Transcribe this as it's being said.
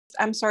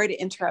I'm sorry to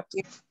interrupt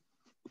you.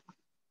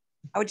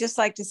 I would just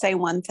like to say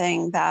one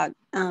thing, that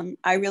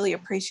I really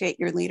appreciate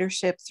your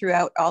leadership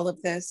throughout all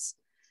of this.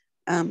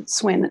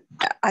 Swin,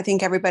 I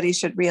think everybody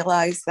should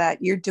realize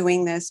that you're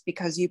doing this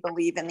because you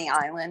believe in the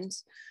island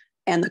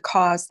and the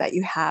cause that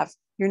you have.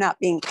 You're not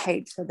being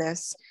paid for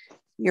this.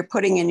 You're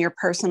putting in your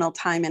personal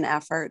time and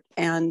effort.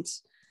 And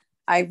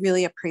I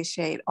really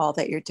appreciate all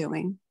that you're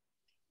doing.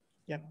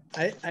 Yeah,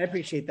 I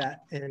appreciate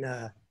that. And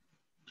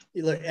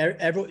look,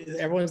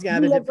 everyone's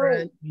got a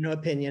different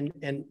opinion,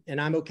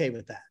 and I'm okay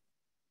with that.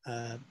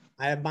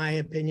 I have my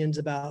opinions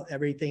about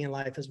everything in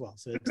life as well,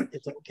 so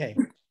it's okay.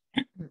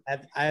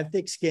 I have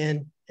thick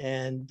skin,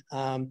 and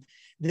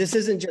this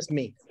isn't just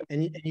me,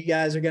 and you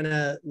guys are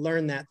gonna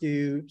learn that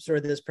through sort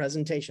of this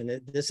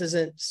presentation. This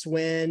isn't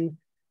Swin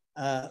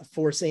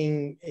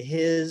forcing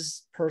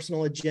his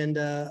personal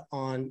agenda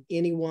on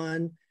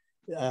anyone.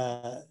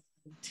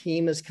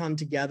 Team has come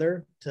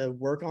together to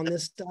work on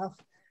this stuff,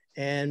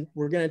 and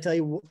we're going to tell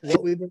you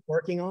what we've been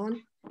working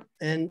on,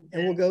 and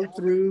we'll go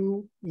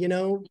through, you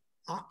know,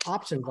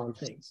 options on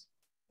things.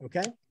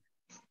 Okay.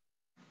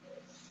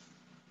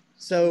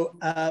 So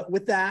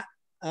with that,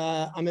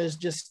 I'm going to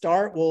just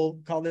start. We'll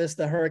call this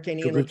the Hurricane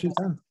Ian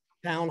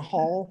Town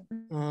Hall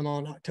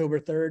on October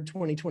 3rd,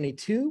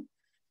 2022.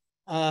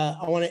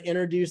 I want to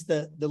introduce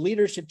the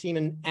leadership team,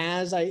 and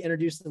as I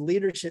introduce the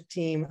leadership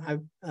team,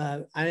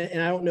 I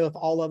don't know if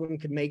all of them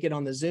could make it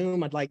on the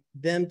Zoom. I'd like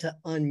them to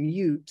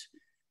unmute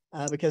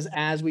because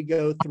as we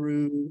go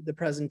through the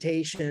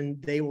presentation,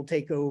 they will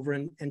take over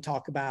and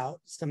talk about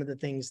some of the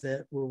things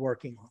that we're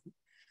working on.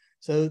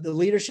 So the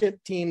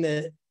leadership team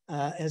that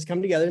has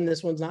come together, and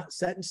this one's not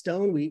set in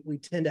stone. We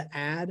tend to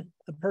add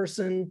a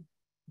person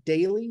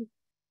daily.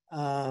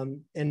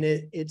 And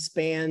it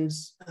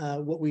spans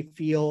what we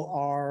feel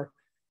are,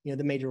 you know,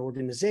 the major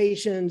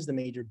organizations, the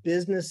major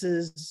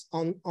businesses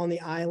on the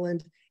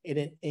island.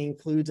 It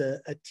includes a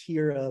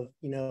tier of,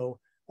 you know,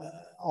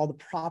 all the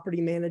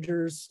property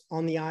managers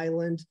on the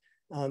island.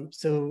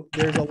 So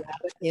there's a lot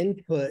of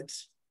input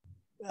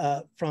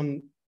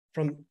from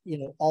you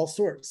know, all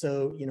sorts.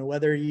 So, you know,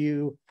 whether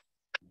you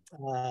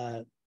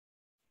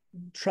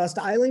trust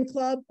Island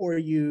Club, or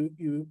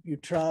you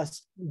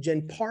trust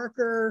Jen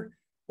Parker,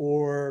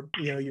 or,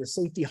 you know, your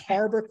Safety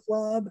Harbor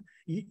Club,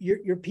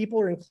 your people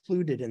are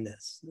included in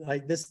this.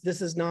 Like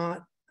this is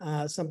not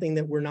something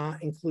that we're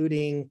not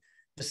including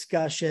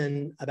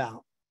discussion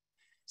about.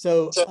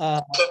 So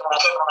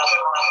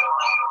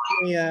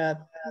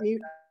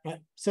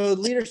so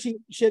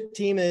leadership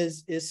team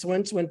is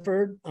Swin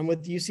Swinford. I'm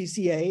with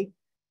UCCA,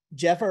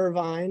 Jeff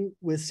Irvine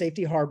with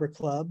Safety Harbor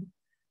Club,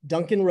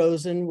 Duncan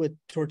Rosen with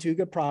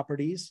Tortuga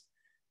Properties,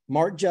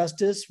 Mark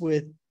Justice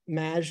with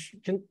Maj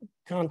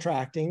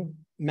Contracting,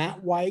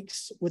 Matt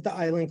Wykes with the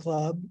Island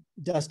Club,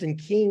 Dustin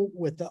King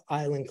with the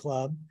Island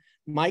Club,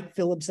 Mike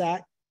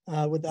Phillipsack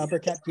with the Upper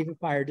Captiva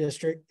Fire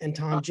District, and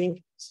Tom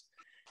Jenkins.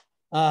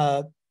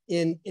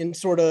 In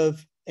sort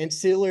of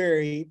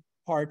ancillary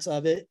parts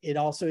of it, it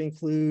also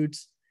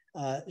includes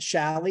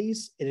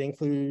Shally's, it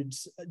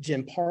includes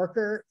Jim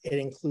Parker, it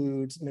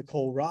includes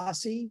Nicole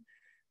Rossi,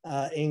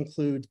 it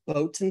includes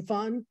Boats and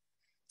Fun,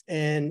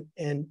 and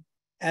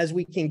as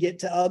we can get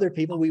to other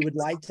people, we would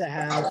like to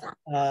have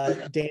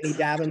Danny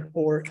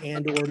Davenport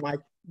and or Mike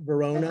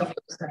Verona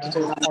as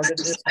part of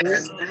this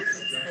group.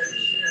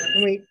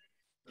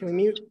 Can we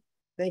mute?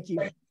 Thank you.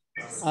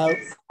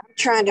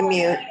 Trying to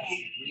mute.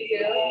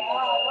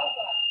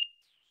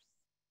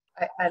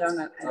 I don't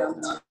know.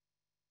 All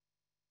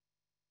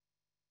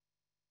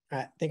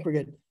right, I think we're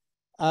good.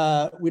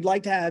 We'd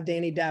like to have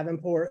Danny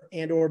Davenport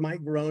and or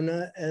Mike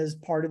Verona as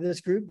part of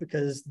this group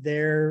because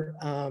they're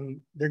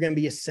going to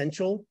be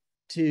essential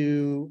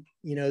to,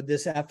 you know,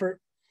 this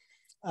effort.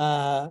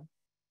 And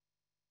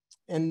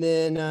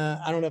then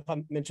I don't know if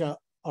I mentioned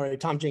already,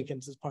 Tom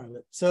Jenkins is part of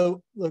it.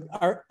 So look,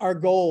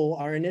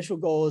 our initial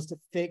goal is to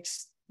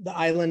fix the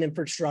island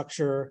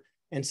infrastructure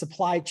and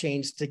supply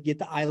chains to get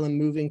the island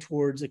moving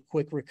towards a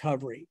quick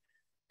recovery.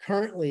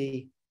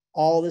 Currently,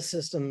 all the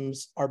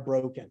systems are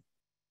broken.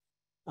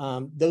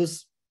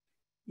 Those,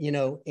 you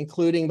know,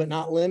 including but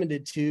not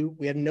limited to,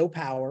 we have no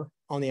power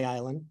on the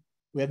island.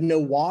 We have no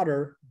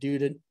water due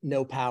to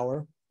no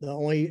power. The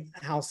only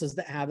houses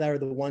that have that are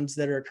the ones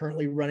that are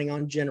currently running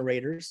on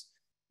generators.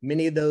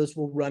 Many of those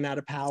will run out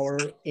of power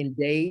in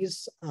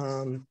days,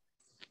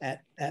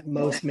 at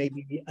most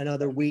maybe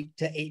another week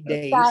to 8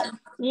 days. Scott,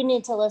 you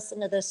need to listen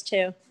to this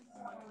too.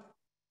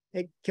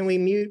 Hey, can we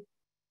mute?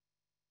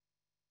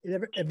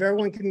 If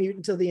everyone can mute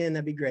until the end,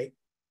 that'd be great.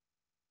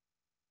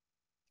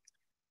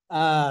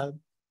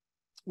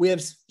 We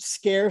have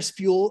scarce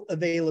fuel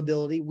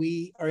availability.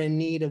 We are in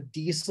need of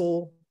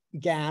diesel,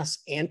 gas,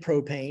 and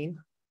propane.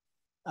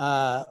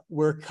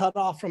 We're cut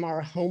off from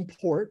our home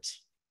port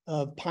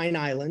of Pine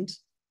Island.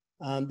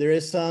 There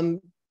is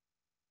some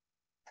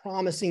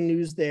promising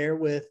news there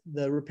with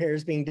the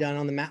repairs being done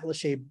on the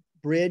Matlacha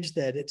Bridge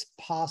that it's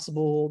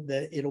possible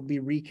that it'll be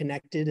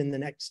reconnected in the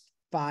next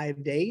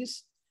 5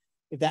 days.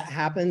 If that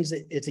happens,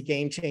 it's a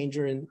game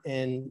changer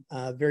and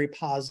very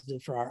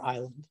positive for our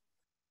island.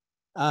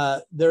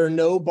 There are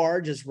no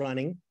barges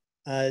running.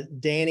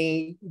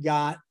 Danny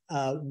got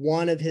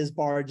one of his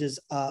barges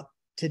up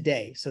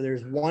today. So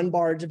there's one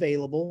barge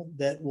available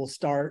that will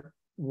start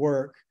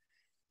work.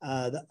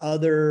 The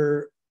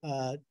other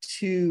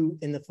two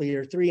in the fleet,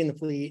 or three in the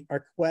fleet,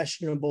 are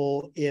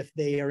questionable if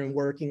they are in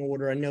working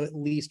order. I know at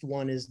least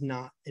one is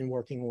not in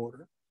working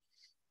order.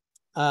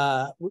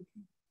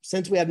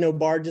 Since we have no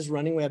barges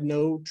running, we have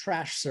no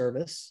trash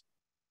service.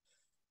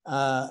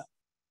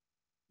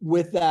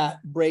 With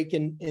that break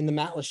in the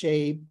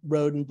Matlacha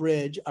Road and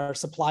Bridge, our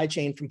supply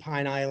chain from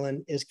Pine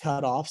Island is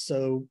cut off.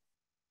 So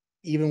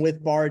even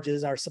with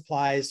barges, our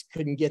supplies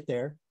couldn't get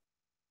there.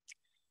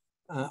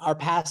 Our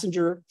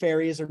passenger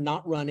ferries are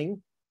not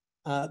running.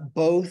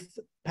 Both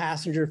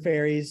passenger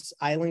ferries,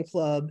 Island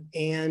Club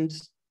and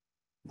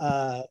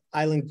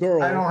Island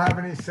Girl. I don't have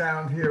any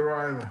sound here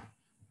either.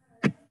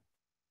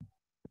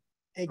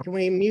 Hey, can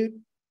we mute?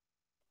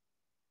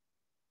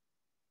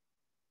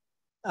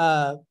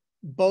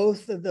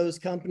 Both of those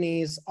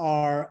companies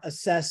are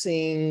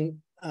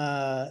assessing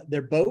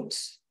their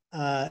boats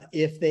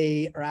if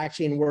they are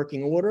actually in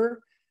working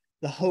order.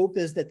 The hope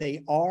is that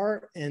they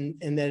are, and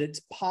that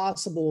it's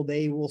possible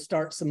they will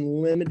start some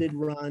limited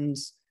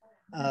runs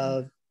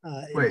of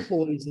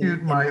employees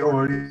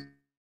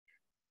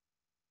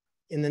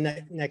in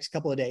the next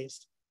couple of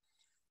days.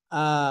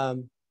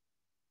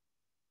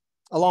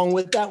 Along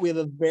with that, we have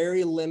a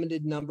very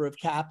limited number of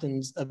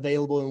captains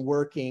available and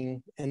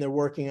working, and they're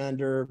working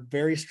under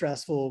very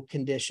stressful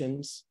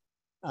conditions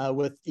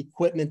with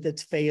equipment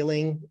that's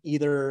failing,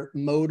 either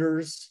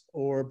motors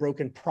or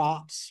broken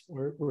props.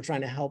 We're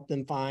trying to help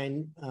them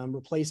find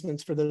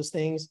replacements for those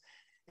things,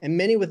 and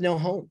many with no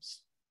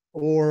homes,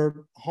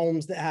 or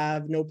homes that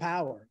have no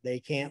power. They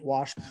can't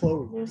wash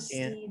clothes,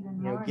 they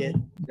can't get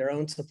their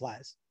own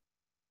supplies.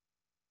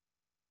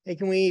 Hey,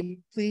 can we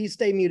please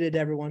stay muted,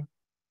 everyone?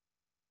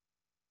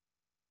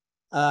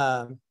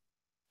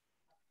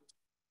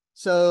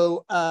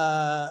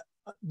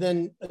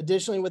 Then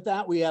additionally with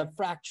that, we have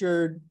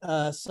fractured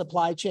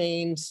supply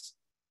chains,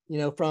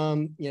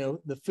 from,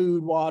 the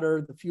food,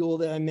 water, the fuel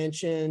that I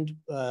mentioned,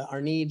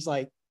 our needs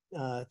like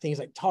things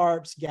like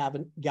tarps,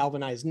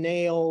 galvanized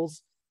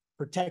nails,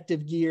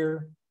 protective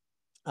gear.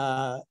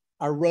 Our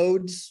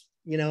roads,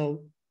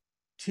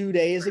 2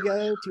 days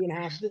ago,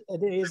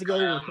 2.5 days ago,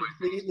 were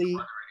completely,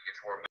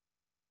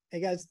 hey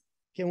guys,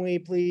 can we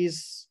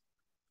please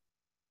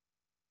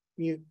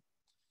mute?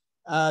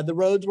 The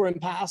roads were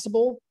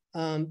impassable,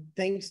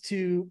 thanks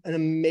to an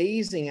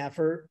amazing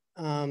effort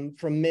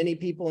from many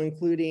people,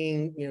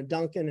 including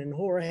Duncan and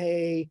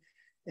Jorge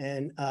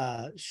and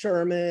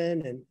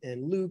Sherman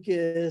and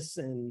Lucas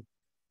and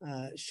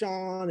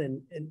Sean,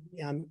 and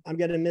I'm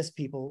gonna miss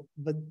people,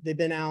 but they've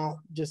been out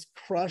just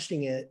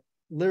crushing it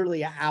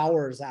literally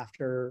hours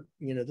after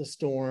the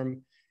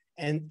storm,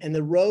 and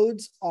the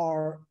roads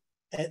are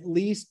at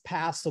least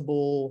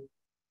passable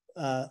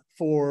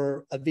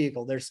for a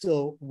vehicle. They're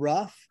still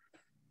rough.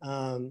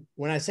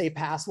 When I say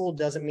passable, it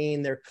doesn't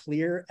mean they're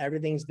clear.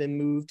 Everything's been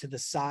moved to the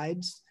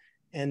sides,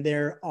 and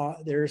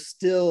there's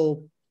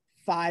still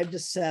 5 to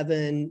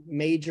 7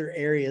 major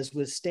areas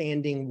with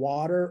standing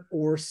water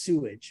or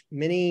sewage.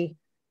 Many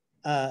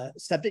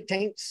septic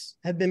tanks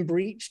have been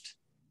breached.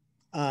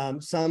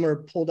 Some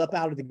are pulled up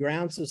out of the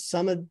ground. So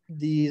some of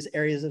these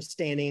areas of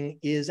standing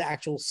is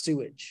actual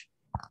sewage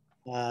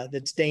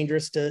that's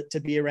dangerous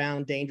to be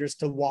around, dangerous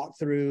to walk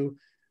through.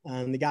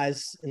 The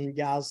guys and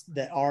gals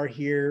that are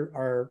here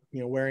are,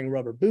 wearing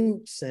rubber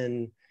boots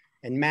and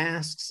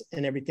masks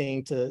and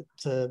everything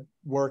to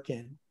work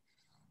in.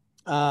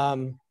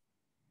 And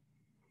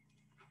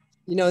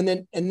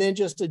then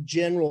just a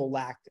general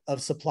lack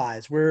of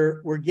supplies.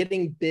 We're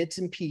getting bits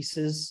and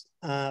pieces.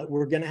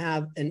 We're going to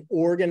have an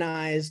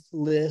organized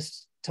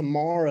list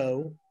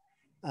tomorrow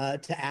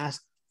to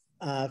ask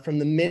from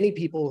the many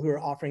people who are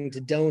offering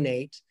to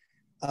donate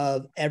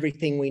of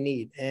everything we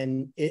need.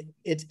 And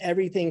it's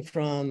everything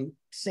from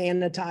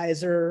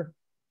sanitizer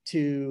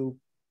to,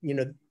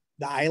 the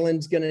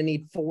island's going to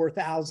need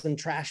 4,000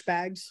 trash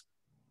bags.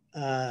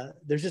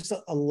 There's just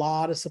a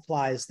lot of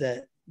supplies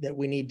that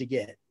we need to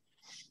get.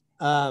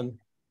 So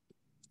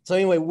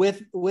anyway,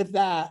 with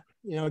that,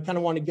 I kind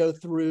of want to go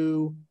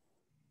through,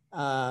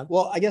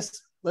 well, I guess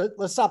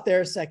let's stop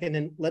there a second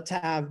and let's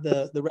have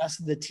the rest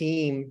of the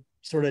team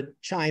sort of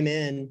chime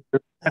in.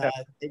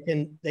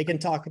 They can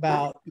talk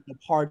about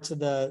parts of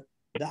the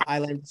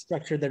island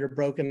structure that are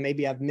broken,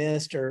 maybe I've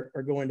missed, or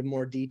go into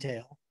more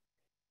detail.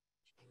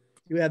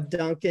 You have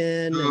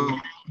Duncan.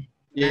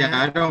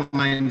 Yeah, I don't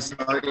mind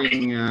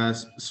starting,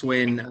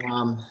 Swin.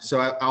 So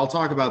I'll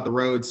talk about the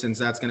roads, since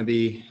that's going to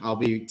be, I'll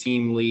be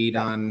team lead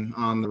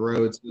on the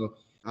roads.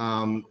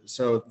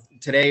 So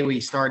today we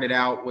started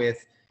out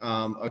with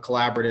a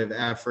collaborative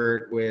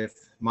effort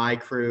with my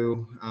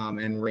crew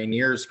and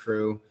Rainier's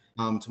crew.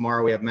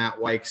 Tomorrow we have Matt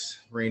Wykes,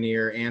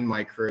 Rainier, and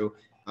my crew.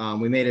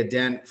 We made a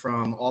dent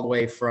from all the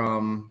way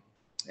from,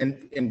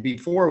 and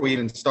before we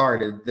even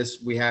started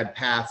this, we had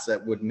paths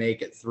that would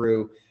make it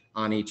through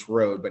on each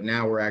road, but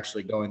now we're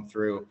actually going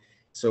through,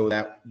 so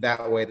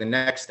that way the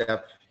next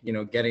step,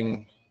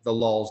 getting the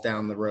lulls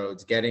down the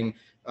roads, getting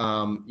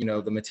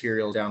the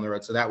material down the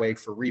road. So that way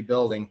for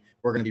rebuilding,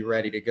 we're going to be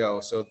ready to go.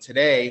 So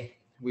today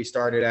we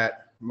started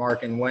at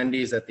Mark and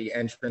Wendy's at the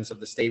entrance of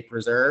the State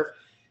Preserve,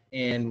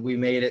 and we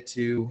made it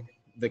to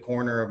the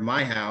corner of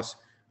my house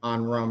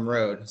on Rum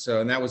Road.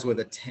 So, and that was with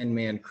a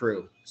 10-man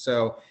crew.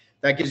 So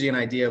that gives you an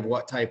idea of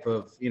what type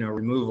of,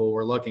 removal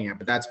we're looking at,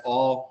 but that's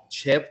all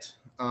chipped.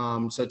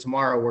 So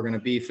tomorrow we're going to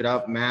beef it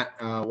up. Matt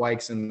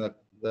Wykes and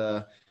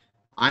the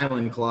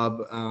Island Club,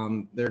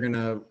 they're going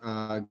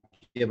to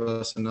give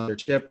us another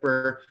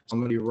chipper. So I'm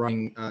going to be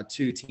running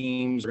 2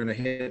 teams. We're going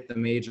to hit the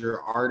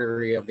major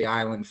artery of the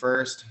island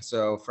first.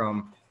 So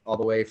from all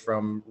the way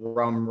from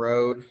Rum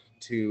Road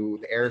to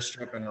the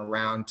airstrip and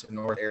around to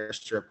North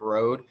Airstrip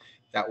Road.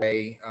 That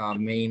way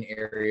main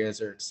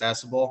areas are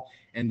accessible.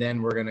 And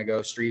then we're going to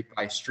go street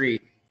by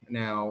street.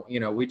 Now,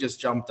 we just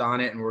jumped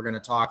on it, and we're going to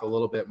talk a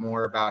little bit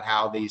more about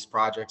how these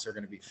projects are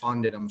going to be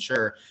funded, I'm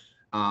sure,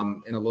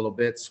 in a little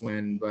bit,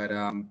 Swin. But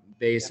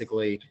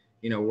basically,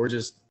 we're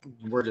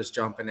just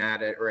jumping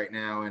at it right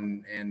now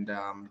and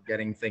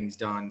getting things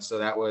done. So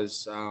that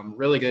was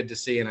really good to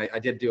see. And I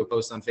did do a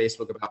post on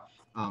Facebook about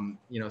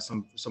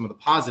some of the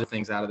positive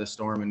things out of the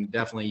storm, and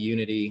definitely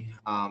unity.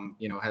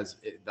 Has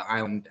the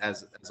island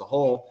as a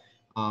whole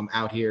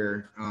out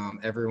here.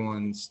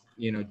 Everyone's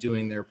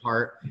doing their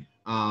part.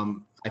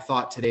 I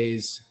thought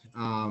today's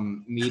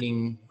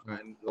meeting,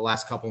 the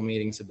last couple of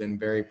meetings have been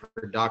very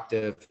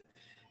productive.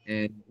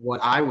 And what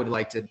I would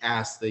like to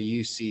ask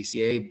the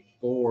UCCA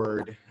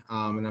board,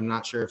 and I'm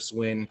not sure if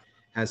Swin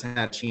has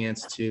had a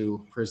chance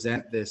to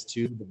present this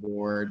to the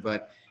board,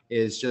 but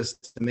is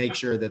just to make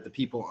sure that the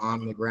people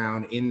on the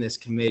ground in this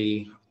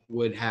committee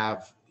would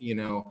have,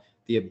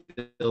 the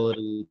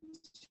ability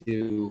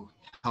to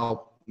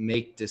help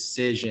make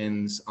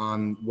decisions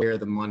on where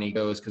the money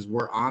goes, because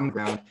we're on the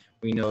ground.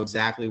 We know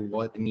exactly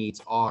what the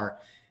needs are.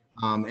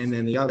 And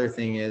then the other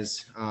thing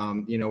is,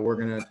 we're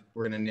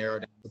gonna narrow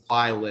down the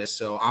supply list.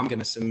 So I'm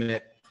gonna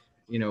submit,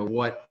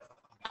 what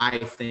I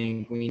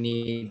think we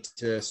need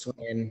to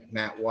Swin,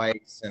 Matt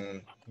Whites,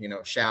 and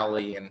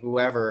Shally, and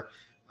whoever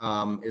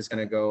is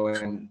going to go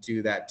and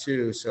do that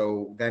too.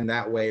 So then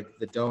that way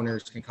the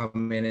donors can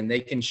come in and they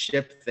can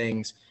ship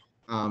things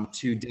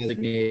to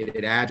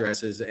designated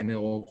addresses, and it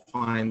will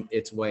find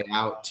its way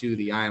out to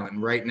the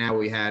island. Right now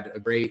we had a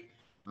great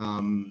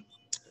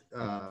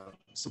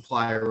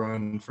supply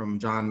run from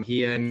John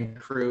Mejia and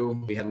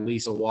crew. We had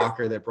Lisa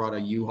Walker that brought a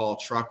U-Haul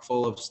truck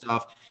full of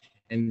stuff.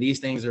 And these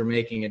things are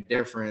making a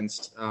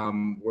difference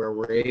where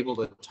we're able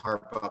to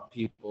tarp up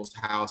people's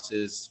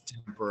houses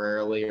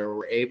temporarily, or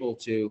we're able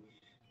to,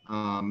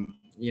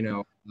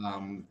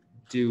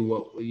 do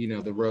what,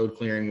 the road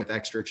clearing with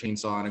extra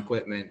chainsaw and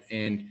equipment.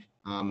 And,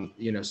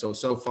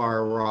 so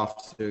far we're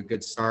off to a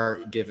good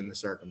start given the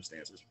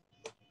circumstances.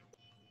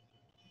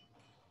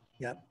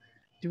 Yep.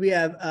 Do we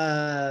have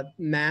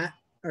Matt?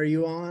 Are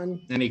you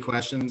on? Any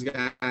questions,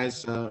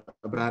 guys,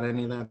 about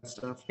any of that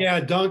stuff?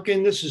 Yeah,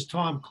 Duncan, this is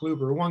Tom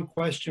Kluber. One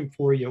question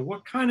for you.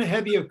 What kind of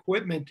heavy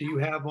equipment do you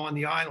have on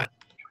the island?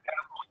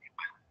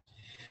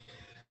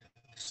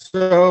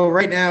 So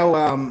right now,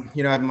 I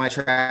have my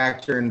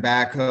tractor and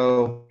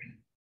backhoe.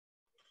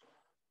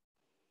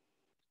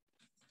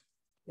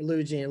 We're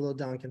losing a little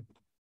Duncan.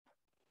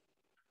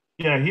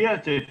 Yeah, he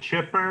has a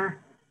chipper,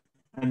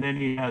 and then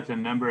he has a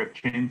number of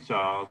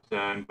chainsaws.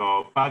 And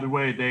by the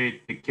way,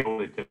 they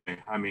killed it today.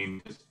 I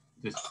mean,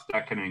 just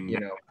seconding,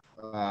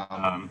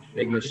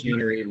 big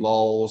machinery,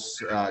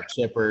 lulls,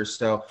 chippers.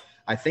 So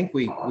I think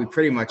we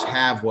pretty much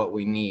have what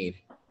we need.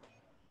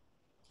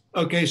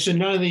 Okay, so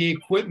none of the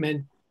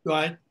equipment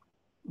got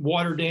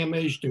water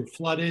damaged or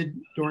flooded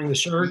during the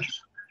surge?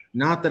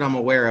 Not that I'm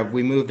aware of.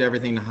 We moved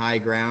everything to high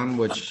ground,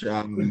 which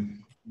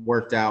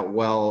worked out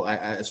well.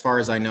 As far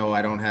as I know,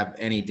 I don't have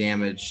any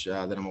damage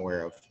that I'm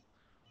aware of.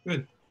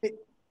 Good.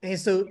 Hey,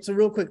 so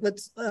real quick,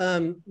 let's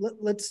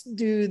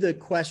do the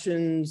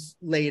questions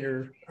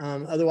later.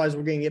 Otherwise,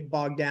 we're going to get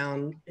bogged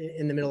down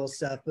in the middle of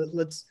stuff. But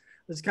let's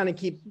kind of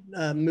keep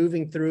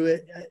moving through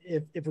it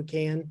if we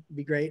can. It'd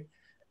be great.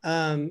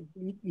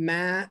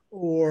 Matt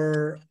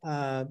or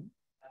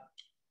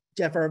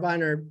Jeff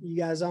Irvine, are you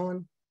guys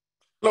on?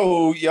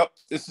 Hello. Yep.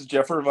 This is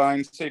Jeff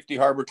Irvine, Safety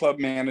Harbor Club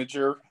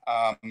manager.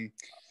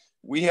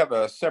 We have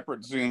a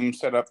separate Zoom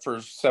set up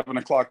for 7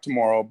 o'clock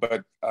tomorrow,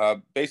 but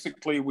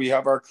basically we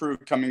have our crew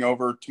coming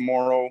over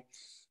tomorrow,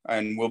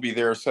 and we'll be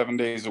there 7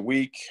 days a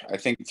week. I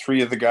think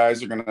 3 of the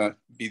guys are going to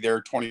be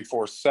there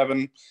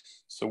 24/7.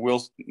 So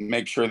we'll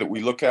make sure that we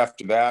look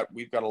after that.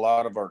 We've got a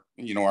lot of our,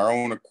 our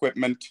own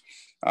equipment.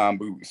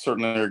 We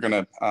certainly are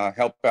going to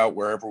help out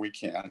wherever we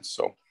can.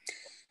 So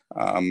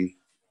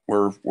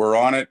we're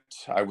on it.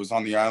 I was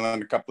on the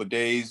island a couple of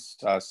days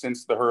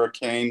since the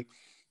hurricane,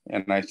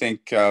 and I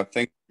think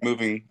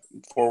moving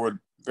forward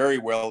very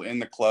well in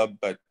the club.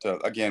 But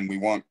again, we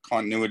want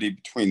continuity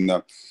between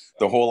the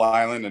whole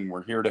island, and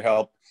we're here to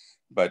help.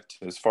 But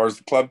as far as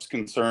the club's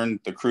concerned,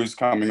 the crew's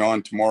coming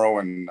on tomorrow,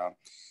 and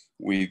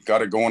we've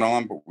got it going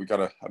on, but we got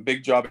a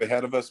big job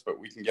ahead of us, but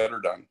we can get her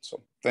done.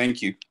 So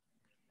thank you.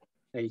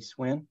 Hey,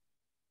 Swin.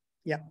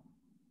 Yep.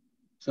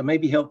 So it may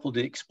be helpful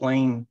to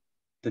explain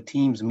the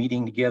teams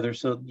meeting together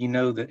so you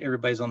know that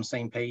everybody's on the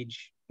same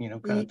page, you know,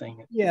 kind of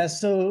thing. Yeah,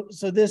 so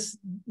this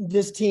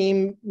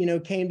team, you know,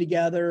 came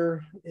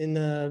together in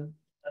the,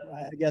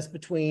 I guess,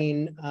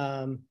 between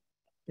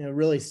you know,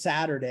 really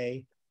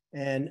Saturday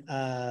and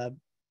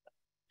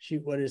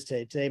shoot, what is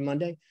today? Today,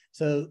 Monday.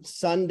 So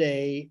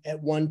Sunday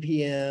at 1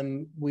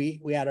 p.m.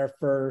 we had our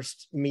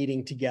first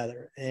meeting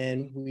together,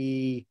 and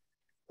we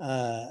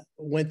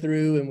went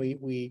through and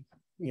we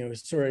you know,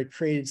 sort of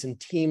created some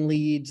team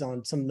leads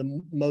on some of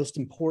the most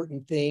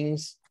important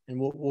things. And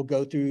we'll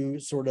go through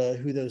sort of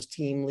who those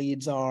team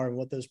leads are and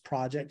what those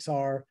projects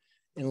are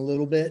in a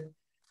little bit.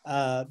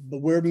 But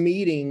we're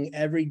meeting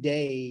every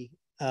day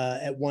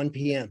at 1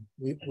 p.m.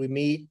 We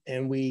meet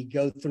and we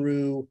go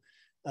through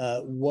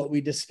what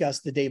we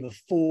discussed the day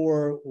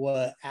before,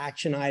 what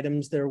action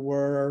items there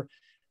were,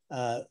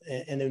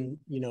 and then,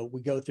 you know,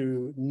 we go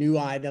through new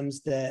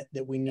items that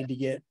we need to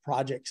get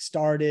projects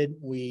started.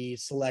 We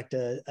select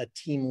a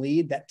team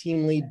lead. That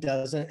team lead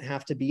doesn't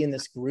have to be in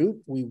this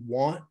group. We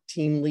want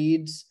team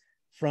leads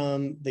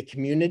from the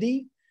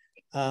community.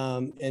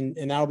 And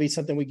that'll be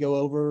something we go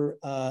over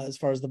as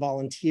far as the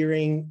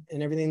volunteering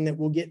and everything that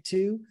we'll get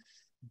to.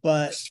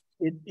 But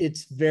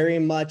it's very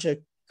much a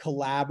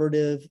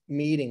collaborative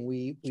meeting.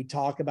 We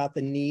talk about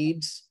the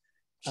needs,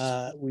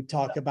 we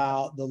talk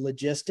about the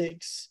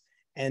logistics,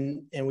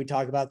 and we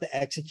talk about the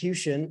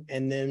execution,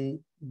 and then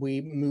we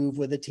move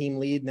with a team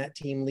lead, and that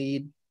team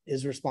lead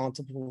is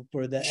responsible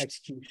for the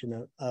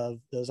execution of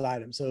those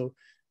items. So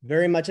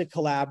very much a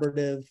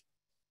collaborative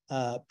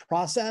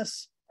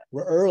process.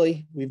 We're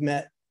early. We've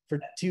met for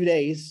 2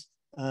 days.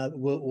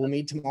 We'll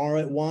meet tomorrow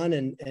at 1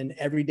 and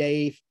every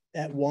day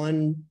at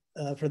 1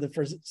 for the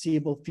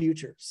foreseeable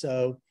future.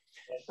 So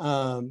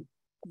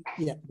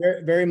yeah,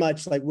 very, very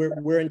much like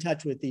we're in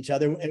touch with each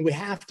other, and we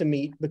have to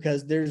meet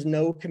because there's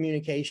no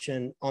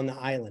communication on the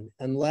island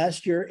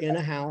unless you're in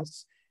a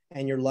house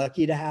and you're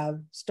lucky to have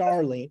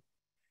Starlink.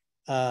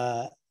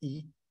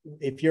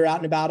 If you're out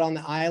and about on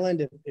the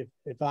island,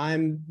 if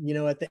I'm, you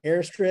know, at the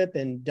airstrip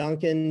and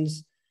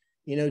Duncan's,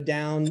 you know,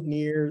 down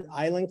near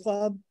Island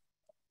Club,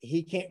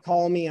 he can't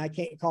call me, I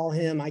can't call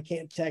him, I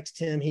can't text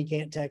him, he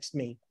can't text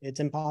me. It's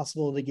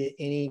impossible to get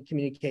any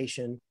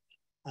communication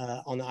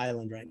on the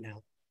island right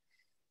now.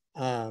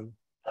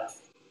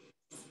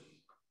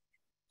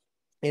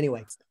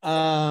 Anyway,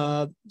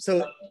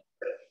 so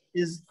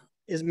is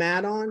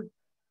Matt on?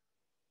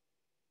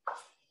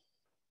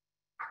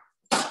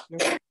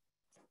 Let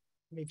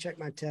me check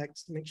my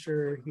text, make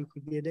sure he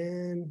could get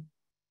in.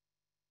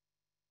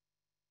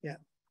 Yeah.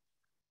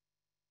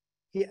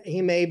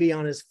 He may be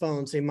on his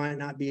phone, so he might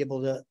not be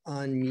able to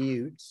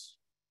unmute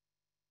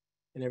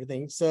and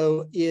everything.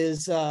 So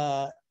is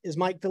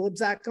Mike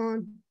Philipczak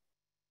on?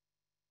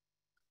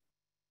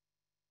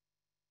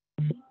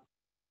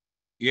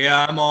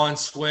 Yeah, I'm on,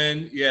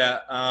 Swin.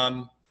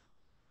 Yeah,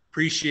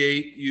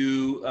 appreciate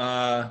you,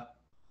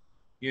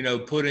 you know,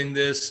 putting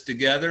this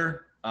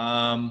together.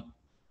 I'm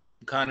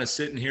kind of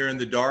sitting here in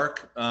the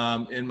dark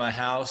in my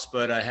house,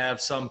 but I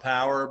have some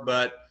power.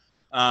 But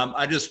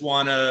I just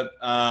want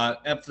to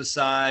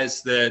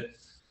emphasize that,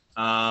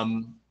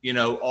 you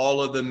know,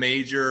 all of the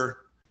major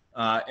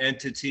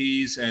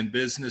entities and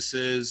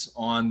businesses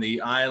on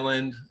the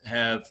island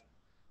have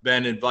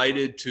been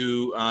invited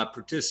to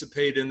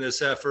participate in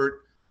this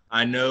effort.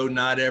 I know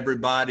not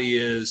everybody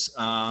is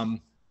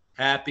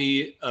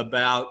happy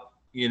about,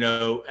 you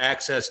know,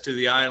 access to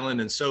the island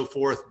and so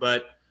forth,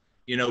 but,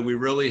 you know, we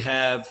really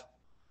have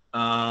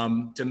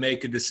to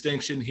make a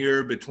distinction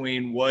here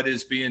between what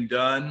is being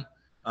done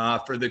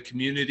for the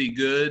community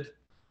good.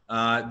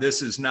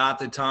 This is not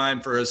the time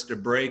for us to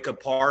break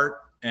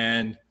apart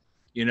and,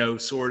 you know,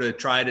 sort of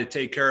try to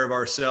take care of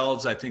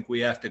ourselves. I think we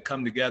have to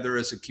come together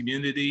as a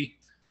community.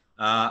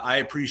 I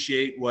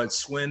appreciate what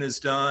Swin has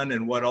done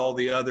and what all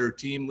the other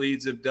team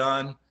leads have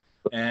done.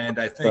 And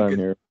I think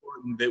it's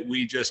important that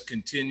we just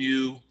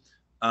continue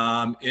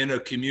in a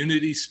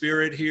community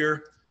spirit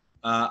here.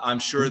 I'm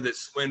sure that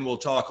Swin will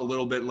talk a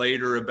little bit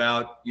later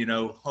about, you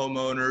know,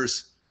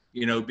 homeowners,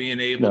 you know, being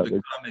able to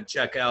come and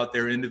check out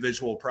their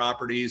individual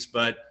properties.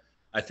 But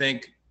I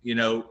think, you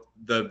know,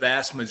 the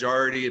vast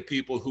majority of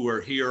people who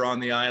are here on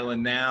the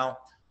island now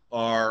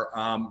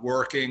are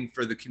working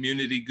for the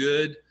community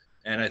good.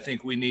 And I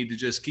think we need to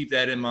just keep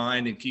that in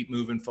mind and keep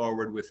moving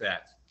forward with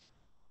that.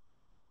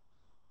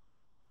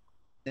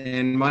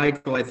 And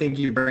Michael, I think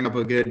you bring up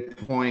a good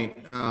point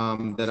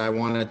that I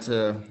wanted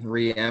to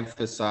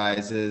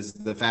re-emphasize is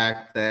the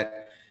fact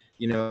that,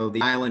 you know,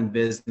 the island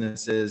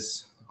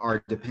businesses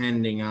are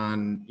depending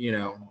on, you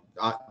know,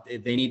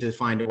 they need to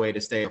find a way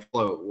to stay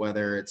afloat,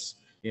 whether it's,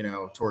 you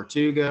know,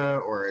 Tortuga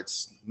or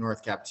it's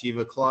North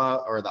Captiva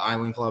Club or the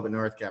Island Club at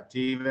North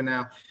Captiva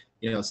now.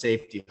 You know,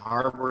 Safety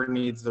Harbor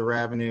needs the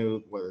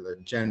revenue, whether they're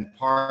Gen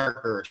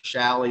Park or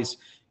Challies,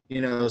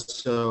 you know,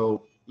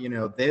 so, you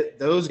know,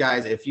 those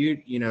guys, if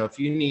you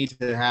need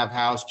to have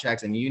house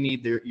checks and you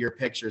need your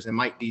pictures, it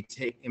might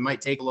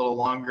take a little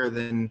longer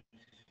than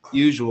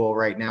usual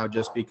right now,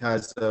 just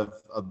because of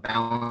a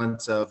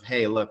balance of,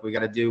 hey, look, we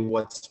got to do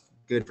what's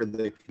good for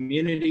the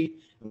community.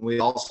 And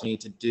we also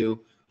need to do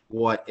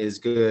what is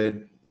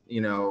good,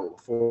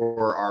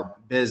 for our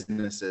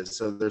businesses.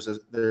 So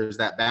there's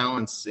that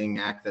balancing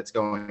act that's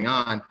going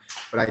on.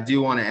 But I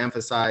do want to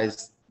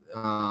emphasize,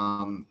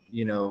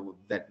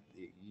 that,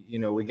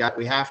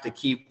 we have to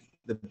keep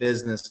the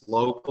business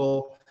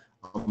local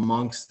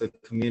amongst the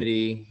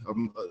community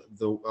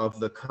of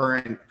the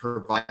current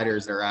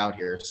providers that are out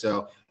here.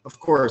 So of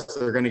course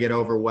they're going to get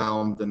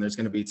overwhelmed, and there's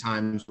going to be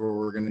times where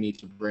we're going to need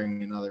to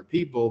bring in other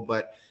people,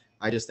 but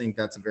I just think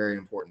that's a very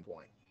important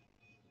point.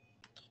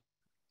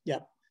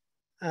 Yep.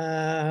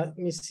 Let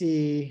me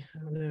see. I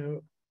don't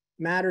know.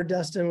 Matt or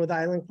Dustin with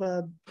Island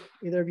Club,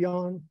 either of you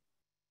on?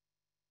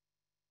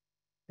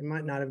 It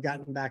might not have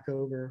gotten back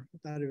over. I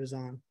thought it was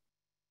on.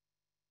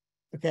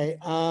 Okay,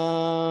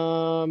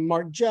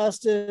 Mark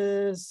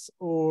Justice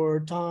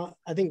or Tom.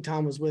 I think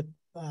Tom was with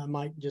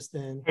Mike just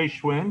then. Hey,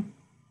 Schwinn.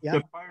 Yeah.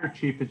 The fire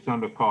chief is on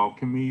the call.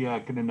 Can we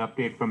get an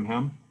update from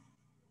him?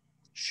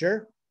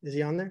 Sure. Is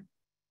he on there?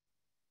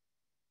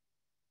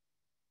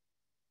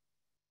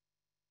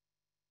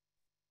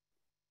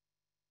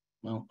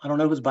 Well, I don't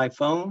know if it's by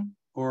phone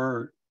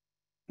or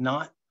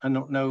not. I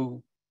don't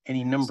know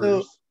any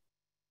numbers.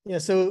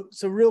 So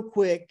real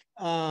quick,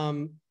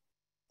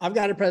 I've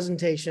got a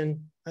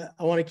presentation.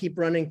 I want to keep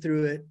running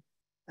through it.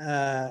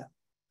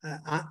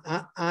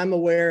 I'm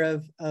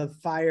aware of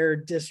fire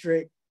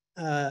district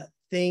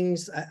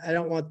things. I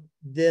don't want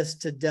this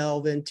to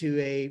delve into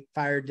a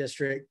fire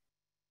district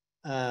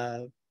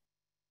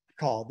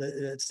call.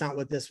 That's not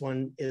what this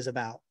one is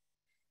about.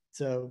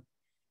 So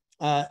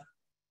to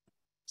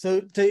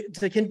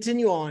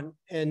continue on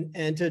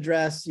and to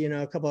address,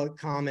 a couple of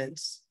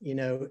comments, in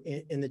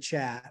the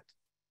chat.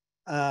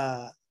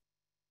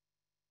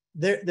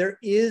 There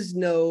is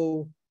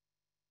no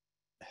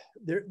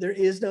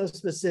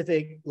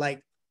specific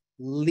like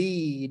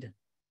lead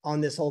on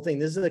this whole thing.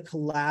 This is a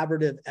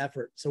collaborative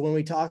effort. So when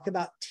we talk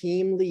about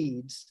team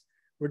leads,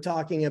 we're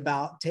talking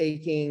about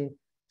taking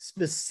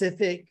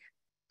specific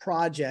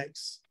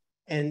projects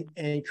and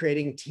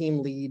creating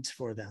team leads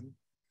for them.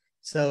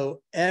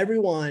 So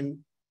everyone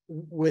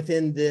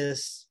within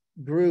this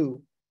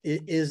group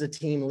is a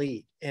team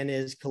lead and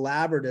is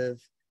collaborative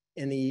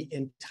in the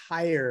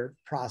entire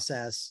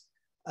process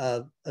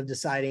of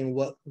deciding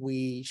what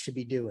we should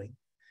be doing.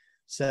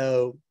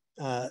 So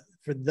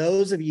for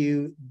those of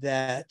you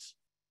that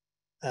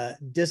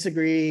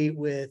disagree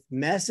with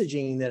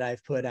messaging that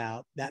I've put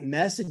out, that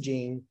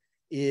messaging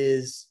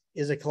is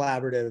a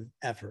collaborative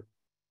effort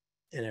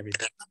and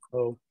everything.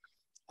 So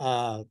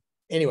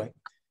anyway,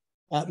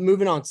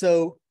 moving on.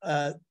 So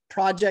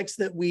projects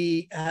that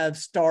we have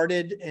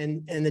started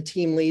and the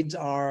team leads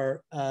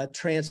are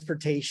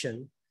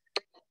transportation.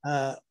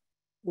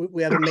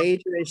 We have a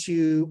major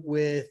issue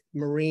with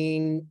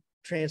marine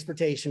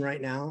transportation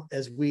right now,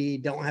 as we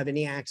don't have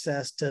any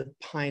access to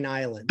Pine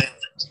Island.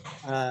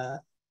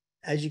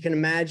 As you can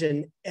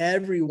imagine,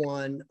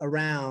 everyone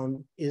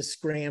around is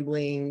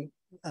scrambling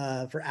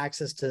for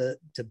access to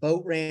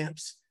boat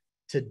ramps,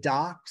 to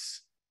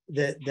docks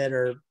that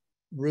are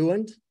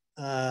ruined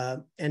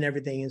and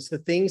everything. And so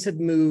things have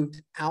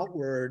moved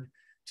outward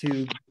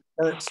to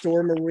Burnt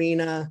Store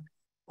Marina,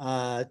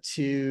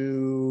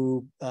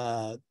 to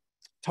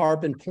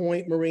Tarpon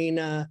Point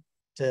Marina,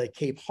 to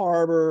Cape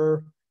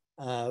Harbor,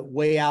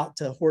 way out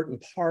to Horton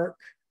Park,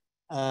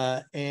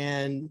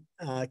 and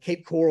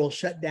Cape Coral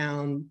shut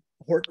down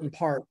Horton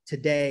Park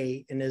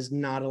today and is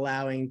not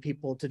allowing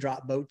people to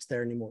drop boats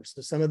there anymore.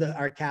 So some of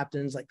our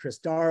captains like Chris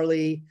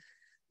Darley,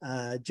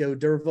 Joe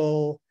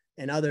Derville,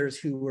 and others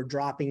who were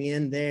dropping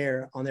in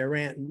there on their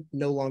ramp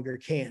no longer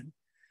can.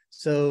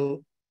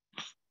 So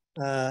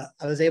I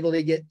was able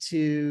to get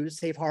to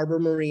Safe Harbor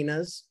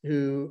Marinas,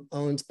 who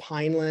owns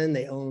Pineland.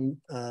 They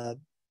own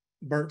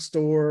Burnt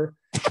Store.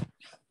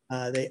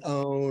 They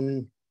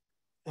own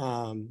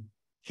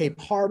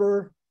Cape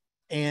Harbor,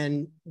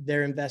 and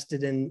they're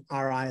invested in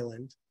our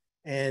island.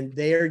 And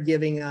they are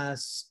giving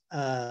us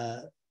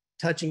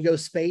touch and go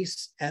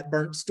space at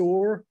Burnt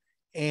Store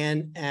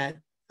and at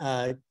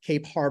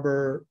Cape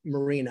Harbor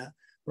Marina.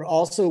 We're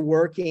also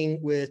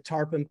working with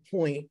Tarpon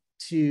Point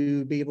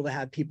to be able to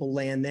have people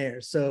land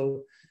there.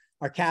 So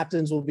our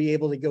captains will be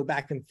able to go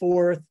back and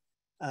forth,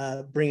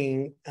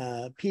 bringing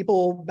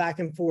people back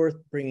and forth,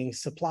 bringing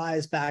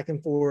supplies back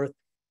and forth,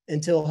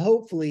 until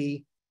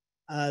hopefully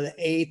the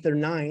 8th or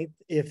 9th,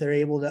 if they're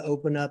able to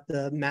open up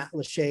the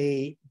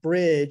Matlacha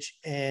Bridge,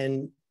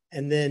 and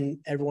then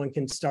everyone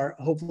can start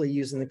hopefully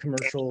using the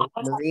commercial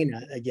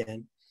marina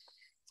again.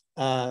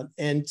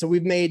 And so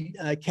we've made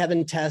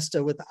Kevin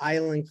Testa with the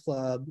Island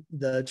Club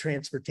the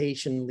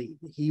transportation lead.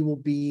 He will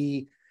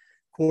be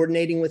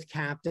coordinating with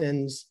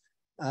captains,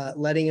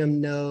 letting them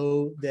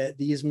know that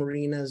these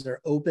marinas are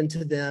open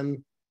to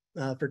them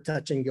for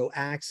touch and go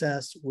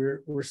access.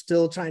 We're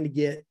still trying to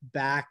get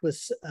back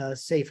with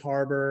Safe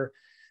Harbor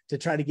to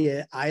try to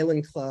get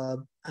Island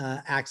Club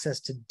access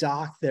to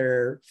dock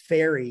their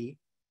ferry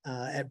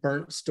at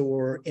Burnt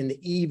Store in the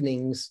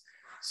evenings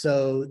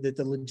so that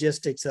the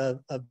logistics of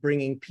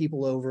bringing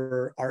people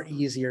over are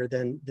easier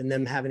than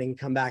them having to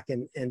come back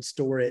and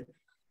store it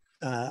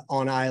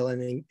on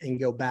island and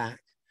go back.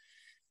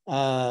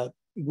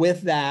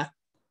 With that,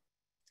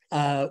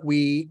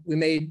 we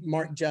made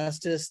Mark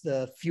Justice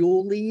the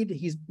fuel lead.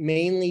 He's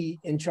mainly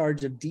in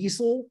charge of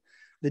diesel.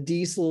 The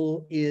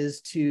diesel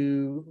is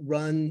to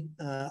run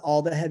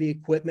all the heavy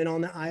equipment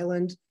on the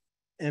island.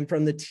 And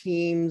from the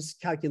team's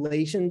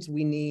calculations,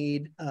 we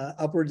need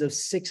upwards of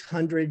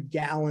 600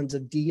 gallons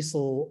of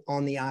diesel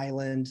on the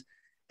island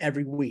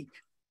every week.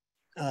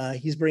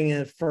 He's bringing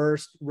a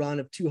first run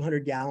of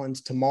 200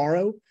 gallons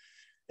tomorrow.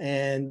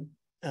 And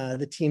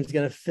the team's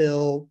going to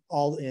fill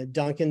all,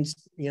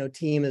 Duncan's,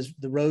 team as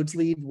the roads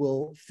lead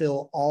will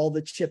fill all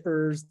the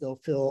chippers.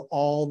 They'll fill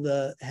all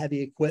the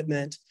heavy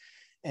equipment.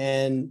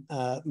 And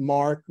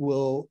Mark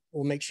will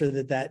make sure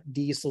that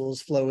diesel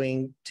is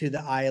flowing to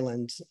the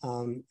island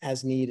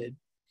as needed.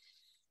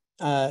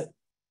 Before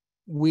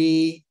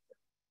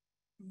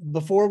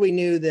we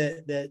knew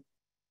that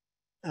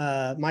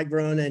Mike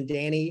Verona and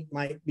Danny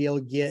might be able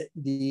to get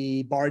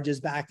the barges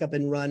back up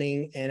and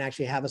running and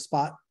actually have a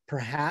spot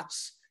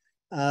perhaps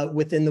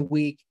within the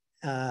week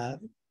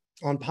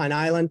on Pine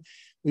Island,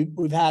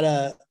 we've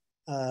had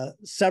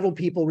several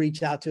people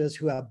reach out to us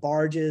who have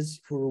barges,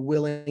 who are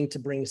willing to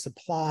bring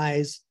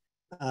supplies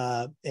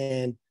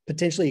and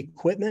potentially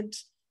equipment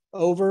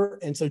over.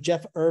 And so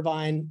Jeff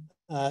Irvine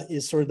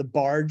is sort of the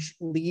barge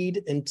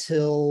lead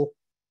until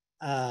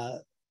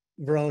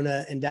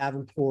Verona and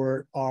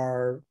Davenport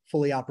are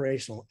fully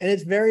operational. And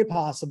it's very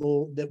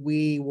possible that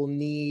we will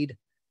need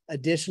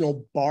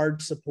additional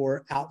barge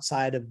support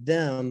outside of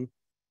them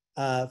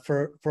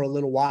for a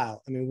little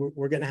while. I mean,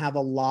 we're going to have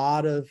a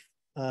lot of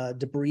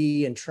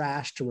debris and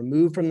trash to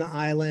remove from the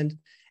island,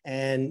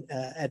 and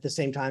at the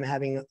same time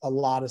having a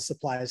lot of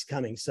supplies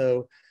coming.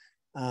 So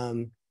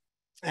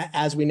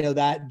as we know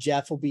that,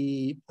 Jeff will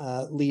be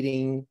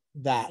leading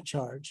that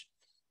charge.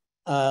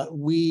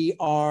 We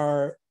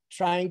are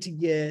trying to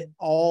get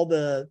all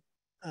the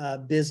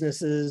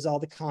businesses, all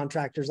the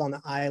contractors on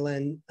the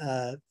island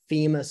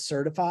FEMA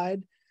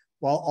certified,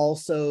 while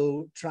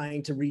also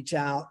trying to reach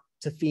out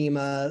to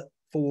FEMA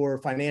for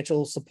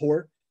financial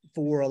support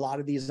for a lot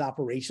of these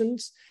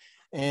operations.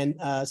 And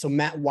so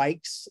Matt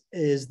Wykes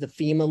is the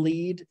FEMA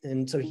lead.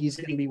 And so he's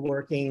going to be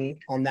working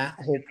on that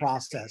whole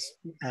process,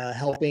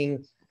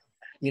 helping,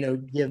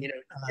 give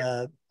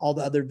all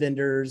the other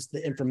vendors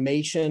the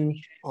information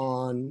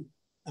on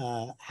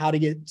how to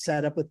get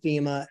set up with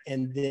FEMA,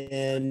 and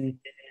then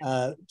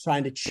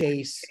trying to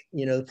chase,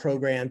 the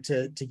program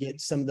to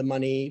get some of the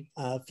money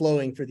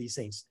flowing for these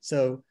things.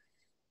 So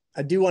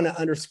I do want to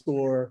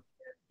underscore,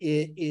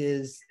 it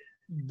is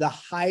the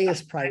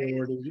highest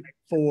priority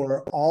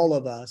for all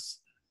of us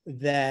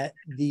that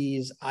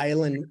these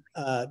island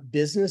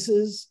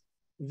businesses,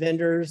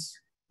 vendors,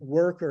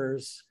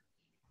 workers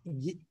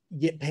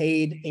get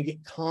paid and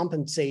get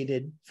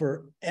compensated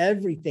for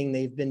everything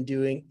they've been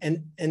doing,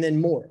 and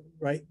then more,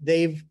 right?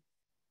 They've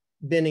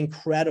been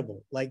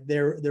incredible. Like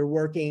they're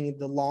working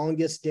the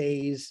longest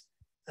days,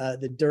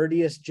 the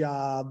dirtiest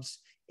jobs,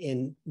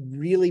 in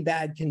really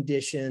bad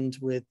conditions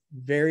with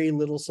very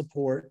little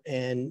support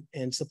and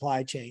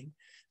supply chain.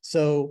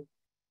 So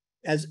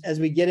as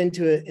we get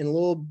into it in a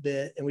little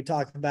bit, and we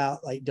talk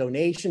about like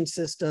donation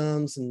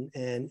systems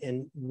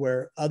and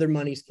where other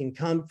monies can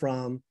come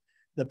from,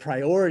 the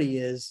priority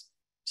is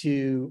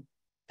to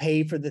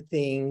pay for the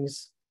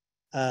things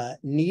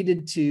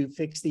needed to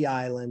fix the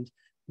island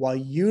while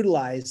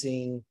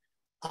utilizing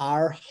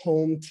our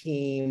home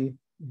team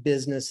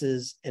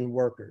businesses and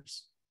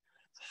workers.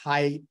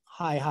 High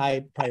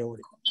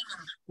priority.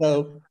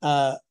 So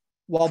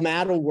while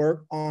Matt will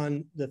work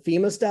on the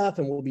FEMA stuff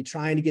and we'll be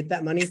trying to get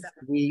that money,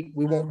 we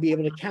won't be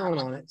able to count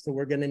on it. So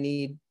we're going to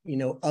need,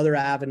 other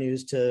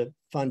avenues to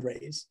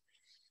fundraise.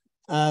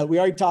 We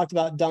already talked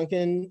about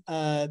Duncan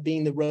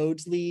being the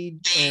roads lead,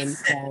 and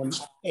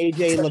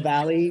AJ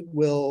LaValle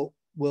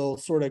will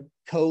sort of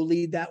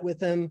co-lead that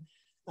with him,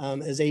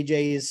 as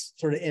AJ is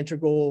sort of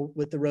integral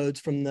with the roads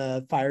from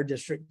the fire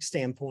district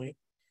standpoint.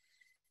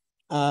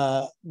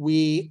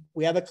 We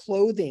have a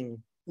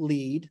clothing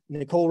lead.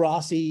 Nicole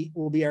Rossi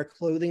will be our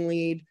clothing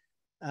lead.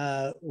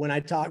 When I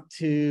talked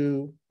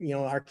to,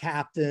 our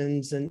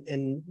captains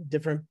and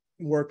different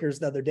workers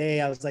the other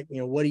day, I was like,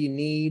 what do you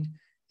need?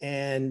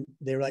 And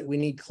they were like, we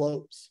need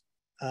clothes.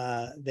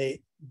 They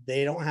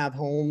don't have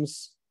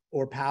homes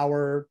or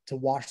power to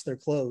wash their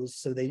clothes,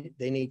 so they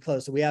need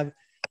clothes. So we have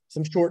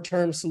some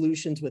short-term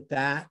solutions with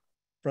that,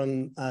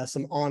 from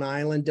some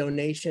on-island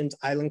donations.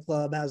 Island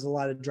Club has a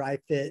lot of dry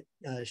fit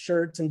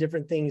shirts and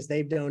different things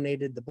they've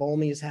donated. The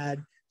Bolmies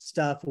had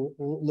stuff.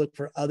 We'll look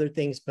for other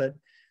things, but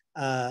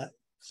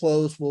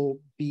clothes will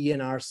be in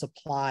our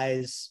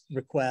supplies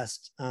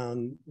request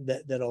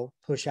that'll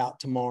push out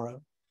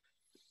tomorrow.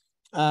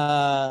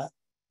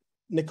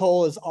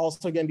 Nicole is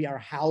also going to be our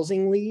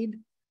housing lead.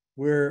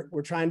 We're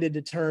trying to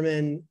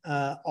determine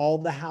all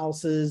the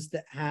houses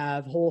that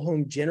have whole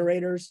home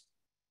generators,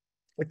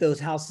 if those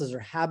houses are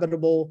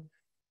habitable,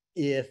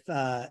 if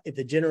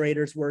the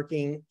generator's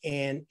working,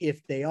 and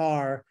if they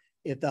are,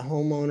 if the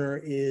homeowner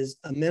is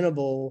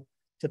amenable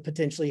to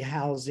potentially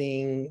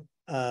housing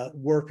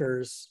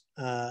workers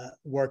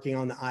working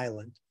on the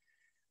island.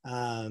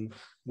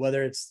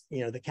 Whether it's,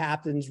 you know, the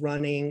captain's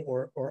running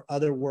or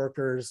other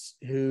workers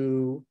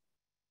who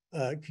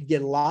could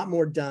get a lot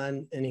more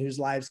done and whose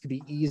lives could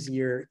be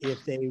easier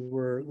if they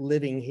were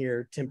living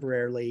here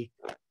temporarily,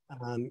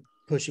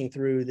 pushing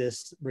through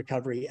this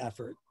recovery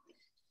effort.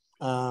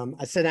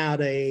 I sent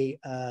out a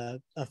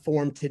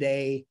form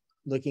today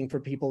looking for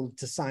people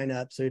to sign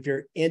up. So if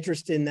you're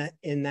interested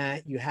in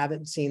that, you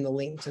haven't seen the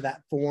link to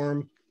that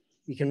form,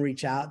 you can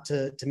reach out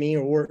to me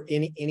or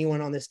anyone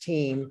on this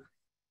team,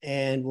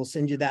 and we'll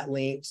send you that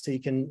link so you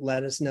can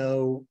let us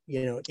know,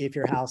 you know, if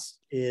your house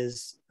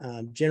is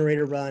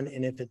generator run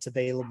and if it's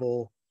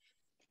available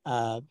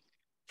to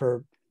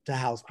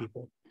house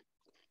people.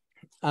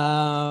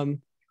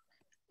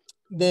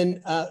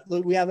 Then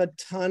look, we have a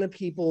ton of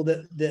people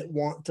that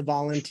want to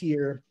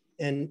volunteer,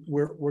 and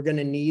we're going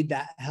to need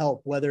that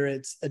help, whether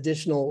it's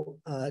additional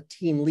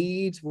team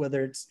leads,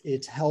 whether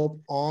it's help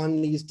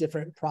on these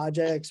different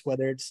projects,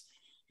 whether it's,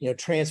 you know,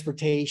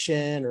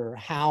 transportation or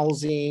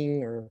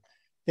housing or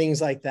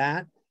things like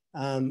that.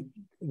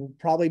 We'll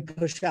probably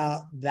push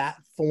out that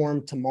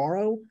form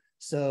tomorrow.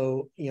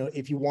 So, you know,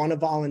 if you want to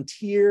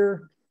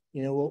volunteer,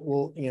 you know,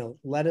 we'll you know,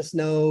 let us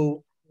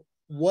know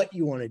what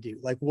you want to do.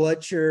 Like,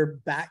 what's your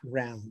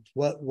background?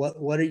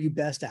 What are you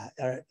best at?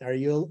 Are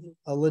you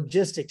a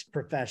logistics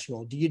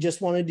professional? Do you just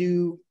want to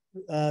do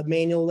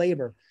manual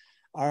labor?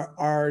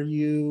 Are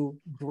you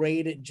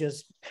great at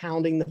just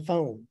pounding the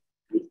phone?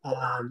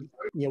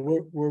 You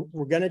know,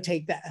 we're going to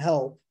take that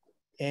help,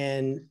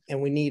 and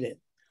we need it.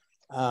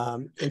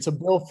 And so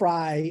Bill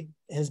Fry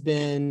has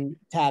been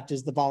tapped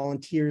as the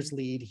volunteers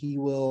lead. He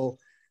will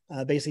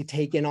basically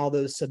take in all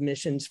those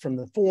submissions from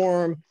the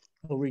form.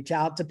 He'll reach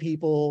out to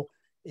people.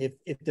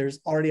 If there's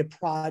already a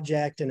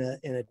project and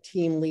a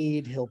team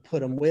lead, he'll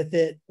put them with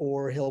it,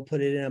 or he'll put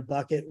it in a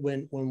bucket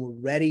when we're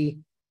ready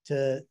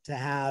to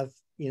have,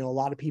 you know, a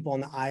lot of people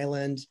on the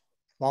island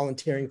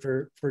volunteering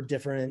for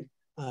different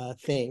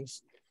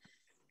things.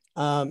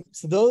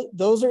 So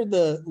those are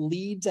the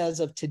leads as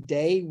of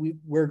today.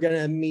 We're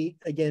going to meet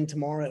again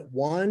tomorrow at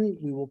 1.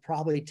 We will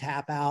probably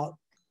tap out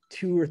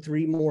 2 or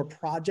 3 more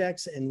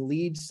projects and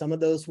leads. Some of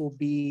those will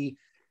be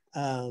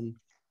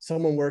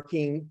someone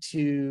working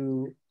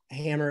to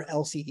hammer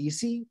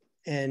LCEC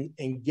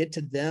and get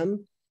to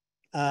them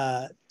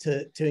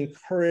to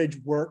encourage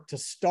work to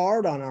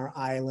start on our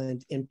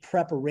island in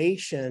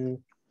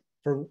preparation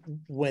for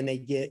when they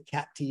get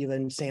Captiva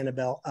and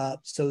Sanibel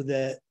up, so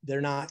that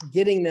they're not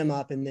getting them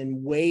up and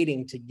then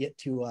waiting to get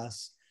to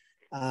us.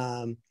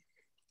 Probably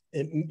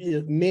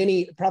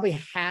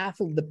half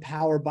of the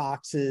power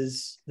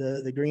boxes,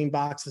 the green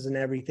boxes and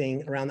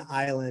everything around the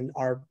island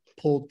are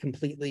pulled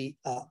completely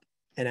up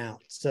and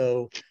out.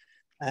 So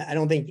I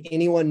don't think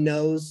anyone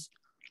knows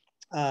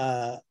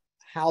how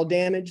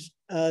damaged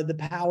the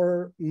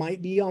power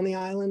might be on the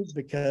island,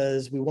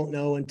 because we won't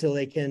know until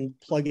they can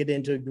plug it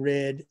into a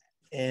grid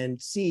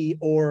and see,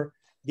 or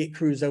get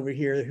crews over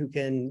here who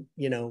can,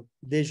 you know,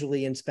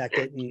 visually inspect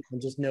it and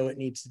just know it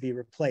needs to be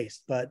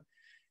replaced. But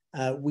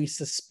we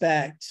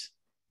suspect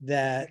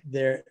that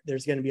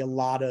there's going to be a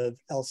lot of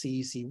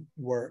LCEC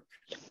work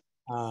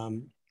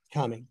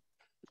coming.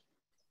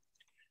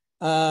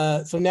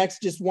 So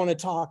next, just want to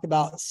talk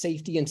about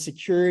safety and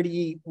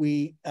security.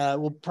 We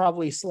will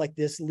probably select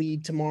this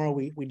lead tomorrow.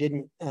 We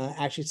didn't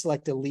actually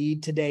select a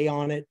lead today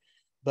on it,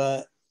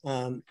 but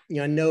you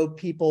know, I know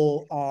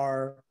people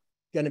are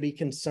going to be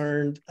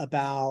concerned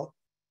about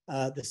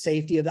the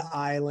safety of the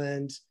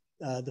island,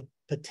 the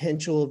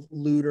potential of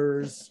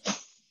looters,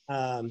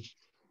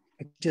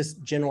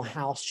 just general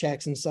house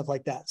checks and stuff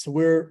like that. So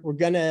we're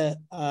going to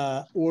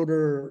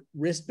order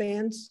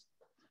wristbands.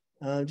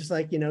 Just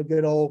like, you know,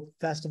 good old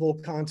festival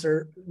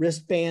concert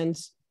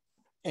wristbands.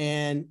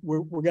 And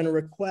we're going to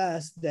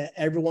request that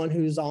everyone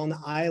who's on the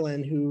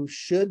island, who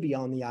should be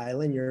on the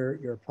island,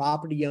 you're a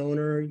property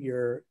owner,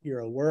 you're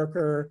a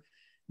worker,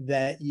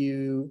 that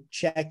you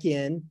check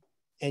in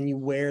and you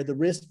wear the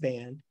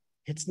wristband.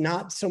 It's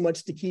not so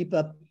much to keep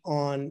up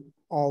on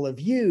all of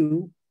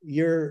you.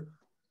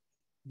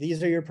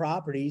 These are your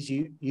properties.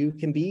 You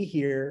can be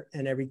here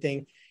and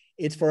everything.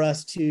 It's for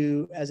us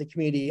to, as a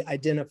community,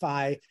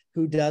 identify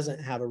who doesn't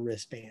have a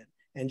wristband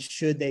and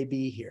should they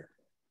be here.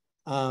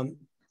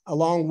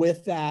 Along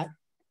with that,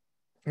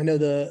 I know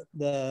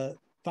the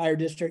fire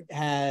district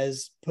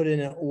has put in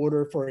an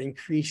order for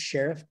increased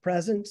sheriff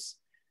presence.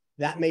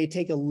 That may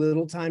take a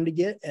little time to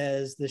get,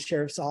 as the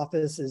sheriff's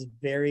office is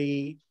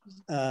very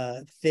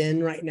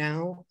thin right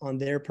now on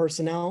their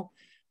personnel.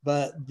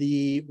 But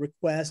the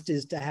request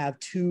is to have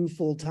 2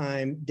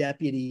 full-time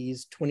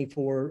deputies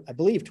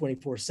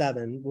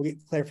 24/7. We'll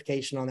get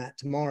clarification on that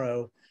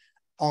tomorrow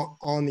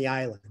on the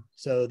island.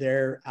 So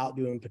they're out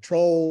doing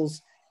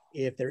patrols.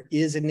 If there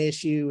is an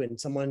issue and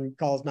someone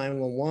calls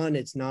 911,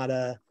 it's not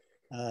a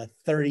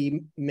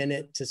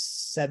 30-minute to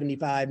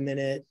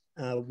 75-minute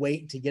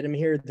wait to get them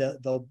here.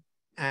 They'll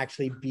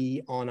actually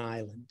be on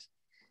island.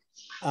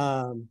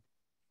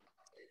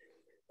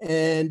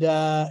 And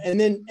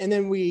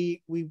then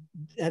we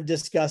have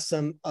discussed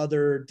some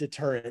other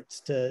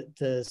deterrents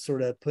to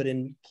sort of put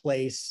in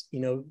place, you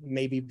know,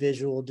 maybe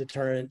visual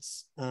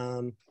deterrents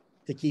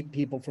to keep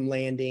people from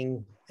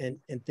landing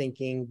and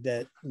thinking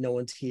that no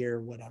one's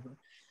here, whatever.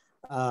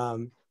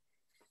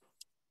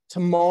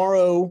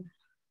 Tomorrow,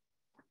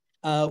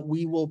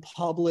 we will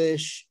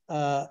publish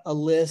a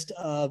list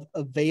of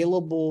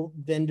available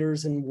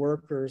vendors and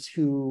workers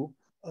who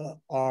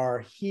are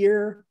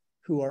here,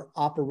 who are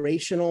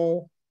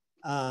operational.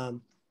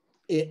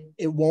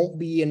 It won't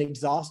be an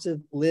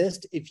exhaustive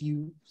list. If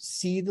you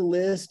see the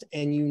list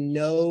and you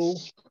know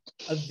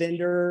a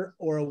vendor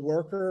or a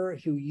worker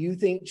who you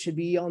think should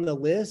be on the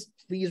list,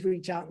 please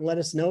reach out and let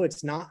us know.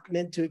 It's not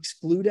meant to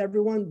exclude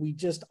everyone. We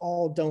just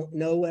all don't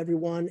know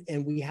everyone,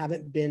 and we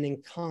haven't been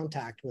in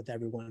contact with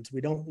everyone. So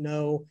we don't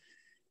know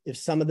if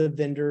some of the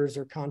vendors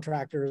or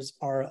contractors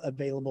are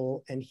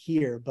available and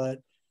here,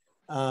 but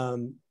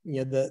you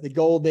know, the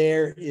goal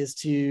there is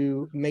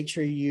to make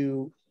sure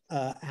you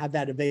have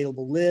that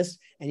available list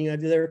and you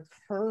have their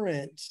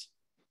current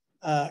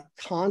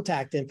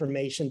contact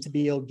information to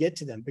be able to get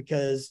to them.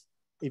 Because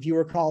if you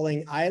were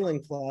calling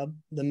Island Club,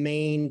 the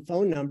main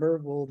phone number,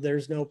 well,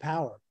 there's no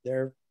power.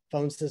 Their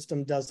phone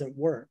system doesn't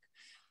work.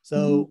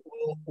 So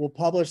we'll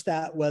publish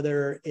that,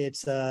 whether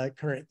it's a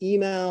current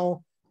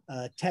email,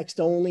 text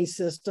only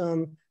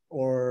system,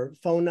 or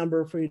phone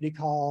number for you to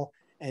call.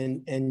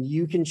 And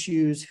you can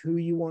choose who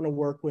you want to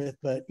work with,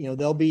 but you know,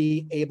 they'll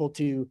be able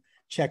to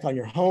check on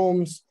your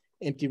homes,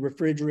 empty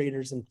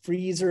refrigerators and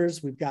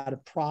freezers. We've got a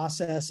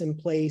process in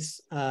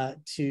place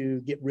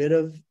to get rid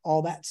of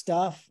all that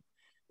stuff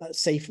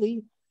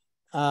safely.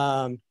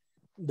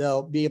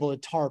 They'll be able to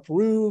tarp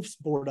roofs,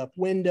 board up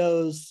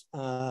windows,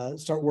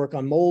 start work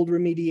on mold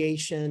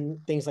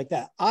remediation, things like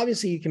that.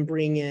 Obviously, you can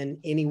bring in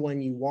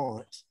anyone you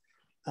want,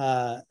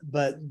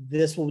 but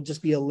this will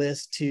just be a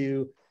list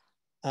to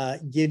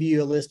give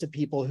you a list of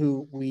people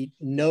who we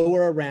know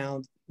are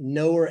around,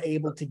 know are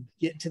able to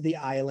get to the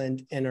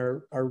island, and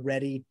are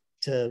ready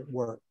to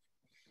work.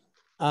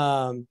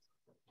 Let's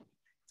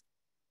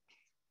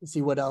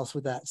see what else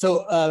with that.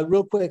 So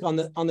real quick on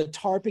the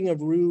tarping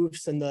of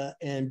roofs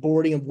and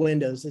boarding of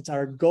windows, it's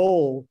our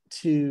goal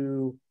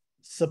to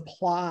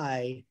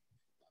supply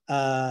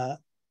the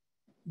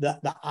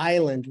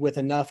island with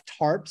enough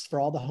tarps for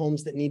all the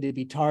homes that need to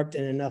be tarped,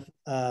 and enough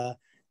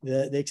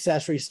the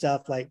accessory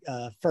stuff like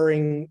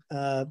furring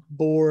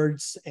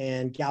boards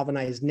and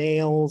galvanized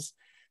nails.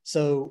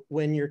 So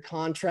when you're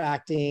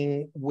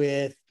contracting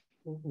with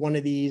one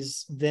of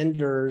these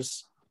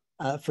vendors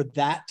for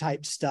that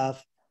type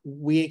stuff,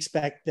 we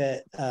expect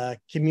that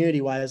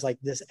community-wise, like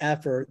this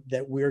effort,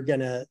 that we're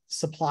gonna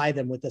supply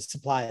them with the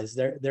supplies.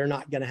 They're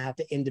not gonna have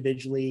to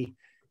individually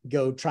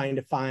go trying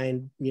to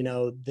find, you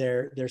know,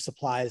 their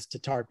supplies to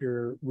tarp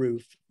your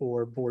roof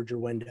or board your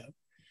window.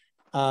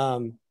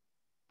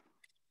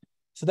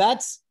 So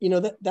that's, you know,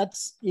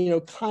 that's, you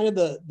know, kind of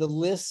the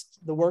list,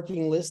 the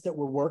working list that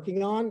we're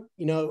working on.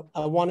 You know,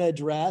 I want to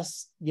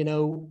address, you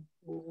know,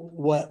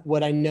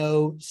 what I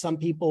know some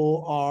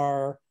people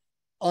are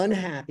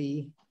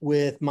unhappy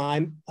with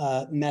my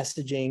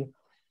messaging,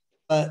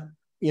 but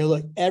you know,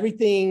 look,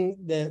 everything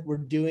that we're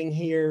doing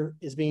here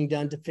is being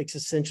done to fix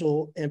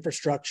essential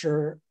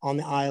infrastructure on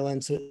the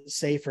island so it's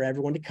safe for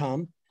everyone to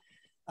come,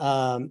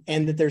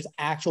 and that there's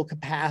actual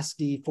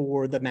capacity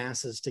for the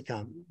masses to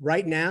come.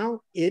 Right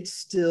now, it's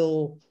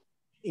still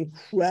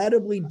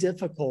incredibly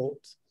difficult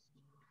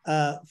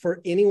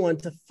for anyone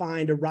to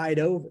find a ride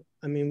over.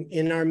 I mean,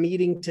 in our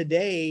meeting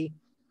today,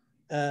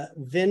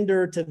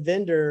 vendor to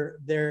vendor,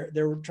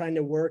 they're trying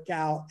to work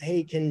out,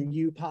 hey, can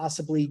you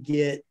possibly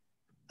get,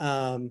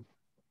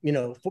 you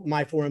know,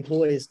 my 4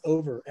 employees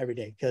over every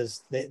day,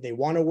 because they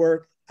want to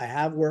work. I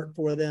have work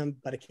for them,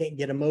 but I can't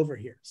get them over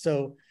here.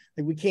 So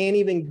like, we can't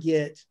even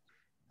get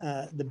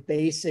the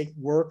basic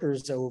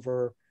workers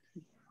over,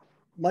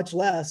 much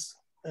less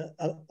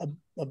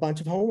a bunch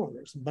of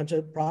homeowners, a bunch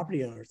of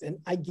property owners. And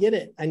I get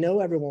it. I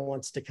know everyone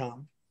wants to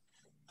come.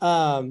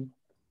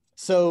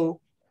 So,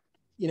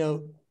 you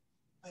know,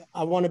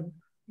 I want to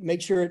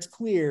make sure it's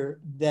clear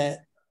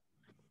that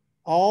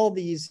all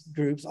these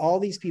groups, all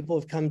these people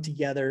have come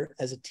together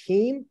as a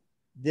team.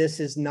 This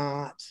is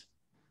not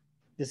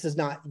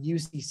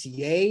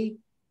UCCA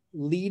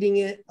leading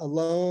it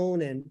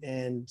alone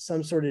and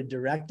some sort of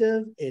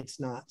directive. It's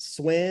not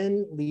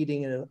SWIN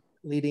leading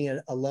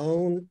it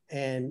alone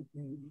and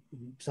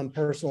some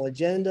personal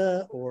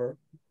agenda or,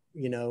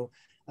 you know,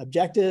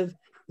 objective.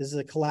 This is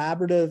a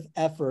collaborative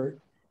effort,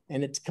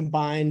 and it's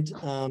combined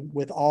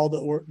with all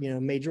the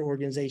major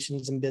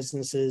organizations and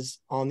businesses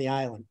on the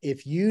island.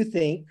 If you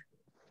think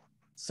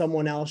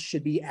someone else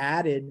should be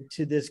added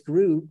to this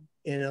group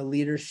in a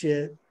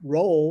leadership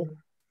role,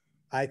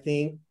 I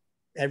think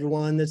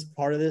everyone that's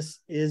part of this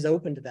is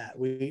open to that.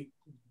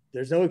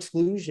 There's no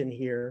exclusion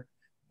here.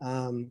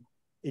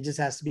 It just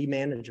has to be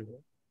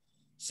manageable.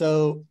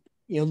 So,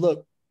 you know,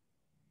 look,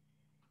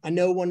 I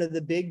know one of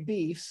the big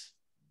beefs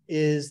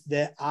is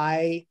that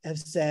I have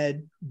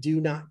said, do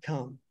not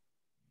come,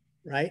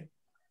 right?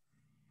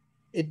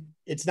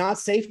 It's not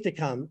safe to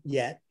come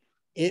yet.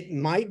 It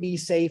might be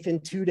safe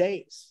in 2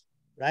 days,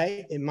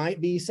 right? It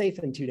might be safe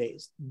in 2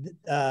 days.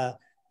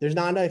 There's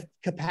not enough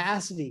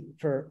capacity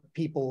for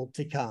people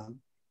to come.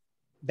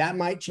 That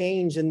might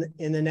change in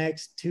the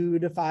next 2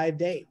 to 5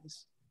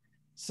 days.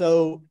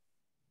 So,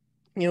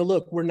 you know,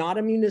 look, we're not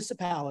a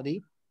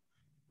municipality.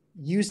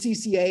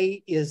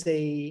 UCCA is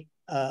a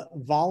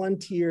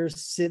volunteer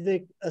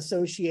civic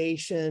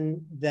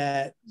association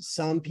that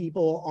some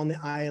people on the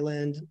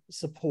island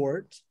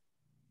support.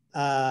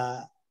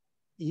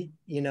 You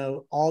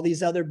know, all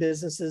these other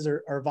businesses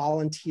are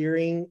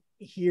volunteering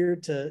here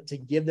to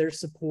give their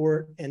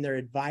support and their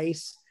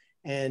advice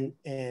and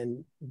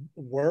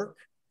work.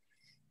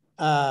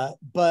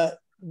 But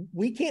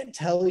we can't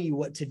tell you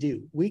what to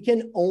do. We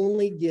can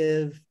only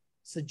give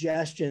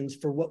suggestions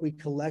for what we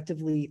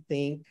collectively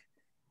think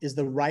is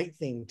the right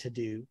thing to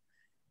do.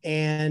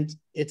 And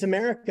it's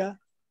America.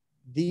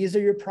 These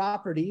are your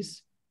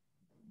properties.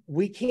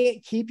 We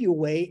can't keep you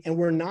away, and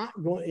we're not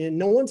going, and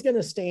no one's going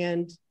to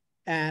stand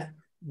at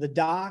the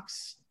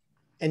docks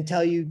and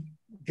tell you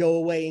go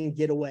away and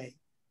get away.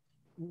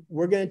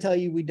 We're going to tell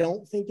you we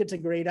don't think it's a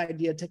great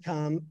idea to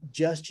come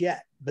just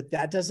yet, but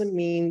that doesn't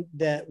mean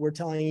that we're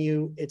telling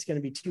you it's going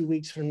to be 2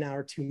 weeks from now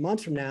or 2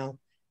 months from now.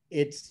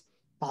 It's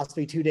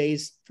possibly 2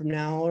 days from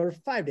now or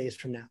 5 days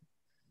from now.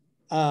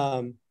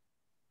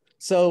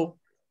 So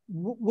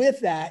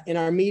with that, in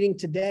our meeting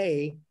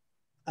today,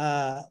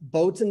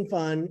 Boats and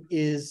Fun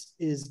is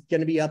going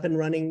to be up and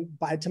running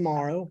by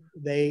tomorrow.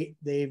 They've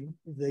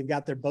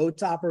got their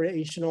boats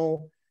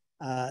operational.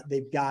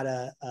 They've got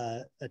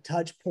a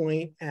touch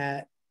point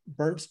at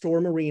Burnt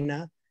Store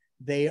Marina.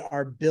 They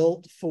are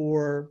built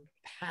for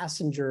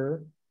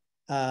passenger.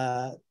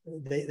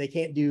 They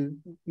can't do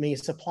many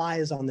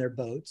supplies on their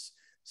boats.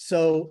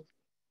 So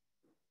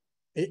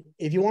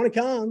if you want to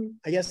come,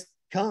 I guess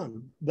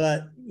come,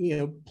 but you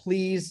know,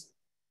 please,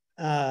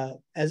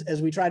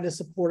 as we try to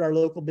support our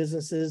local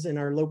businesses and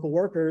our local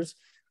workers,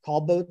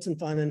 call Boats and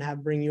Fun and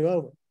have bring you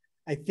over.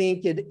 I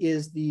think it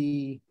is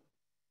the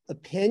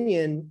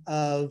opinion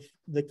of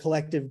the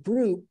collective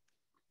group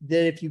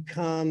that if you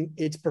come,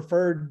 it's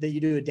preferred that you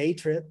do a day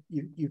trip.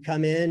 You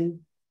come in,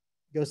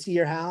 go see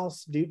your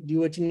house, do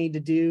what you need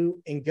to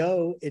do and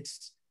go.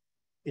 It's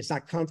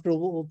not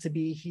comfortable to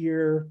be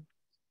here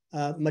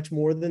much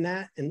more than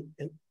that. And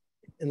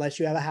unless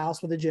you have a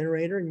house with a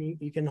generator and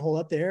you can hold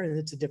up there, and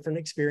it's a different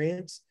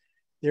experience.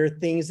 There are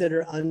things that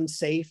are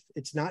unsafe.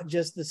 It's not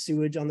just the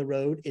sewage on the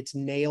road, it's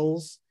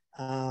nails,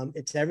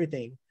 it's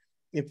everything.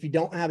 If you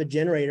don't have a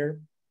generator,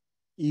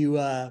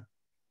 your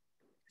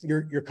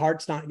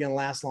cart's not going to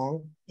last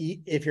long,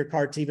 if your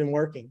cart's even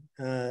working.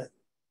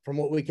 From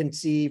what we can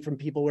see from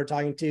people we're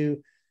talking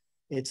to,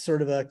 it's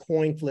sort of a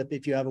coin flip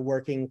if you have a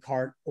working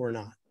cart or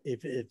not.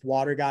 If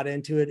water got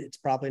into it, it's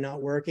probably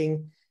not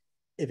working.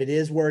 If it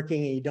is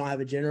working and you don't have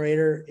a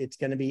generator, it's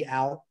going to be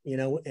out, you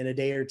know, in a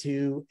day or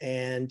two,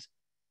 and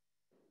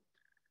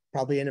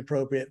probably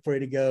inappropriate for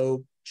you to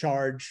go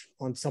charge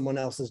on someone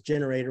else's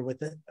generator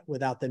with it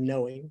without them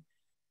knowing.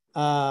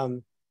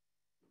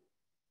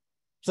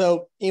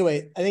 So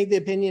anyway, I think the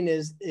opinion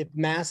is if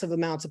massive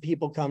amounts of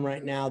people come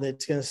right now,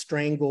 that's going to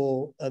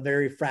strangle a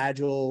very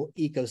fragile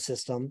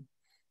ecosystem.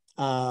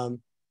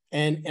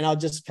 And I'll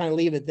just kind of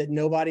leave it that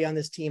nobody on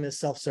this team is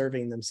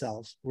self-serving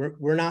themselves.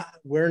 We're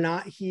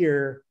not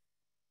here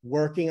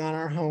working on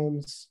our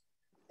homes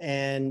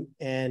and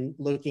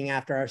looking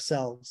after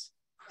ourselves.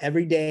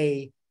 Every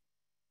day,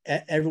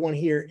 everyone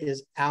here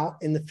is out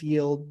in the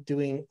field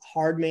doing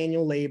hard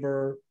manual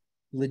labor,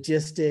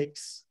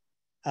 logistics,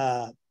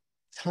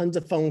 tons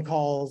of phone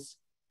calls,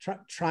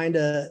 trying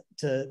to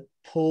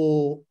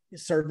pull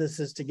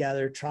services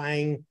together,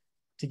 trying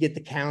to get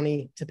the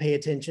county to pay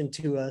attention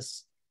to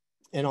us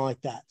and all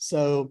like that.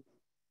 So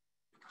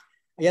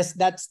I guess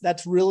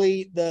that's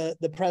really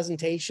the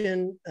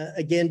presentation.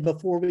 Again,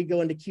 before we go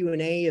into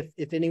Q&A,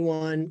 if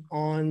anyone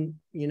on,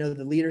 you know,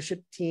 the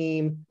leadership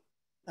team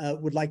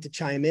would like to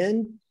chime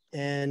in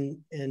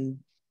and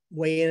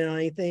weigh in on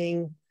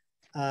anything.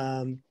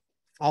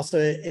 Also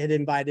had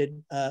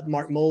invited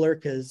Mark Mueller,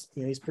 because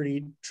you know he's a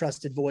pretty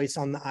trusted voice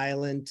on the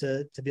island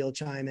to be able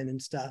to chime in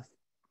and stuff.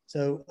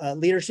 So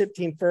leadership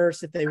team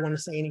first, if they want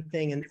to say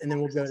anything, and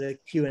then we'll go to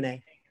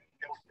Q&A.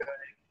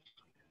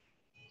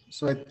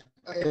 So it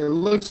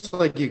looks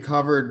like you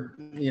covered,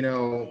 you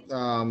know,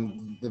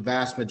 the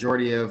vast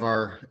majority of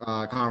our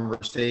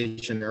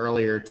conversation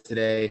earlier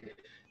today.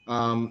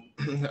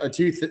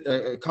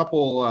 A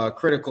couple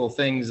critical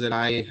things that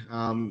I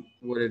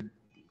would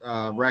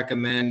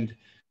recommend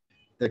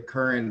the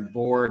current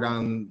board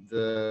on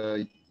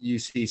the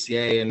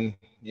UCCA, and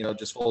you know,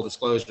 just full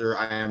disclosure,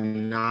 I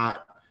am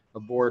not a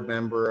board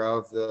member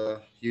of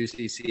the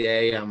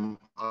UCCA. I'm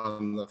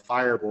on the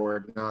fire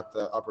board, not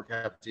the Upper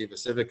Captiva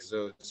Civic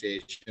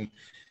Association.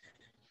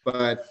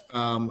 But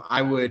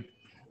I would,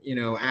 you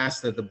know,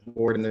 ask that the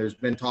board, and there's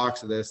been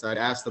talks of this, I'd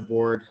ask the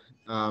board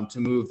to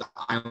move the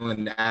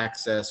Island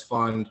Access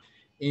Fund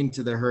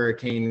into the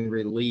hurricane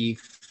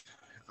relief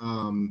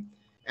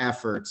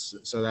efforts.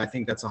 So I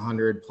think that's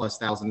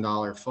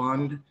 $100,000+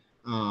 fund.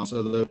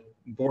 So the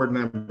board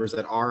members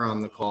that are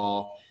on the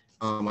call,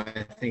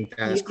 I think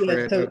that's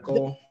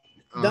critical.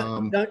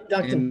 Duncan,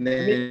 and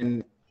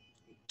then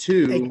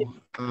two,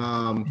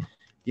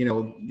 you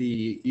know,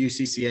 the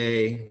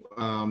UCCA,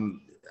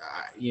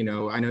 you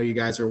know, I know you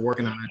guys are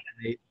working on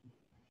it.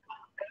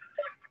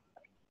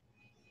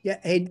 Yeah.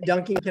 Hey,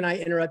 Duncan, can I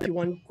interrupt you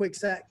one quick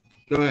sec?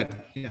 Go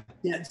ahead. Yeah.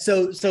 Yeah.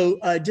 So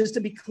just to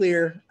be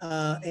clear,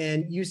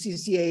 and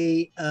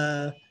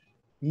UCCA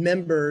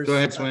members. Go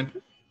ahead, Swin.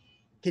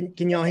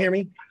 Can y'all hear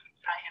me?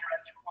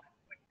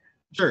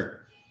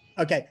 Sure.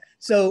 Okay.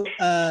 So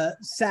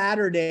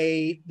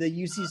Saturday,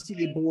 the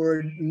UCCA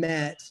board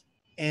met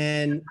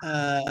and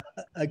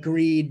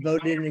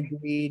voted and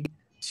agreed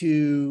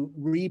to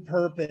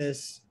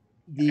repurpose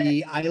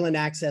the Island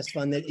Access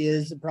Fund that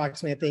is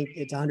approximately, I think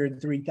it's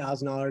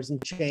 $103,000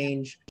 and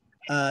change,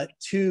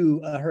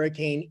 to a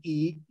Hurricane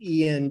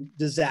Ian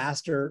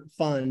disaster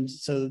fund.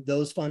 So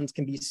those funds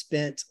can be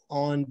spent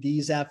on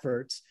these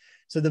efforts.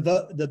 So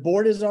the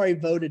board has already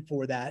voted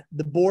for that.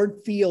 The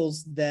board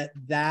feels that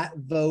that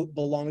vote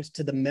belongs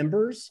to the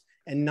members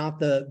and not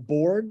the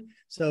board.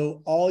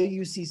 So all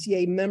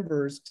UCCA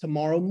members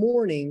tomorrow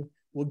morning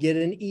will get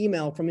an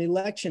email from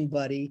Election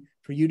Buddy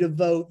for you to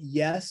vote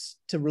yes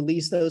to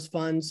release those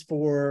funds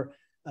for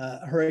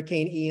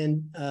Hurricane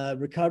Ian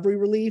recovery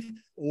relief,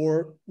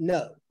 or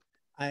no.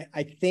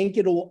 I think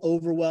it'll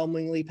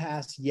overwhelmingly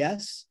pass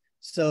yes.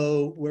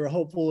 So we're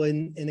hopeful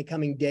in the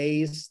coming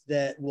days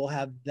that we'll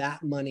have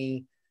that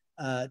money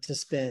to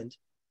spend.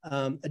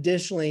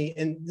 Additionally,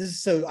 and this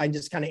is so I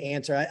just kind of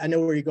answer, I know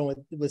where you're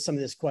going with some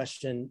of this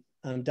question,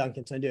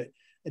 Duncan, so I do it.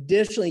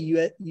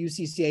 Additionally,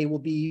 UCCA will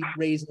be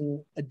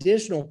raising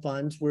additional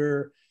funds.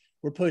 We're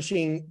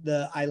pushing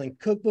the Island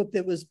Cookbook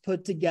that was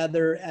put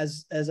together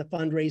as a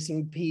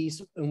fundraising piece,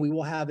 and we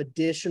will have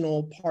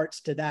additional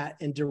parts to that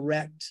and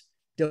direct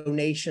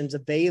donations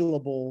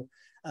available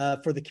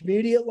for the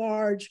community at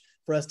large,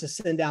 for us to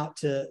send out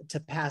to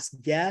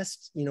past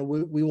guests. You know,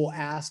 we will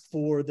ask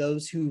for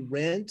those who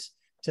rent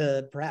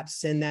to perhaps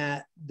send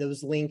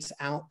those links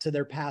out to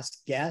their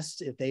past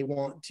guests if they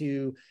want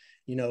to,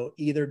 you know,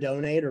 either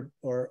donate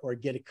or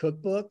get a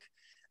cookbook.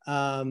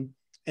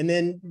 And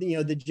then, you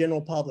know, the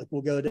general public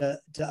will go to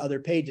other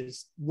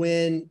pages.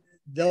 When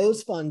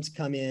those funds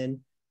come in,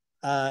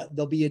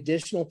 there'll be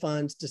additional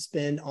funds to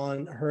spend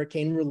on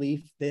hurricane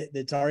relief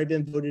that's already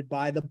been voted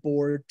by the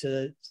board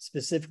to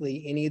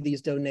specifically any of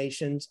these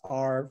donations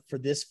are for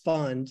this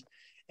fund.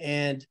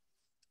 And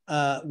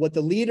what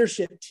the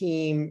leadership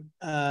team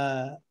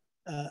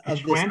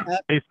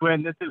Hey,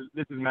 Swin, this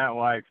is Matt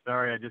White.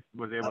 Sorry, I just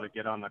was able to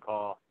get on the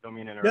call. Don't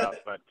mean to interrupt,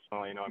 but just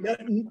want to let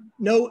you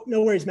know.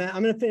 No worries, Matt.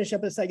 I'm going to finish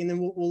up in a second, then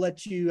we'll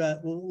let you,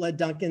 we'll let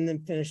Duncan then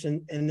finish,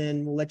 and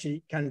then we'll let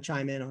you kind of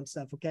chime in on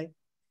stuff, okay?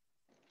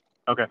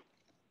 Okay.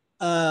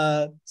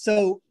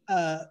 So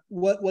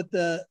what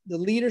the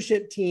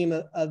leadership team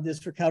of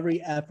this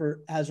recovery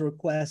effort has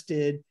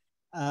requested,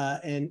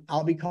 and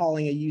I'll be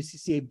calling a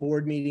UCCA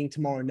board meeting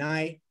tomorrow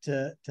night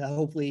to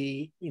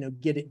hopefully, you know,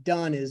 get it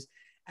done, is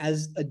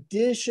as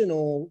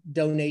additional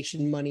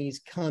donation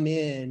monies come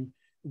in,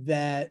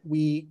 that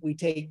we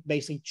take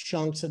basically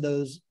chunks of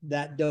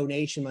that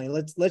donation money.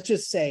 Let's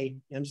just say,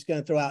 I'm just going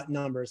to throw out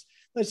numbers.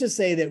 Let's just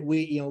say that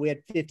we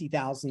had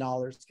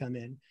 $50,000 come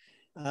in.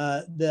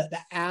 The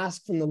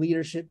ask from the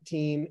leadership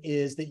team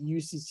is that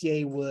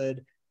UCCA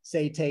would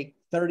say take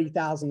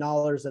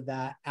 $30,000 of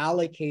that,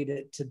 allocate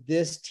it to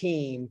this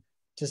team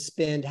to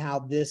spend how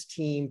this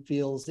team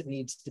feels it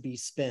needs to be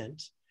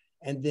spent.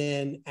 And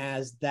then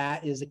as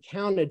that is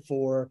accounted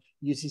for,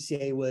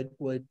 UCCA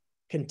would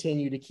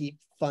continue to keep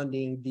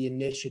funding the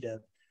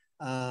initiative,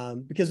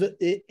 because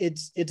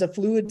it's a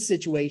fluid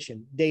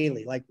situation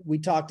daily. Like we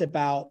talked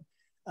about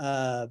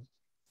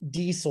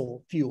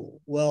diesel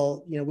fuel.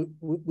 Well, you know,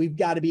 we've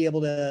got to be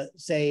able to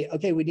say,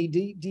 okay, we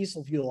need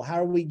diesel fuel.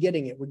 How are we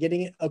getting it? We're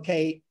getting it.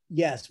 Okay,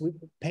 yes, we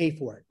pay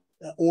for it,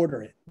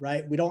 order it,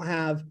 right? We don't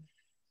have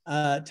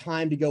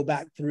time to go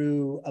back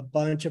through a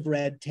bunch of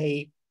red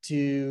tape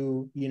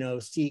to, you know,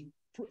 seek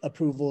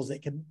approvals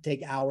that can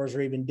take hours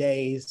or even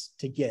days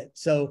to get.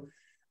 So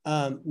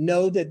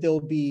know that there'll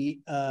be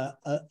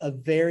a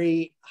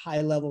very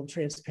high level of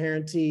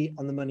transparency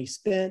on the money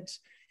spent.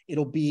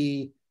 It'll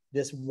be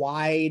this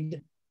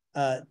wide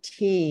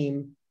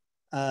team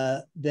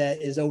that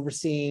is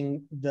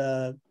overseeing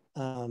the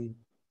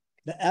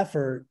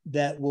effort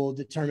that will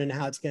determine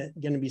how it's going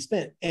to be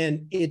spent.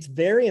 And it's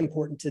very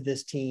important to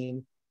this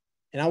team.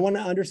 And I want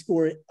to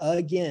underscore it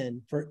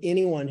again for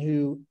anyone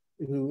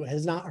who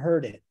has not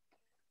heard it.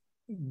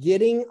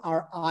 Getting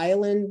our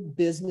island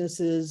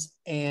businesses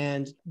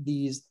and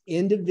these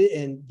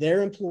and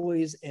their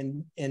employees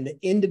and the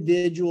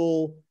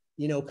individual,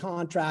 you know,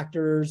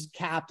 contractors,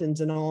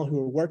 captains, and all who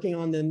are working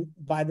on them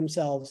by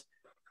themselves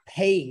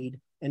paid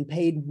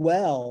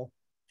well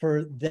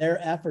for their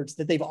efforts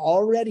that they've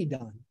already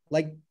done,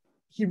 like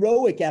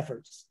heroic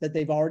efforts that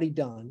they've already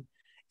done,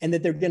 and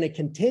that they're going to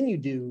continue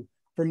to do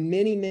for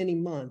many, many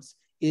months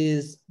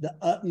is the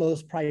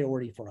utmost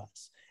priority for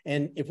us.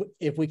 And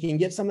if we can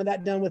get some of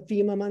that done with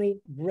FEMA money,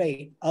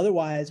 great.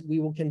 Otherwise, we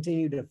will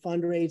continue to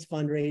fundraise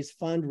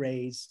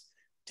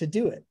to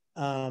do it.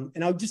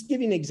 And I'll just give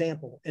you an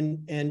example.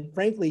 And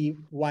frankly,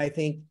 why I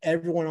think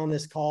everyone on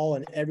this call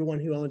and everyone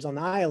who owns on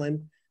the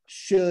island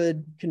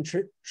should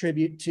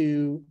contribute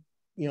to,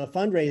 a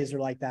fundraiser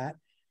like that.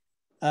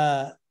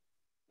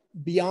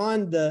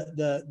 Beyond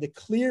the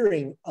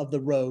clearing of the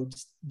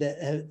roads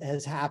that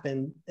has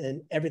happened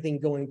and everything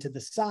going to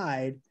the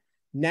side,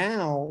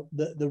 now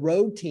the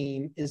road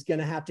team is going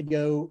to have to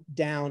go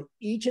down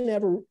each and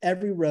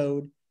every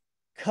road,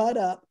 cut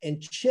up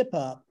and chip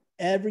up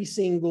every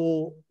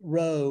single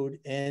road,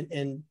 and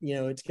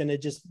it's going to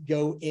just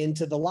go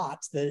into the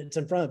lots that it's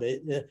in front of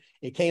it.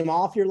 It came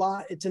off your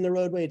lot, it's in the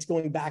roadway, it's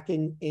going back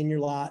in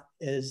your lot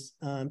as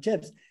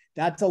chips.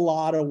 That's a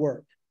lot of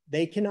work.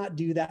 They cannot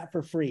do that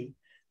for free.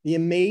 The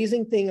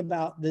amazing thing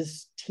about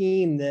this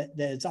team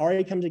that's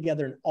already come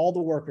together and all the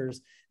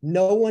workers,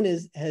 no one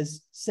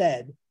has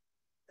said,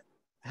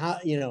 how,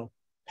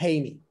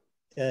 pay me.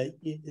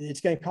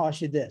 It's going to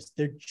cost you this.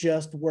 They're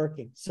just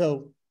working.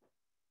 So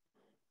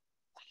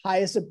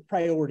highest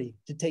priority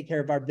to take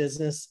care of our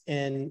business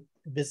and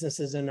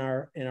businesses and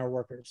our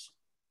workers.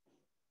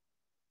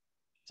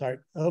 Sorry,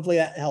 hopefully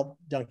that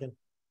helped, Duncan.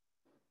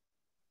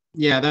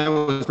 Yeah, that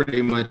was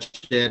pretty much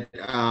it.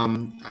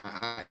 When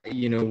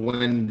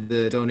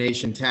the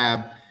donation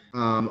tab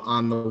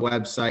on the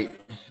website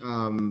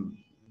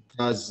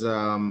does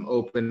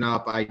open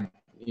up, I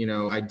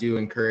do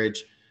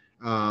encourage,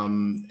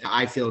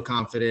 I feel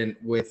confident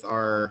with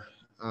our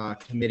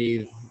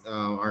committee,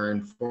 our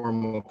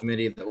informal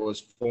committee that was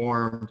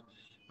formed,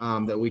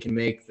 that we can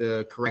make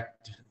the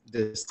correct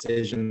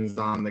decisions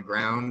on the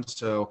ground.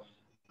 So,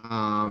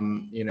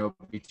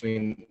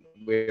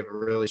 we have a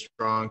really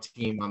strong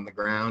team on the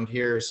ground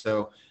here.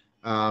 So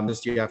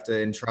just you have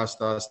to entrust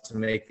us to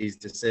make these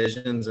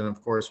decisions. And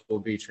of course, we'll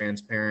be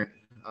transparent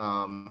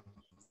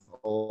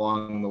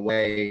along the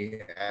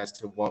way as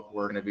to what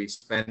we're going to be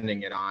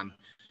spending it on.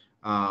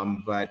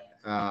 But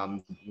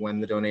when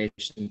the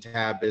donation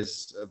tab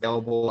is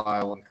available,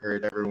 I'll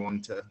encourage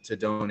everyone to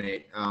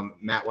donate.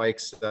 Matt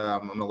Wykes,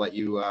 I'm going to let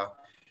you, I'm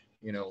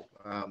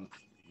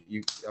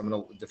going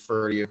to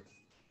defer to you.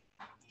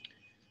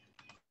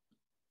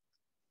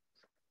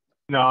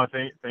 No,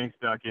 thanks,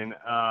 Duncan.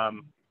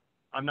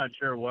 I'm not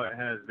sure what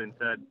has been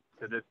said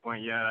to this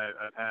point yet.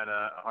 I've had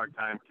a hard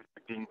time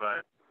connecting,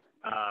 but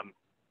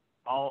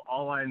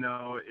all I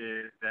know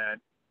is that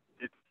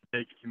it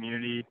takes a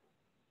community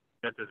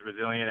that's as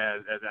resilient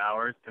as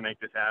ours to make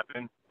this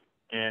happen,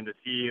 and to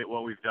see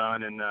what we've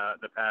done in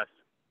the past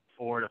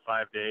 4 to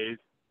 5 days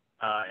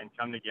and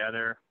come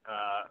together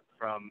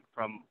from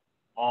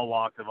all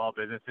walks of all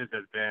businesses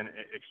has been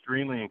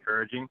extremely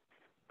encouraging.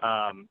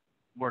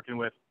 Working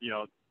with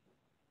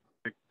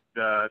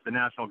the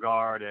National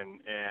Guard and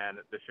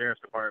the Sheriff's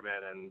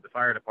Department and the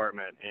Fire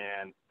Department,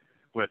 and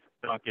with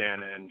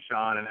Duncan and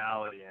Sean and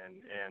Allie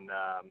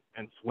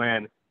and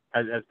Swin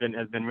has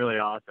been really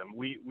awesome.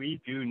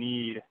 We do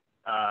need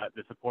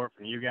the support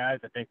from you guys.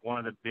 I think one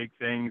of the big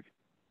things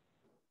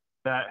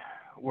that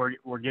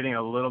we're getting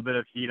a little bit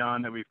of heat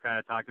on, that we've kind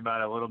of talked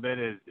about a little bit,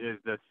 is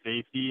the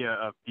safety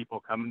of people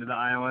coming to the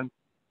island.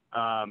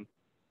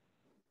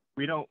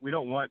 We don't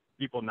want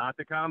people not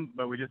to come,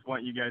 but we just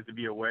want you guys to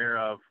be aware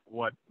of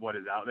what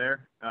is out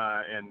there,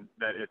 and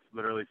that it's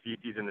literally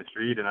feces in the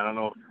street. And I don't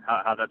know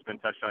how that's been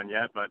touched on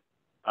yet, but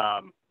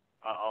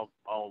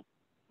I'll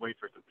wait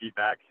for some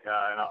feedback,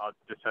 and I'll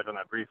just touch on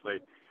that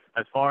briefly.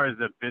 As far as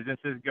the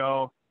businesses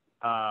go,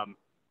 I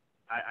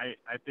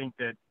think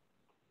that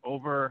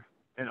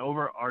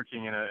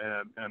overarching in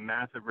a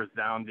massive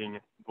resounding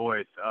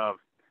voice of,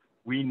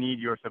 we need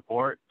your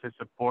support to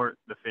support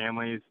the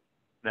families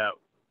that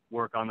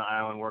work on the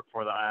island, work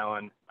for the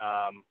island.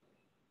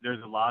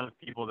 There's a lot of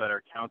people that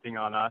are counting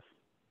on us,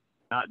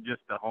 not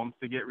just the homes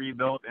to get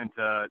rebuilt and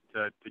to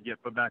get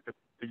put back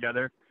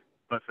together,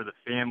 but for the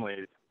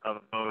families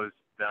of those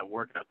that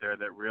work out there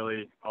that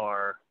really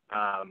are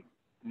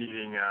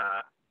needing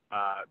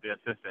the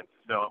assistance.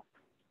 So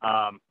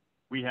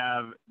we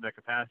have the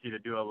capacity to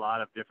do a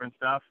lot of different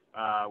stuff.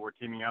 We're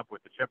teaming up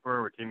with the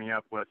chipper. We're teaming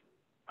up with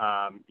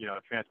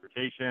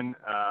transportation.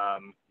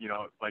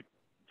 Like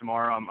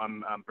tomorrow,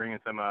 I'm bringing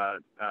some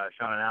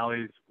Sean and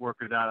Allie's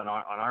workers out on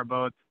our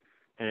boats,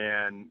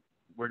 and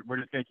we're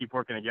just going to keep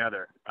working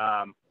together.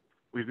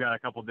 We've got a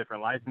couple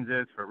different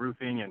licenses for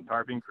roofing and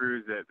tarping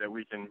crews that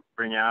we can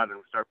bring out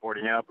and start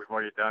boarding up. We've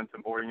already done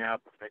some boarding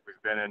up. I think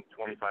we've been in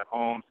 25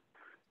 homes.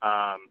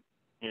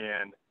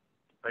 And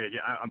like,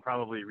 again, I'm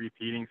probably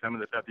repeating some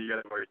of the stuff that you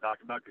guys have already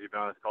talked about, because you've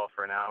been on this call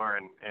for an hour,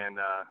 and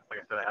like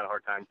I said, I had a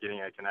hard time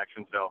getting a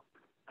connection. So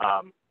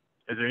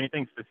is there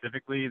anything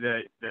specifically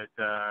that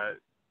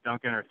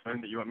Duncan or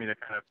Swin that you want me to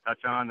kind of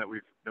touch on that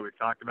we've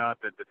talked about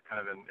that's kind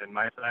of in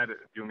my side? Do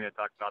you want me to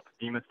talk about the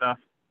FEMA stuff?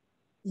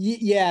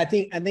 Yeah, I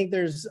think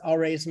there's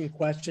already some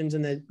questions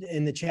in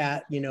the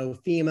chat. You know,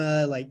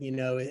 FEMA, like, you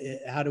know,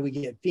 how do we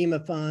get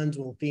FEMA funds?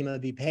 Will FEMA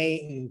be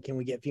paying? Can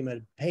we get FEMA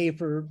to pay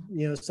for,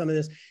 you know, some of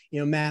this? You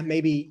know, Matt,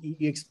 maybe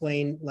you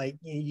explain, like,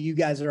 you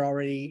guys are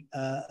already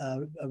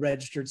a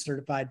registered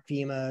certified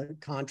FEMA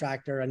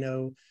contractor. I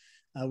know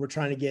we're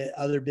trying to get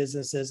other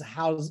businesses.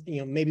 How's, you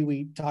know, maybe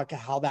we talk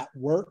how that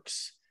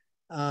works,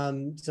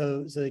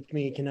 so the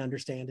community can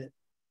understand it.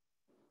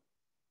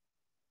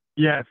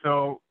 Yeah,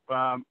 so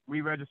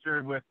we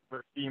registered with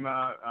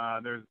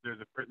FEMA. There's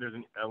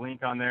a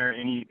link on there.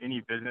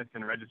 Any business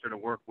can register to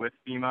work with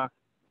FEMA.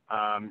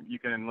 You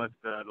can enlist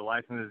the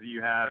licenses that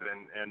you have,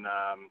 and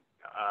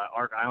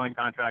Arc Island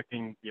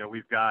Contracting. You know,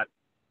 we've got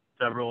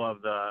several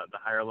of the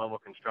higher level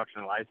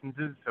construction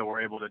licenses, so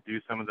we're able to do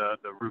some of the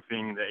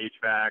roofing, the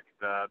HVAC,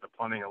 the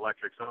plumbing,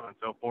 electric, so on and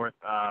so forth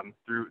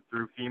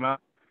through FEMA.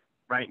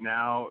 Right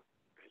now,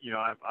 you know,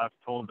 I've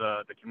told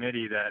the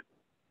committee that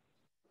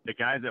the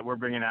guys that we're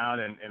bringing out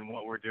and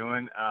what we're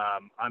doing,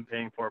 I'm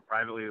paying for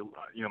privately,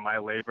 you know, my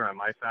labor on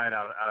my side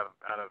out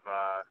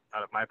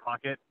of my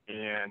pocket,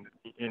 and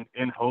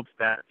in hopes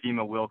that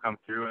FEMA will come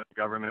through and the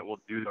government will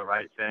do the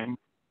right thing.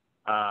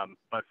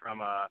 But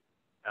from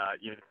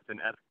you know, it's an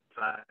ethical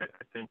side,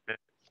 I think that,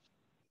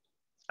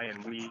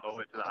 and we owe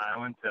it to the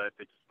island to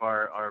keep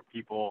our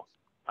people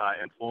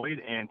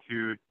employed and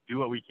to do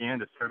what we can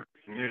to serve the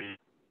community.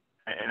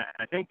 And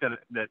I think that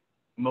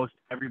most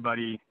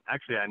everybody,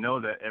 actually, I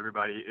know that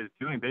everybody is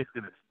doing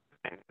basically the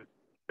same thing.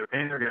 They're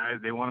paying their guys,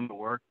 they want them to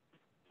work,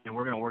 and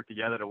we're going to work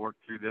together to work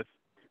through this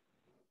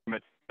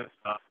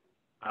stuff.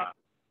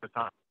 To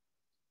talk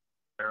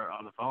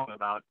on the phone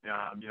about,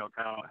 you know,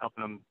 kind of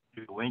helping them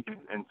do the link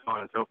and so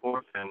on and so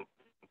forth. And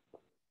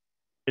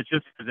it's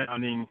just a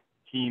resounding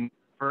team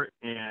effort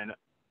and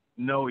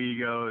no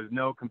egos,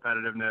 no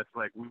competitiveness.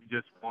 Like, we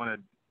just want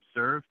to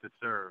serve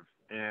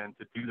and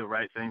to do the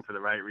right thing for the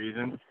right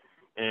reason.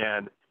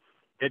 And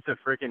it's a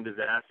freaking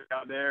disaster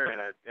out there, and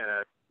a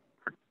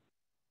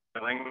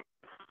language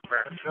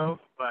show,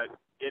 but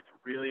it's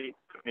really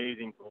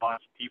amazing to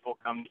watch people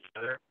come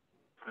together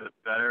for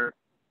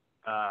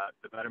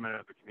the betterment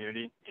of the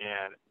community,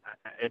 and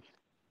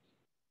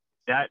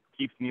that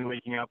keeps me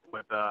waking up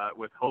with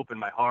hope in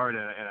my heart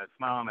and a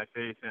smile on my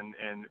face,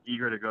 and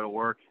eager to go to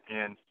work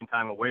and spend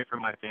time away from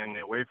my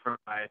family, away from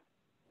my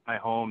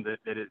home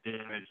that is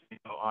damaged, you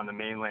know, on the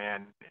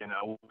mainland, and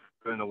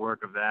doing the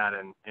work of that,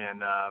 and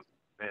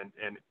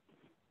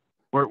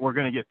we're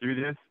going to get through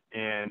this,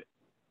 and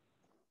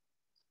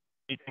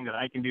anything that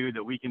I can do,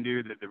 that we can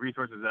do, that the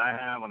resources that I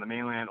have on the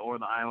mainland or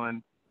the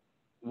island,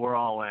 we're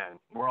all in.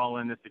 We're all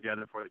in this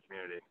together for the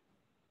community.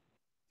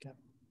 Okay.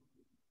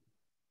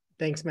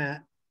 Thanks,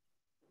 Matt.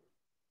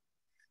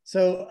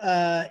 So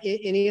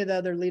any of the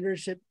other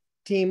leadership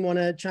team want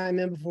to chime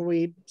in before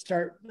we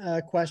start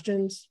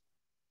questions?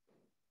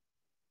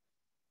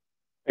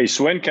 Hey,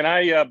 Swin, can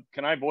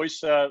I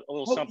voice a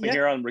little something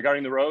here on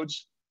regarding the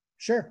roads?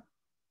 Sure.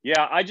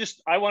 Yeah,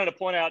 I wanted to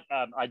point out,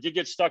 I did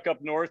get stuck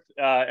up north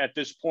at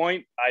this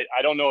point.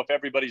 I don't know if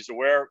everybody's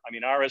aware. I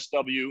mean,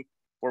 RSW,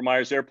 Fort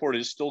Myers Airport,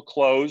 is still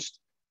closed.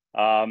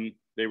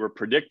 They were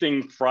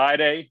predicting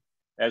Friday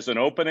as an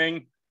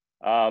opening.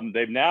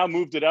 They've now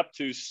moved it up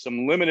to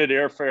some limited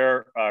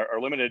airfare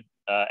or limited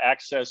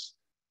access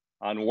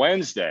on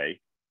Wednesday.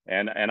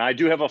 And I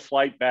do have a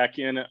flight back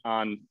in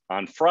on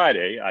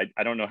Friday.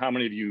 I don't know how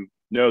many of you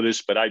know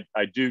this, but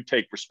I do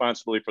take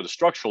responsibility for the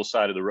structural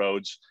side of the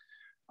roads.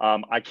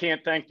 I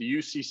can't thank the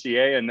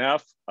UCCA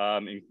enough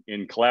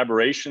in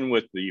collaboration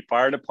with the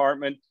fire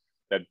department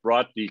that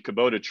brought the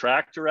Kubota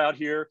tractor out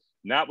here,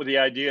 not with the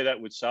idea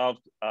that would solve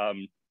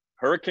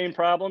hurricane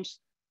problems,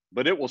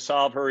 but it will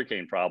solve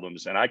hurricane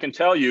problems. And I can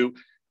tell you,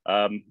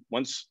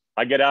 once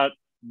I get out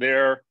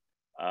there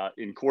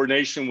in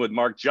coordination with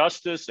Mark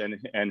Justice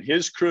and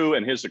his crew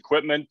and his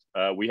equipment,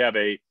 we have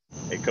a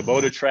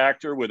Kubota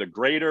tractor with a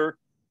grader.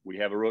 We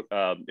have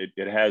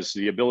it has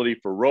the ability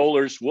for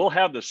rollers. We'll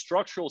have the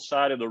structural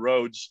side of the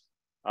roads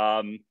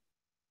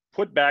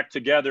put back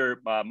together,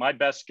 my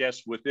best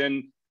guess,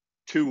 within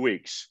 2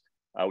 weeks.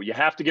 You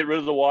have to get rid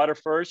of the water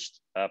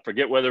first.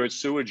 Forget whether it's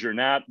sewage or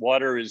not.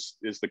 Water is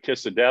the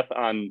kiss of death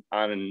on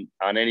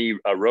any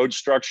road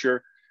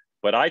structure.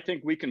 But I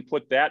think we can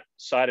put that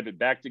side of it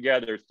back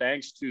together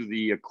thanks to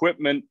the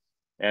equipment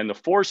and the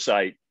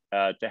foresight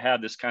to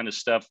have this kind of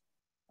stuff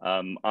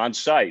on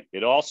site.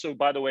 It also,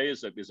 by the way,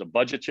 is a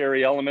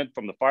budgetary element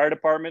from the fire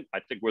department. I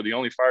think we're the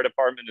only fire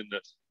department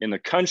in the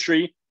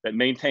country that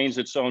maintains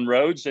its own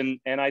roads, and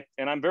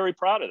I'm very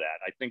proud of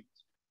that.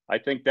 I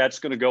think that's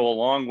going to go a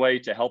long way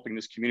to helping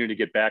this community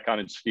get back on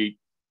its feet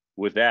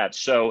with that.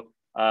 So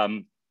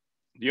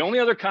the only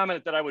other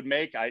comment that I would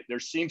make, there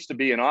seems to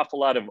be an awful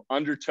lot of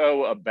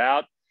undertow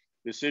about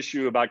this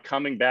issue about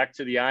coming back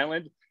to the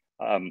island.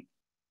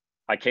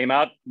 I came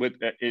out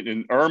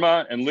in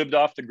Irma and lived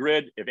off the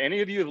grid. If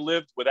any of you have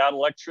lived without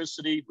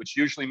electricity, which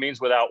usually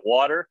means without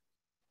water,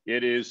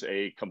 it is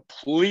a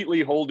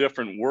completely whole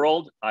different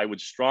world. I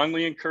would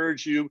strongly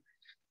encourage you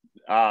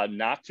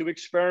not to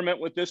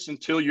experiment with this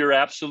until you're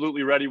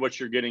absolutely ready what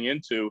you're getting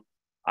into.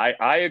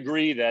 I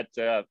agree that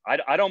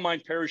I don't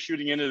mind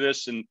parachuting into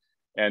this and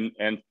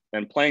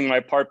playing my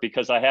part,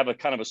 because I have a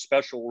kind of a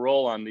special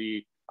role on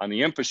the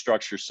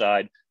infrastructure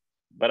side.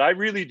 But I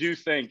really do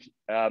think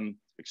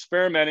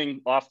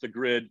experimenting off the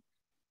grid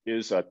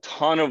is a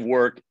ton of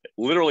work,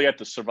 literally at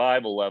the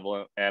survival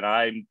level. And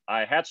I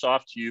hats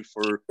off to you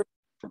for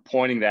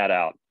pointing that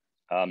out.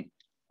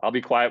 I'll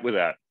be quiet with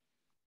that.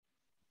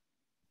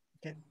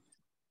 Okay.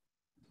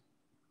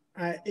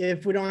 All right.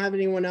 If we don't have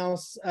anyone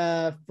else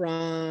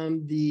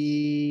from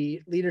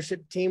the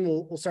leadership team,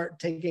 we'll start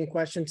taking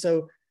questions.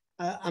 So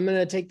I'm going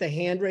to take the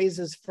hand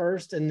raises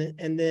first, and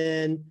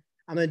then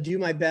I'm going to do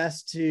my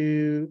best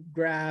to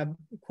grab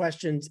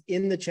questions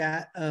in the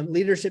chat.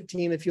 Leadership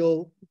team, if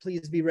you'll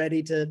please be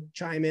ready to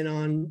chime in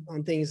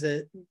on things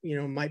that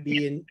might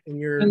be in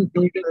your. Can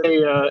we get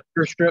a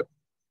airstrip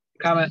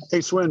comment? Hey,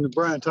 Swin,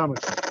 Brian Thomas,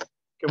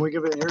 can we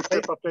give an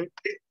airstrip update?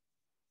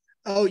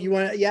 Oh, you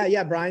want to?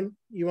 Yeah, Brian,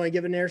 you want to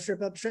give an airstrip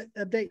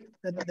update?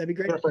 That'd be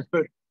great. Yes, I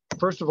could.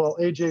 First of all,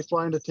 AJ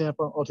flying to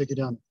Tampa. I'll take you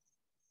down.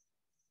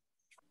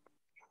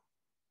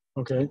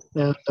 Okay,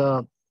 and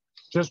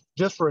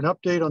just for an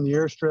update on the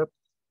airstrip,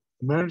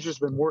 the manager's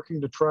been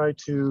working to try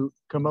to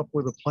come up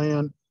with a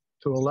plan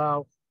to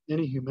allow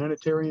any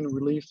humanitarian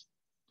relief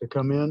to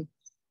come in.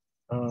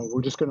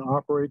 We're just going to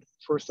operate,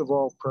 first of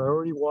all,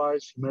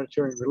 priority-wise,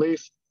 humanitarian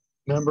relief,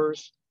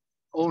 members,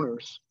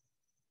 owners,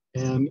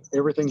 and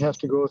everything has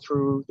to go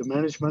through the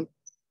management,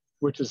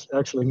 which is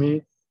actually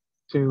me,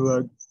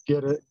 to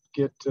get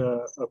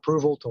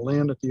approval to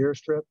land at the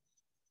airstrip.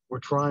 We're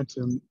trying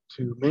to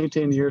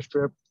maintain the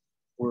airstrip.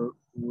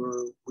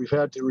 We've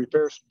had to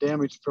repair some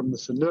damage from the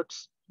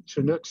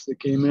Chinooks that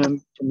came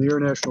in from the Air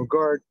National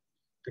Guard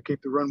to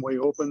keep the runway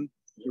open.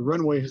 The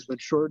runway has been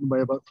shortened by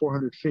about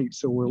 400 feet,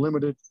 so we're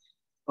limited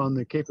on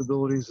the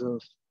capabilities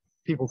of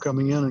people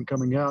coming in and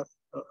coming out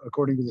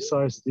according to the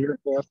size of the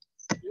aircraft.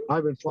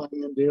 I've been flying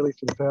in daily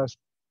for the past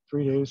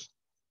 3 days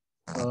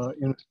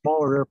in a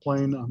smaller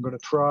airplane. I'm going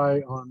to try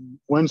on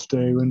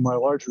Wednesday in my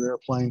larger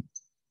airplane.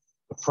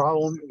 The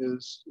problem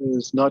is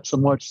not so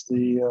much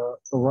the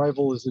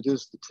arrival as it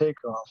is the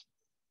takeoff.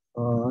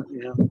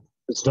 And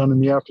it's done in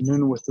the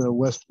afternoon with the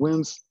west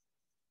winds.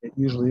 It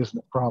usually isn't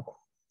a problem.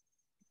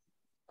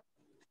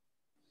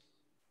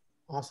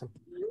 Awesome.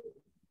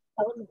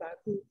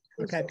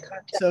 Okay,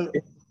 so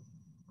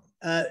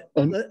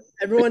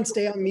everyone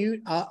stay on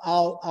mute.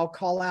 I'll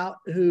call out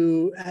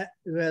who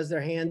has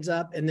their hands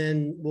up, and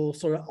then we'll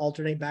sort of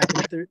alternate back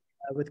and through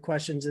with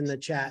questions in the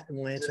chat, and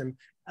we'll answer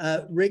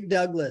them. Rick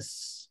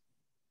Douglas.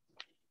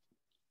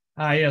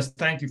 Yes,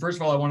 thank you. First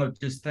of all, I want to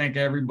just thank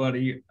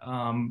everybody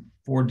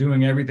for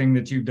doing everything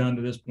that you've done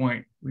to this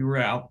point. We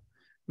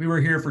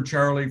were here for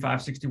Charlie,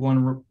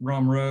 561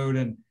 Rum Road,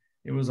 and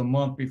it was a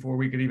month before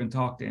we could even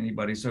talk to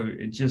anybody. So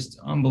it's just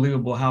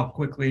unbelievable how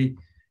quickly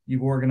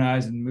you've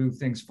organized and moved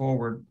things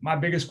forward. My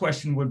biggest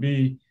question would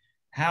be,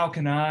 how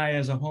can I,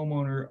 as a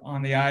homeowner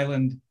on the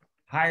island,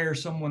 hire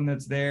someone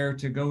that's there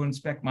to go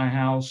inspect my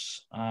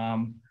house?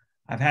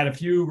 I've had a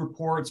few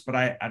reports, but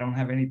I don't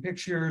have any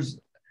pictures.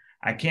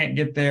 I can't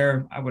get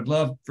there. I would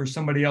love for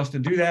somebody else to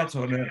do that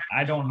so that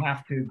I don't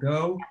have to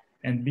go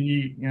and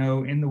be,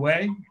 in the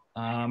way,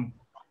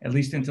 at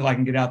least until I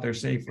can get out there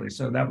safely.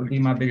 So that would be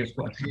my biggest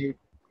question.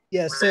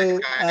 Yeah, so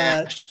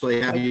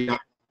actually have you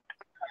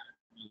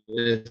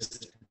this,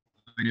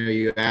 I know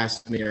you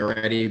asked me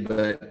already,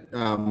 but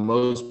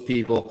most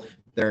people,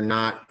 they're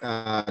not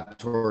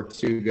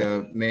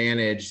Tortuga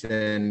managed,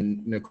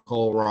 then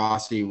Nicole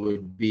Rossi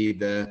would be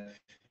the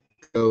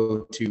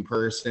go-to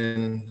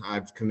person.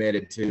 I've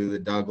committed to the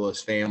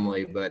Douglas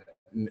family, but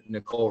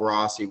Nicole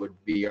Rossi would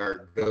be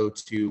our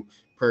go-to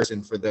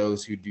person for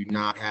those who do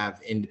not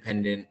have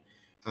independent,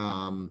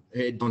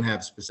 don't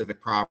have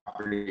specific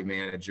property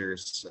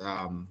managers.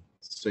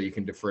 So you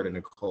can defer to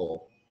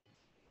Nicole.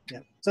 Yeah.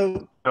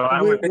 So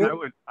I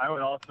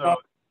would also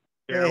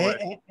share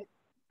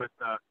with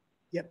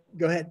Yep.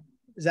 Go ahead.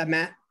 Is that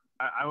Matt?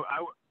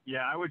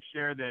 I would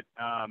share that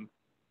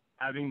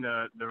having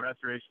the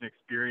restoration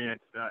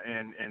experience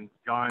and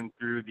gone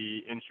through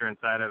the insurance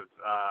side of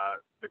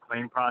the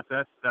claim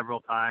process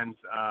several times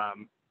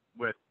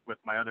with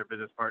my other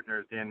business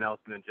partners, Dan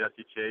Nelson and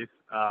Jesse Chase,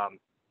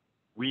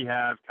 we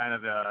have kind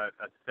of a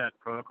set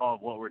protocol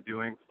of what we're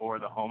doing for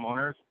the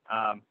homeowners.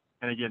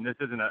 And again, this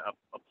isn't a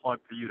plug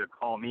for you to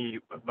call me,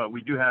 but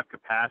we do have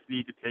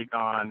capacity to take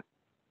on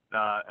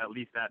at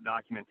least that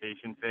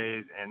documentation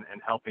phase and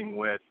helping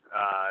with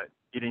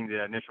getting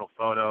the initial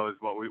photos.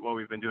 What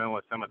we've been doing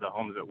with some of the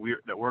homes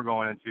that we're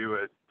going into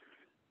is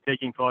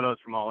taking photos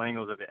from all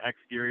angles of the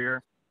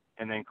exterior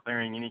and then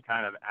clearing any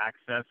kind of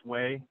access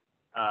way,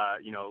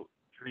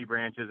 tree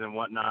branches and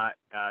whatnot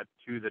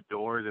to the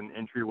doors and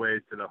entryways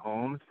to the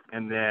homes,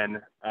 and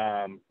then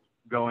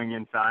going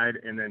inside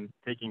and then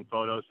taking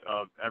photos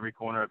of every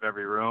corner of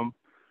every room,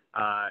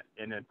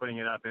 and then putting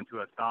it up into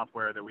a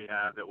software that we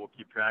have that will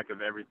keep track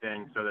of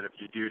everything, so that if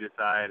you do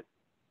decide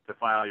to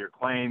file your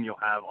claim,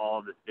 you'll have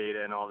all of this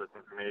data and all this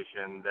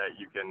information that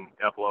you can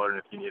upload. And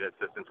if you need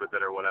assistance with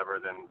it or whatever,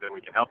 then we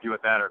can help you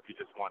with that. Or if you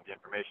just want the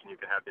information, you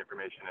can have the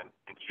information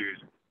and choose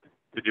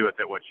to do with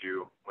it what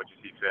you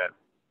see fit.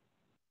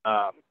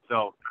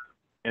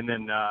 And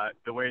then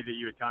the way that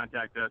you would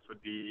contact us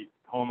would be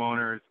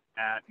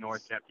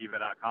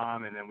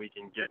homeowners@northcaptiva.com, and then we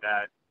can get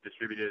that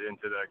distributed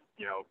into the,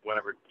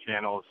 whatever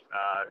channels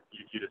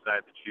you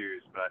decide to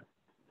choose. But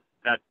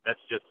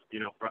that's just,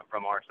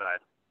 from our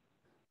side.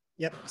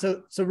 Yep.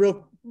 So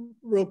real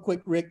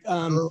quick, Rick.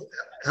 Hello.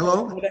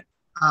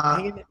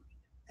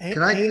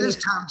 This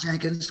is Tom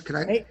Jenkins. Can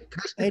I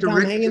speak to Tom,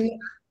 Rick?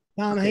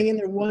 Hang in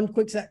there one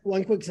quick sec.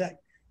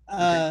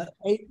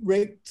 Hey,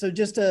 Rick, so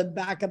just to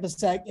back up a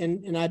sec,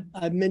 and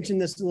I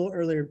mentioned this a little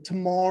earlier,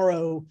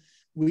 tomorrow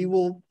we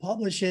will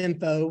publish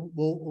info.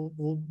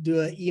 We'll do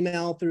an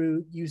email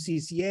through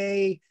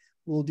UCCA.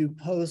 We'll do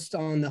posts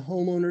on the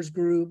homeowners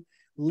group,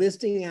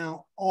 listing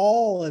out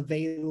all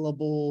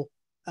available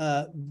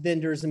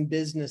vendors and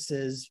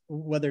businesses,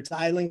 whether it's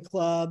Island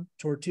Club,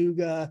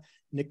 Tortuga,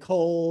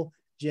 Nicole,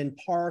 Jen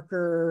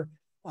Parker,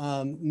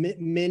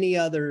 many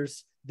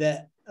others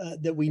that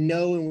we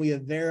know and we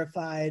have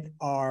verified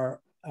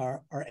are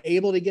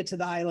able to get to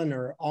the island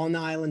or on the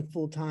island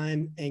full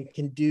time and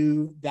can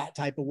do that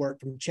type of work,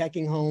 from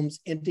checking homes,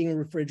 emptying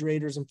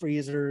refrigerators and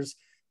freezers,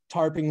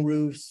 tarping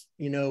roofs,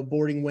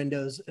 boarding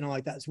windows and all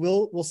like that.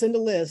 So we'll send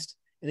a list.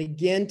 And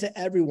again, to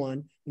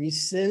everyone, when you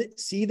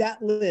see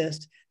that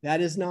list,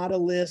 that is not a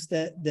list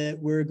that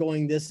we're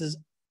going, this is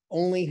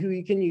only who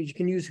you can use. You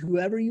can use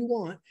whoever you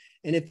want.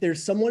 And if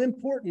there's someone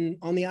important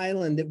on the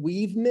island that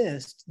we've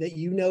missed that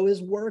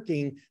is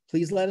working,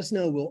 please let us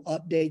know. We'll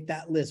update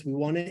that list. We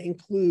want to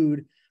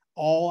include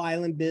all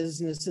island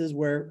businesses,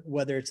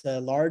 whether it's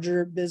a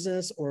larger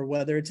business or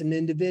whether it's an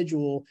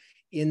individual,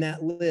 in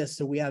that list.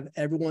 So we have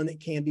everyone that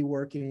can be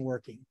working.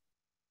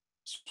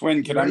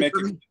 Swin, can I make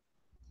it?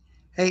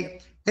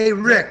 Hey,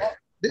 Rick.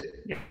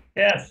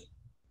 Yes.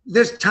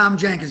 This is Tom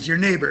Jenkins, your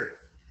neighbor.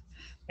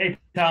 Hey,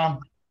 Tom.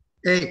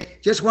 Hey,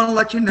 just want to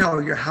let you know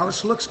your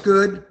house looks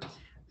good.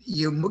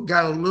 You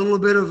got a little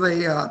bit of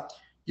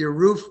your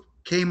roof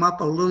came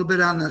up a little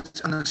bit on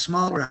the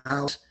smaller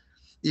house,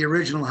 the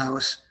original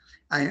house.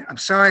 I'm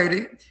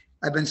sorry,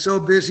 I've been so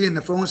busy and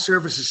the phone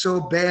service is so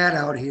bad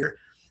out here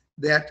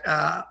that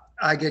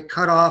I get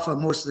cut off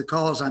on most of the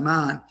calls I'm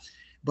on.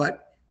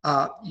 But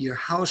your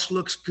house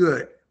looks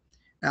good.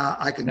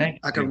 I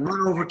can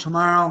run over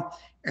tomorrow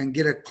and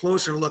get a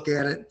closer look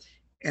at it,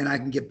 and I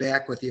can get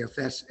back with you if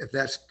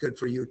that's good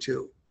for you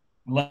too.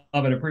 Love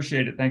it.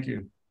 Appreciate it. Thank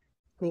you.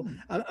 Cool.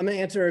 I'm going to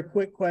answer a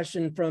quick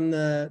question from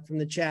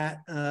the chat,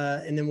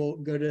 and then we'll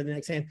go to the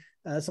next hand.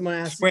 Someone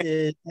asked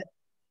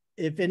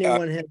if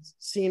anyone has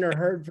seen or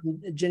heard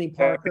from Jenny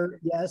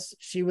Parker. Yes,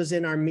 she was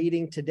in our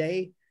meeting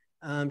today.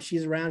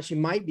 She's around. She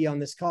might be on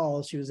this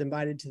call. She was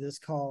invited to this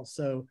call,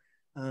 so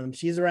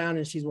she's around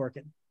and she's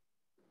working.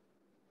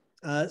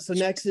 So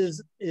next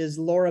is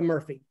Laura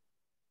Murphy.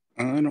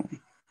 I don't.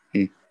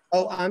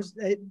 Oh,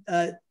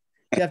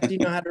 Jeff, do you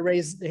know how to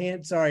raise the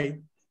hand?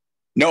 Sorry.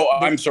 No,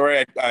 I'm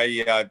sorry.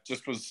 I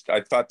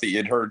thought that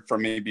you'd heard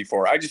from me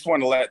before. I just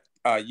want to let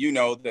you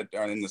know that,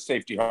 and the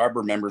Safety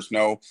Harbor members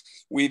know,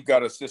 we've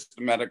got a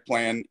systematic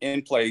plan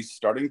in place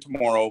starting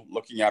tomorrow,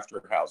 looking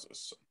after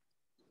houses.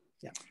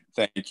 Yeah.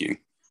 Thank you.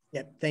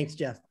 Yeah. Thanks,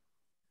 Jeff.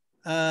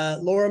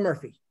 Laura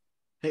Murphy.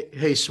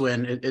 Hey,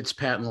 Swin, it's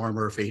Pat and Laura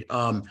Murphy.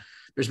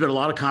 There's been a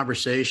lot of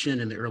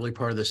conversation in the early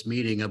part of this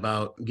meeting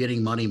about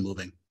getting money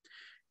moving.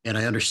 And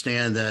I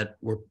understand that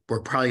we're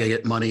probably gonna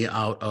get money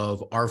out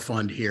of our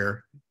fund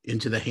here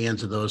into the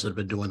hands of those that have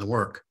been doing the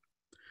work.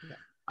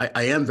 Yeah.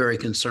 I am very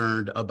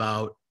concerned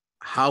about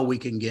how we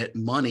can get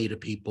money to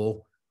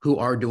people who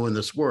are doing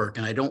this work.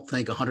 And I don't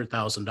think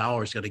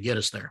 $100,000 is gonna get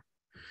us there.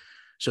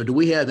 So do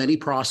we have any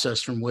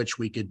process from which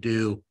we could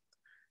do,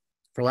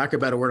 for lack of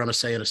a better word, I'm gonna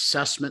say an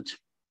assessment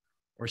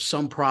or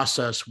some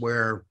process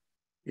where,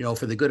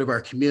 for the good of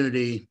our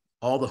community,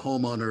 all the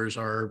homeowners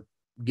are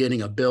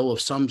getting a bill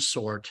of some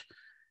sort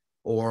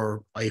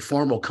or a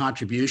formal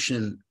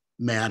contribution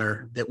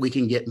manner that we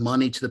can get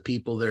money to the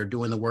people that are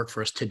doing the work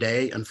for us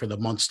today and for the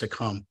months to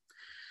come.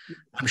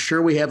 I'm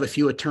sure we have a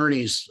few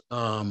attorneys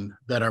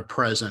that are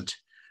present.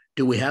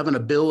 Do we have an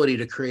ability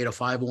to create a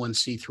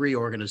 501c3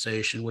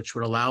 organization, which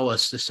would allow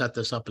us to set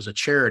this up as a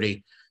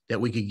charity that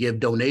we could give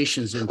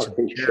donations into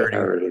the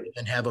charity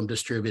and have them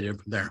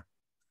distributed from there?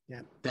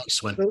 Yeah. Thanks,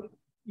 Swin.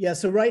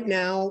 So right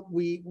now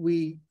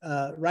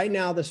right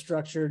now the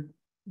structure,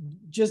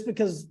 just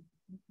because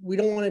we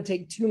don't want to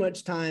take too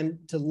much time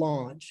to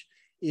launch,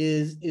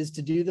 is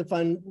to do the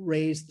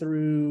fundraise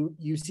through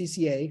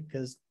UCCA,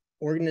 because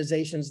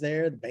organizations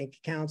there, the bank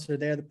accounts are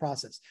there, the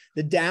process.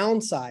 The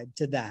downside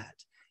to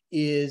that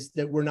is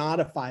that we're not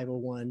a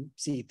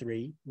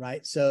 501c3,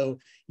 right? So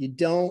you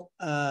don't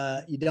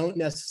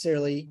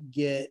necessarily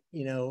get,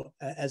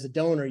 as a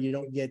donor, you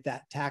don't get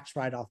that tax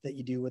write-off that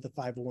you do with a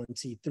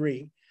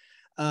 501c3.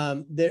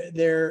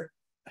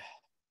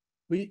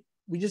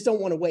 We just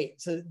don't want to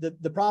wait. So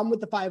the problem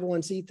with the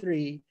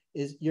 501c3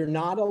 is you're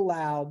not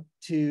allowed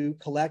to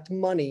collect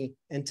money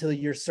until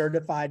you're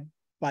certified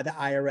by the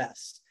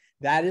IRS.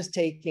 That is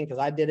taking, because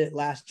I did it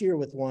last year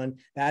with one,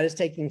 that is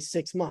taking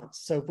 6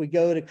 months. So if we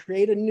go to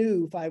create a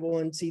new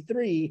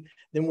 501c3,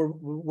 then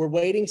we're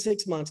waiting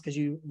 6 months because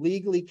you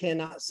legally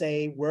cannot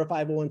say we're a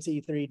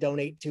 501c3,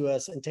 donate to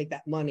us and take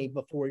that money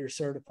before you're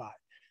certified.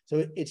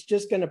 So it's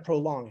just going to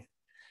prolong it.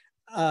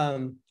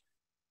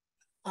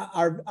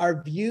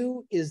 Our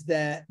view is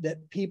that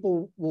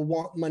people will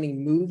want money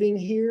moving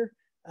here.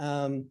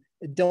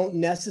 Don't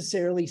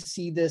necessarily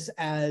see this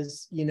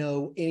as, you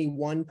know, any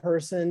one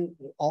person,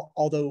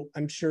 although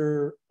I'm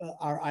sure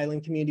our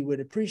island community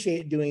would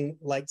appreciate doing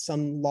like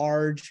some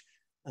large,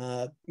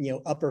 you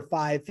know, upper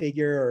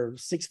 5-figure or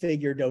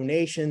 6-figure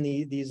donation.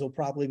 These will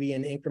probably be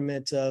in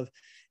increments of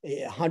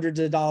hundreds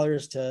of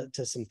dollars to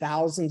some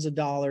thousands of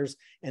dollars,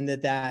 and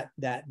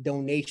that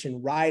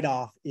donation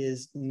write-off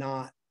is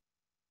not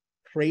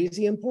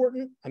crazy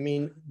important. I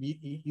mean,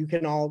 you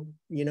can all,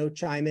 you know,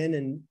 chime in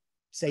and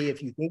say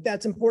if you think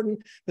that's important,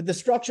 but the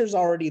structure's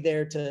already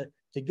there to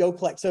go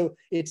collect. So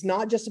it's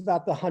not just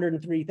about the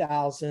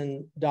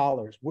 $103,000.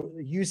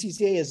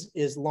 UCCA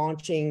is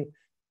launching,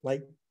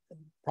 like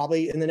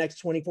probably in the next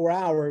 24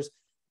 hours,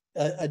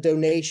 a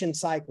donation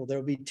cycle. There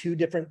will be 2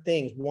 different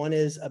things. One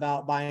is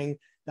about buying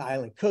the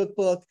Island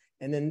Cookbook,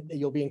 and then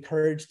you'll be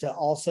encouraged to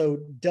also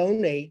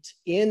donate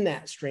in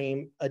that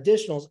stream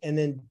additionals, and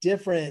then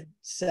different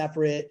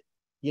separate,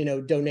 you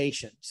know,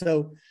 donation.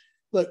 So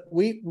look,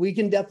 we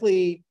can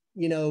definitely,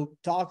 you know,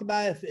 talk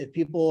about it if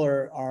people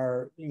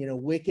are, you know,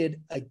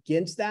 wicked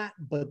against that,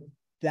 but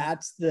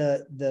that's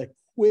the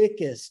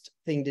quickest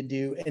thing to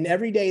do. And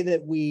every day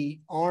that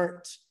we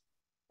aren't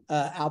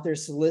out there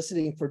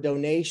soliciting for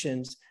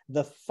donations,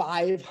 the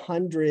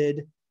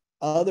 500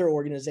 other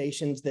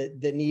organizations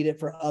that need it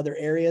for other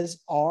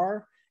areas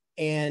are,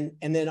 and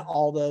then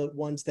all the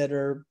ones that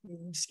are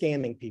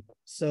scamming people.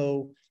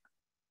 So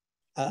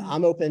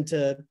I'm open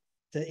to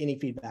any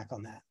feedback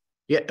on that.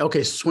 Yeah.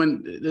 Okay.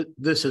 Swin,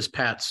 this is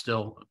Pat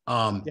still.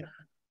 I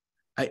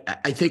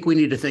think we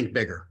need to think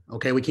bigger.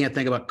 Okay. We can't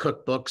think about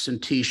cookbooks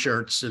and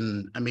t-shirts.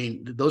 And I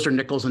mean, those are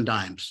nickels and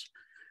dimes.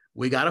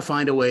 We got to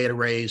find a way to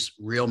raise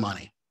real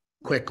money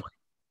quickly.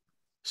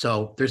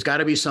 So there's got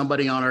to be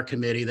somebody on our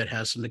committee that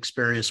has some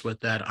experience with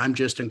that. I'm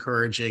just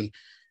encouraging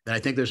that. I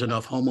think there's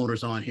enough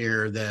homeowners on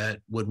here that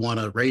would want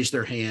to raise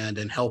their hand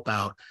and help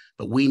out,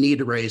 but we need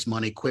to raise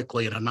money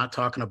quickly. And I'm not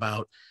talking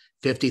about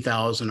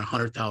 $50,000 or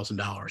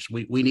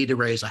 $100,000. We need to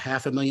raise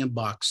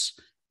 $500,000,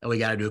 and we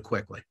got to do it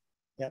quickly.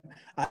 Yeah,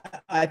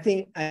 I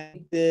think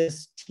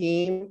this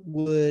team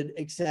would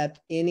accept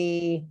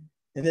any,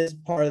 and this is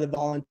part of the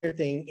volunteer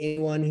thing,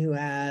 anyone who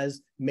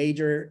has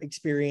major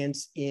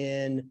experience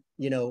in,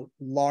 you know,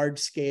 large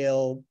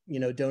scale, you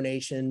know,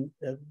 donation,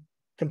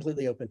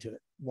 completely open to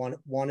it.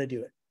 Want to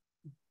do it.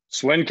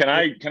 Swin, can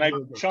I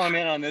chime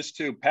in on this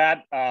too?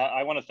 Pat,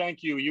 I want to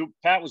thank you.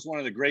 Pat was one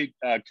of the great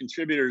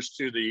contributors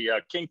to the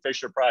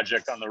Kingfisher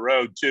project on the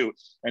road too.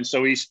 And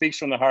so he speaks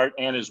from the heart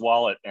and his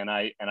wallet. And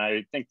I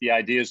think the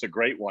idea is a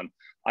great one.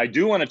 I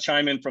do want to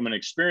chime in from an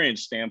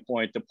experience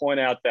standpoint to point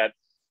out that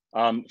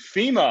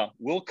FEMA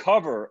will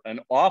cover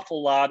an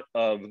awful lot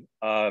of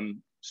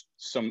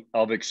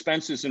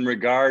expenses in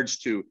regards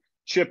to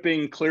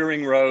chipping,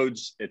 clearing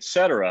roads, et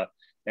cetera.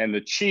 And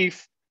the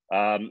chief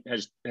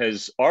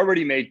has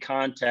already made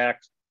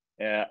contact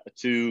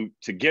to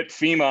get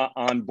FEMA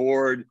on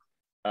board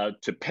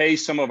to pay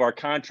some of our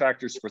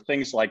contractors for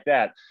things like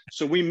that.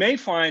 So we may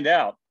find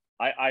out.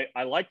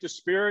 I like the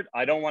spirit.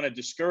 I don't want to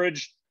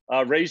discourage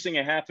raising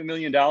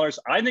 $500,000.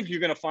 I think you're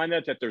going to find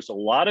out that there's a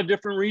lot of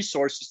different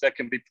resources that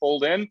can be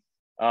pulled in.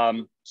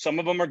 Some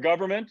of them are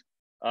government.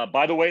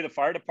 By the way, the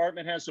fire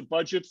department has a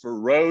budget for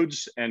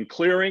roads and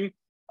clearing.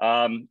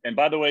 And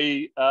by the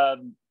way,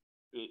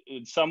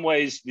 in some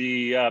ways,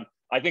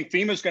 I think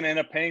FEMA is going to end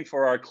up paying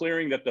for our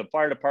clearing that the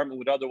fire department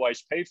would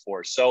otherwise pay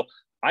for. So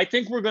I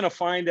think we're going to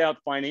find out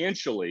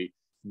financially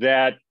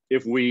that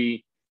if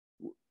we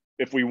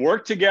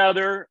work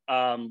together,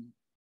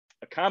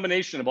 a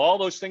combination of all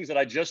those things that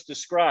I just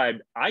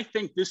described, I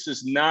think this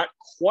is not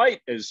quite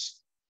as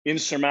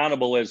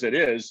insurmountable as it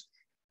is.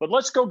 But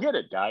let's go get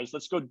it, guys.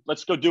 Let's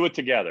go do it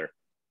together.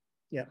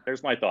 Yeah.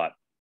 There's my thought.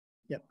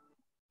 Yep.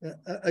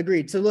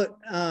 Agreed. So look.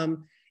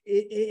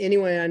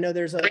 Anyway, I know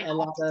there's a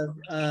lot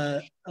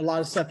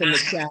of stuff in the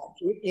chat.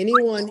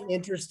 Anyone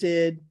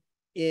interested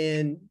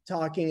in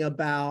talking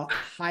about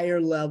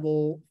higher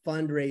level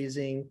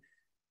fundraising,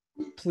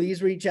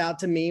 please reach out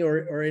to me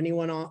or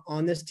anyone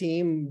on this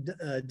team,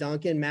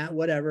 Duncan, Matt,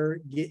 whatever.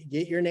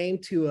 Get your name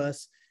to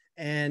us,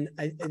 and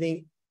I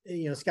think,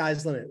 you know,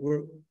 sky's the limit.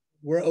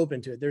 We're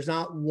open to it. There's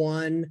not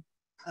one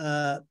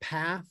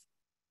path.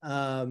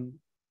 And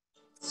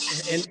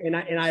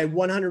I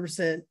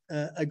 100%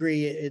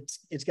 agree.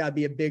 It's got to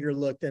be a bigger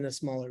look than a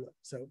smaller look.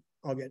 So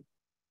all good.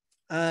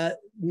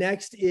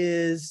 Next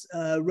is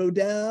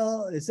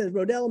Rodell. It says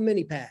Rodell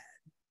Mini Pad.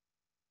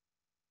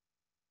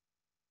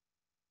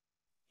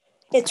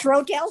 It's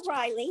Rodell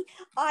Riley.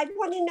 I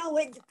want to know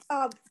it.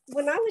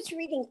 When I was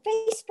reading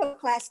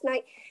Facebook last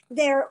night,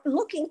 they're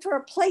looking for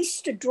a place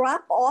to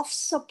drop off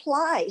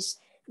supplies.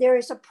 There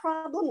is a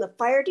problem. The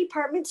fire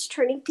department's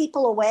turning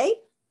people away.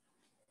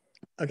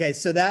 Okay,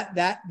 so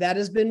that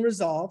has been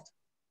resolved.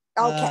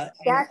 Okay,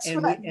 that's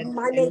what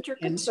my major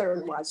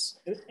concern was.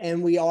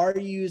 And we are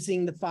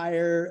using the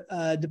fire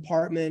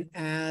department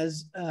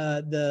as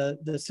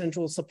the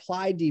central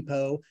supply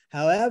depot.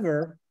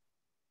 However,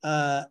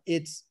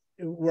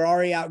 we're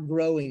already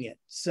outgrowing it.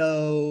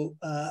 So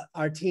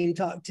our team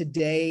talked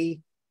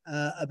today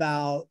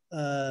about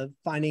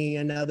finding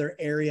another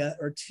area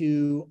or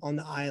two on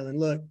the island.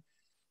 Look,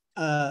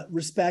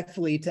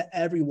 respectfully to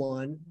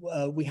everyone,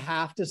 we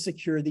have to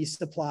secure these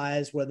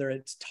supplies, whether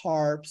it's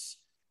tarps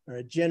or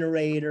a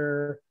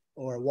generator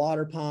or a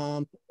water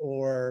pump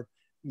or,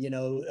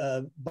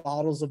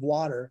 bottles of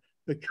water,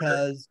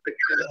 because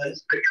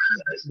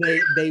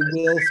they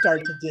will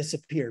start to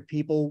disappear.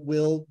 People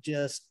will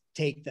just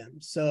take them.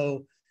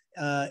 So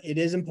it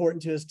is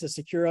important to us to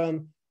secure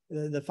them.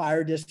 The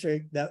fire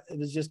district, that it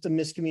was just a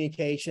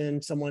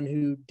miscommunication, someone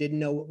who didn't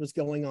know what was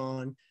going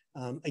on.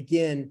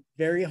 Again,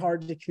 very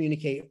hard to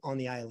communicate on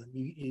the island.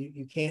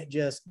 You can't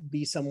just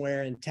be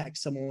somewhere and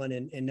text someone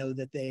and know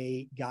that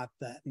they got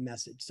that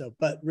message. So,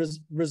 but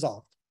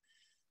resolved.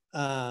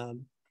 All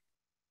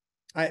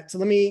right, so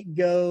let me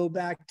go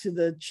back to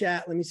the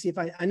chat. Let me see if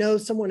I know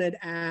someone had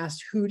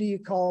asked, who do you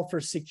call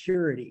for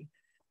security?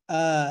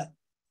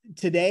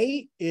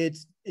 Today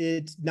it's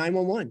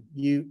 911.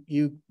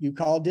 You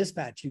call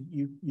dispatch.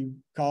 You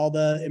call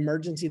the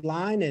emergency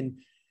line, and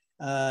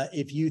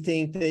if you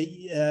think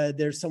that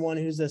there's someone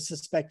who's a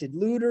suspected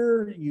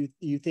looter,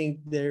 you think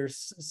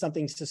there's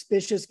something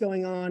suspicious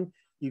going on,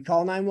 you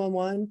call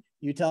 911.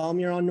 You tell them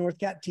you're on North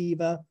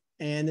Captiva,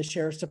 and the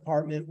sheriff's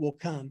department will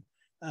come.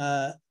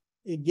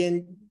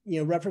 Again,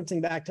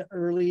 referencing back to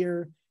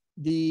earlier,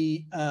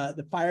 the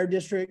fire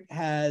district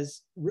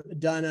has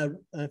done an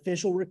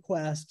official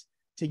request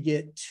to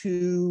get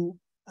 2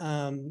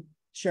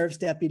 sheriff's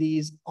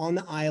deputies on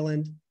the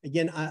island.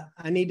 Again,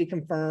 I need to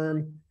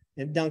confirm,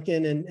 and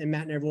Duncan and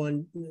Matt and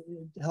everyone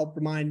help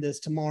remind this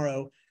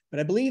tomorrow, but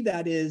I believe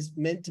that is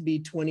meant to be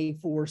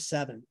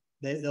 24/7.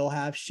 They'll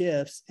have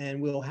shifts,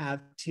 and we'll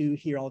have 2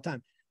 here all the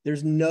time.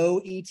 There's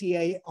no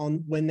ETA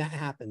on when that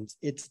happens.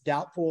 It's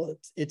doubtful.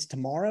 It's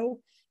tomorrow.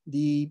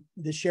 The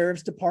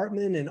sheriff's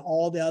department and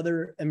all the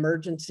other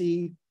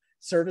emergency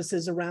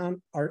services around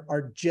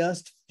are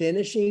just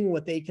finishing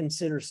what they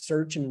consider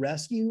search and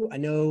rescue. I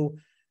know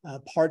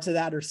parts of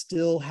that are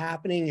still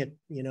happening.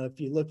 If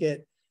you look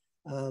at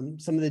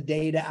some of the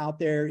data out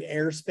there,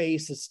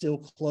 airspace is still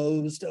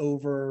closed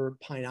over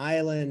Pine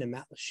Island and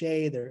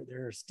Matlacha.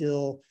 They're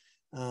still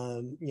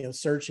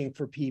searching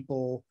for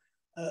people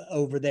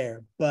over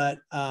there. But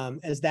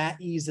as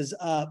that eases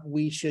up,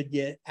 we should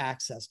get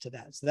access to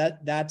that. So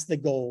that's the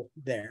goal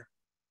there.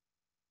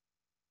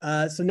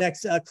 So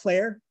next,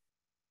 Claire.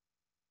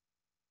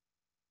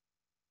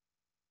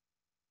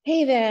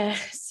 Hey there.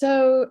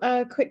 So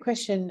quick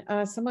question.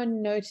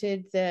 Someone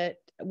noted that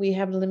we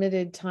have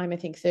limited time, I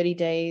think 30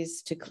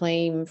 days, to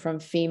claim from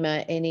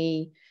FEMA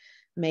any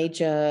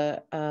major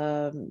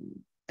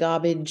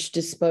garbage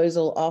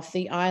disposal off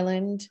the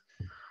island.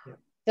 Yeah.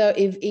 So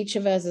if each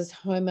of us as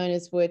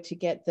homeowners were to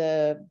get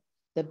the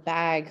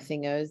bag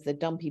thingos, the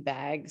dumpy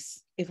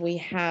bags, if we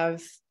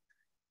have,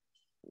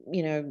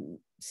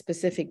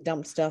 specific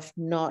dump stuff,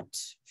 not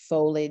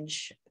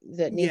foliage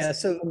that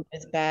needs to come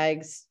as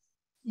bags.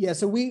 Yeah,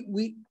 so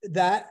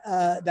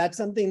that's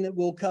something that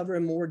we'll cover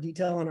in more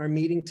detail on our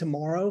meeting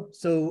tomorrow.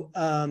 So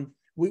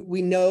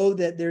we know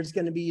that there's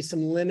going to be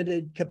some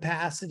limited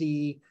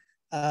capacity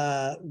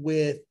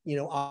with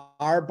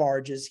our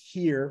barges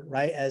here,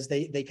 right, as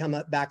they come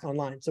up back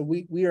online. So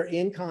we are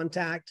in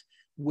contact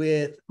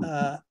with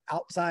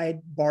outside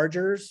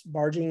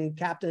barging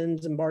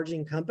captains and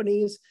barging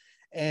companies.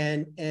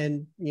 And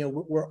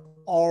we're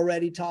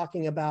already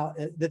talking about,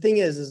 the thing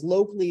is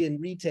locally in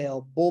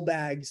retail, bull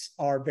bags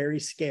are very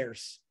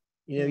scarce.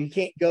 You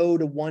can't go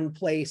to one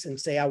place and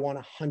say, I want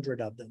 100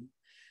 of them.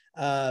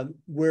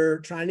 We're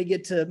trying to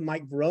get to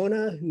Mike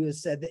Verona, who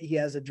has said that he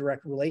has a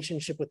direct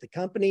relationship with the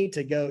company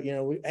to go,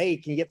 hey,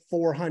 can you get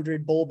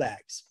 400 bull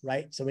bags,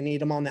 right? So we need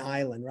them on the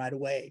island right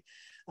away.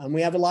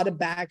 We have a lot of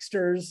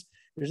Baxters.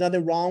 There's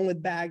nothing wrong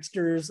with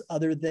Bagsters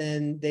other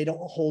than they don't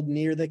hold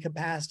near the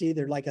capacity.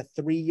 They're like a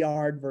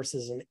 3-yard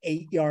versus an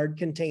 8-yard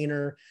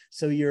container.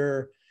 So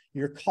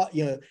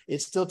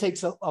it still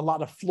takes a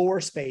lot of floor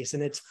space,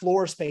 and it's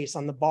floor space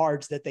on the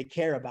barge that they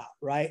care about,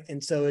 right?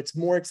 And so it's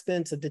more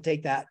expensive to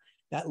take that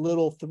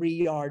little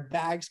 3-yard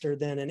Bagster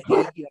than an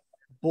 8-yard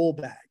bull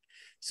bag.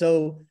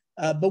 So,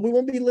 but we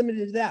won't be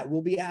limited to that.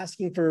 We'll be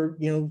asking for,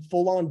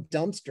 full-on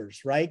dumpsters,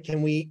 right?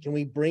 Can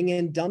we bring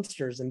in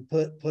dumpsters and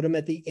put them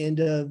at the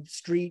end of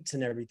streets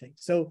and everything?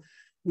 So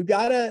we've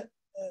got to,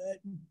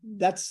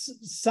 that's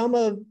some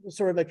of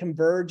sort of a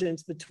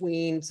convergence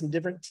between some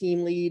different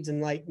team leads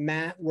and like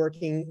Matt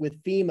working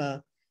with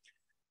FEMA.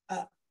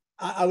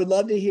 I would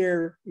love to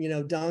hear,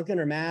 Duncan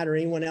or Matt or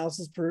anyone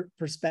else's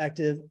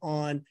perspective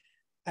on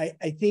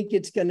I think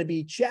it's going to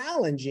be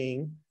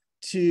challenging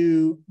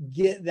to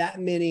get that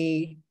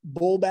many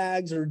bull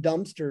bags or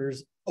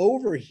dumpsters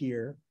over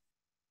here,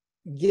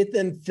 get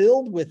them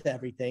filled with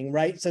everything,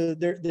 right? So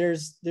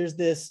there's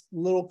this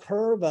little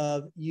curve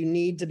of you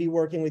need to be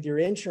working with your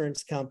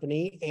insurance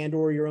company and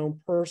or your own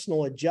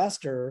personal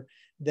adjuster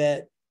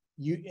that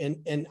you,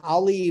 and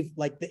I'll leave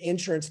like the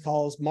insurance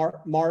calls.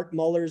 Mark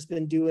Muller's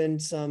been doing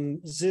some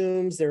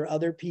Zooms. There are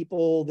other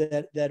people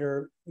that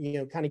are, you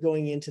know, kind of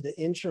going into the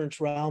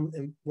insurance realm,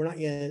 and we're not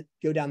going to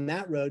go down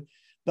that road,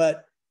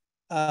 but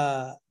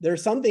there are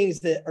some things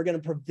that are going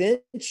to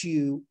prevent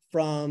you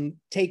from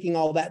taking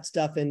all that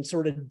stuff and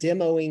sort of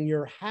demoing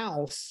your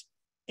house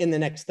in the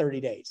next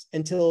 30 days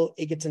until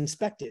it gets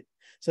inspected.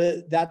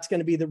 So that's going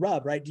to be the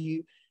rub, right? Do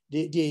you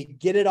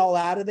get it all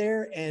out of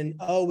there and,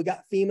 oh, we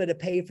got FEMA to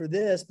pay for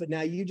this, but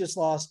now you just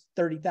lost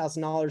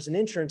 $30,000 in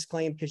insurance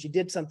claim because you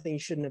did something you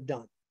shouldn't have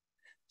done.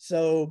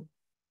 So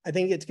I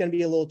think it's going to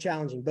be a little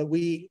challenging, but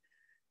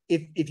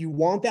if you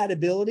want that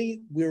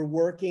ability, we're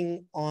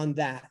working on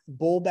that.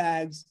 Bull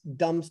bags,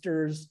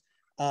 dumpsters,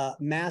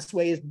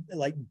 massways,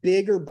 like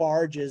bigger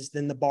barges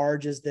than the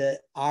barges that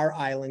our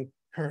island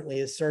currently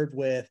is served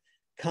with,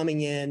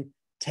 coming in,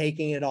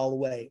 taking it all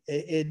away.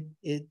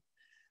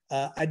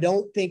 I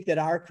don't think that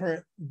our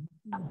current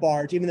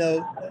barge, even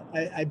though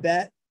I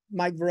bet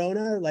Mike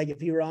Verona, like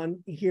if he were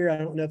on here, I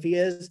don't know if he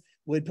is,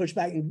 would push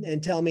back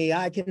and tell me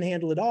I can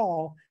handle it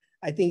all.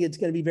 I think it's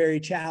going to be very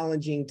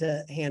challenging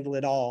to handle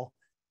it all.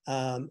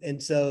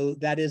 And so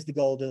that is the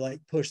goal, to like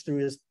push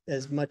through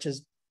as much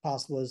as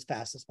possible, as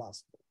fast as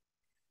possible.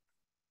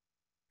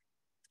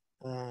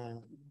 Let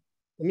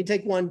me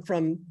take one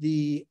from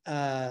the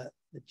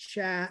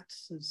chat.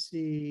 Let's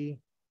see.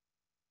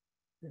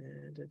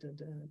 The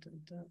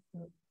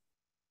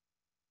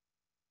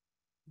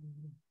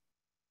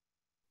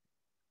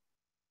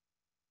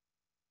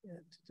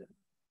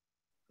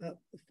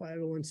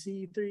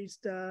 501c3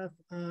 stuff.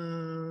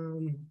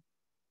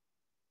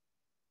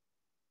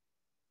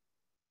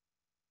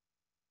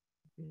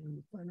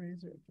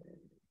 Fundraiser. Okay.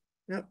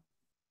 Yep.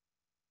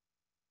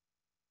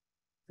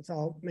 It's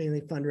all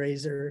mainly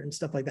fundraiser and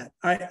stuff like that.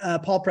 All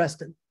right, Paul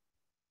Preston.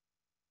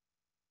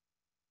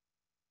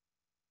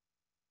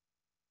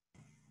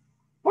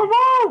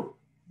 Woo-hoo!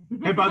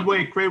 Hey, by the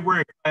way, great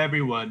work,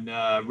 everyone.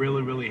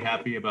 Really, really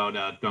happy about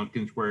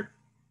Duncan's work,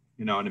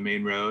 you know, on the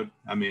main road.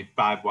 I mean,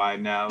 5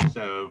 wide now,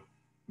 so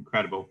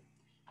incredible.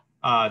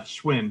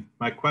 Swin,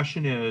 my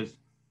question is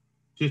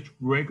just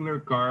regular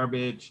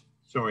garbage,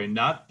 sorry,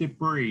 not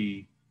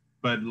debris,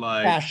 but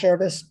like trash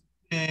service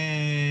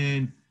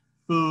and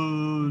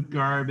food,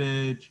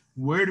 garbage.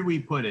 Where do we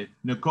put it?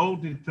 Nicole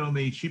did tell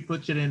me she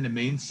puts it in the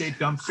main state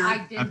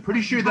dumpster. I'm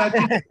pretty sure that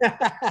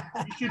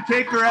you should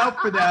take her out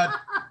for that.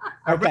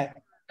 Okay.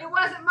 It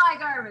wasn't my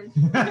garbage.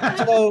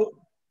 So,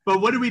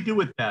 but what do we do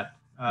with that?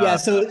 Yeah,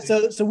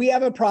 so we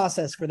have a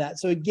process for that.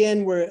 So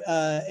again, we're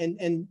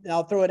and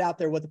I'll throw it out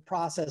there what the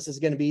process is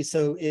going to be.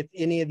 So if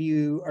any of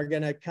you are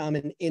going to come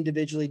and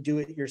individually do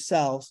it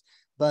yourselves,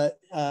 but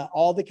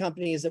all the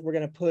companies that we're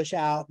going to push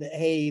out that,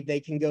 hey, they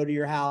can go to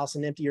your house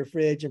and empty your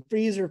fridge and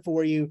freezer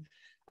for you.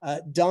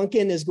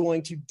 Duncan is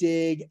going to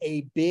dig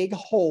a big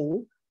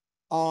hole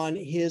on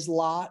his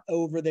lot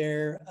over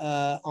there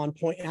on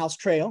Point House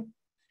Trail,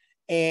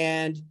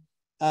 and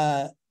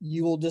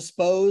you will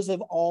dispose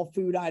of all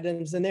food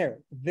items in there.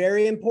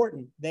 Very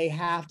important. They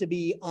have to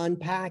be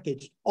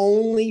unpackaged.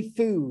 Only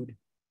food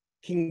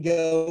can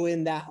go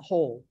in that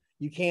hole.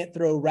 You can't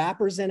throw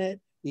wrappers in it.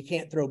 You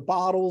can't throw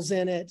bottles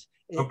in it.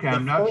 Okay,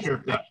 I'm not sure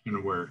if that's going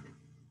to work.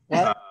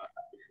 What?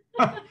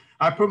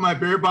 I put my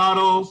beer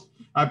bottles,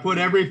 I put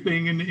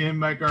everything in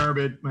my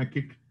garbage, my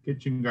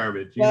kitchen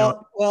garbage. You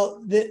know?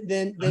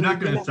 Then I'm not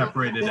going to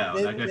separate it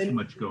out. I got too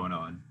much going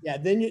on. Yeah,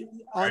 then you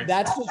Right.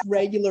 that's just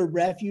regular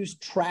refuse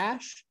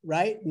trash,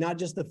 right? Not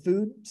just the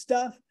food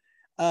stuff.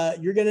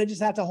 You're going to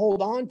just have to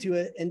hold on to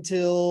it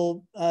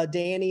until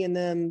Danny and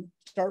them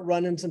start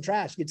running some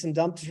trash, get some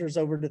dumpsters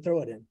over to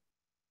throw it in.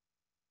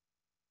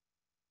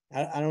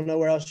 I don't know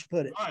where else you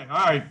put it. All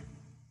right.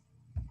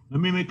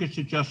 Let me make a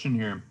suggestion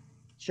here.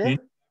 Sure. The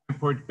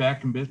airport's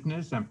back in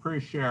business. I'm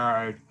pretty sure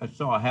I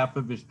saw half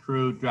of his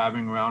crew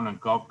driving around on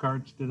golf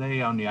carts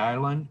today on the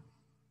island.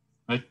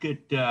 Let's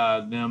get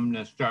them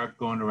to start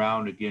going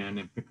around again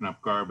and picking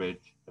up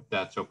garbage, if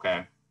that's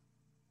okay.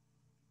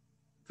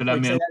 Because I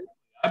mean,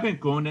 I've been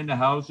going into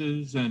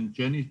houses, and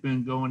Jenny's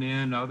been going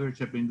in, others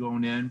have been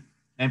going in,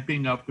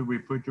 emptying up the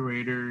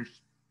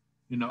refrigerators,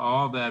 you know,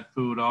 all that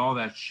food, all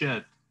that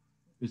shit.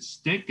 It's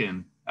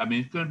stinking. I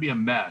mean, it's going to be a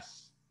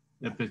mess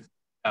if it's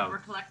out. We're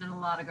collecting a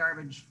lot of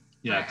garbage.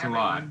 Yeah, it's a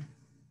lot.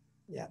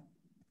 Yeah.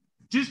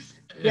 Just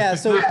Yeah, if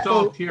so- it's not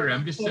solved so- here,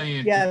 I'm just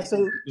saying. yeah, just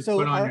so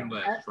put on our- your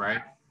list,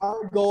 right?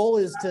 Our goal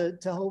is to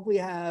hopefully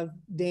have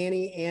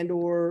Danny and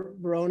or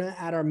Verona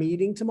at our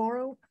meeting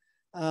tomorrow.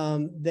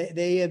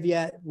 They have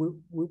yet,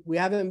 we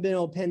haven't been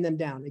able to pin them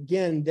down.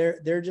 Again,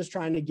 they're just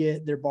trying to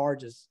get their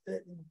barges.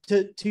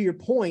 To your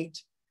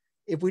point,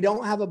 if we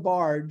don't have a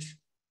barge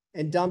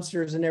and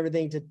dumpsters and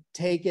everything to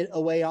take it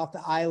away off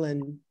the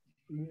island,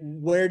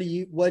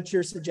 what's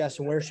your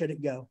suggestion? Where should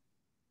it go?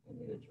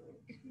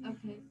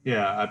 Okay.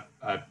 Yeah,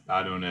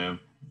 I don't know.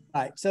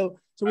 All right, so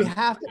we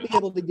have to be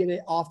able to get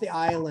it off the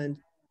island.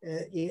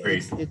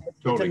 It's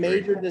a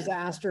major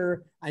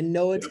disaster. I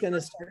know it's going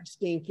to start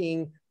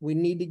stinking. We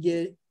need to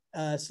get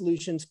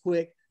solutions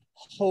quick.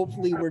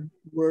 Hopefully,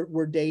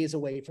 we're days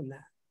away from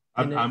that.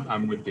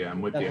 I'm with you.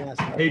 I'm with you.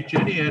 Hey,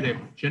 Jenny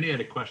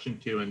had a question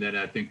too, and then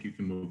I think you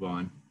can move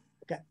on.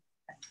 Okay.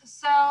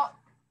 So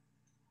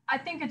I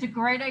think it's a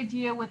great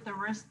idea with the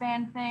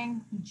wristband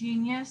thing.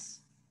 Genius.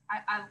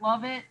 I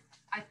love it.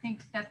 I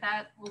think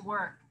that will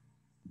work.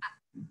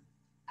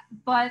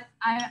 But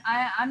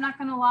I'm not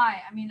going to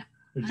lie. I mean,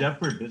 is that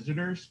for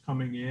visitors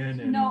coming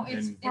in? And, no,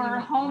 it's for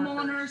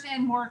homeowners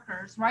and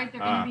workers, right? They're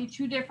going to be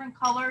two different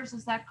colors.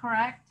 Is that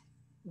correct?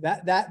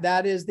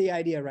 That is the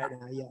idea right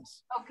now.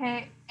 Yes.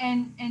 Okay,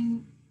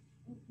 and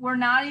we're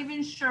not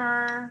even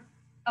sure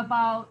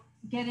about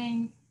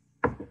getting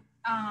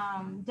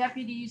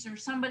deputies or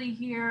somebody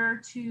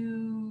here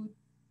to,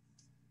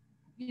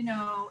 you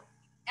know,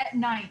 at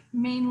night,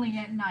 mainly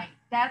at night.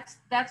 That's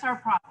our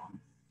problem.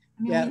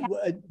 I mean,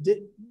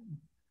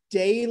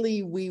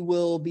 daily we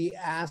will be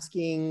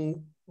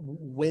asking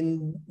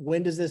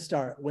when does this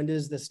start? When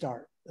does this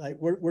start? Like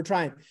we're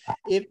trying.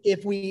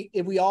 If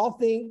we all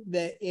think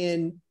that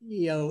in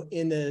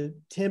the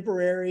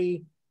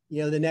temporary,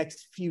 the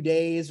next few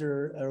days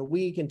or a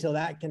week until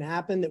that can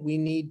happen, that we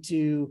need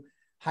to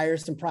hire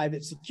some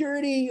private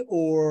security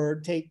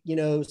or take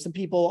some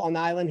people on the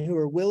island who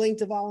are willing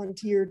to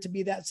volunteer to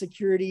be that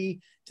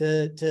security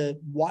to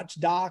watch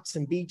docks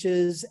and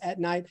beaches at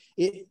night.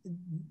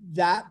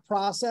 That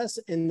process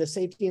and the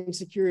safety and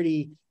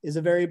security is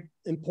a very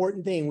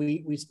important thing.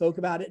 We spoke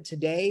about it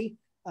today.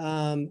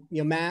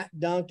 Matt,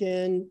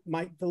 Duncan,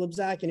 Mike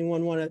Philipczak,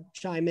 anyone want to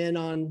chime in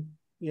on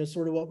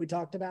sort of what we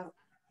talked about?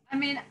 I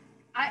mean,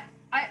 I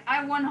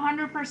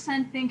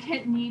 100% think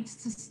it needs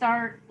to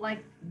start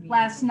like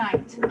last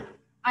night.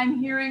 I'm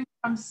hearing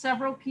from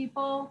several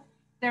people,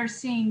 they're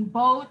seeing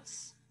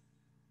boats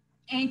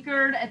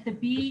anchored at the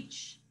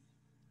beach,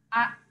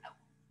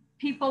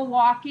 people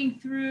walking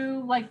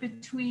through like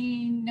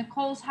between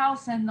Nicole's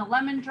house and the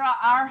Lemon Drop,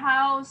 our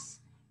house.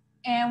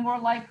 And we're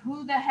like,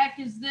 who the heck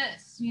is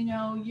this?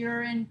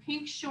 You're in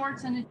pink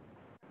shorts and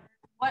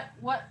what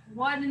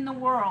in the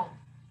world?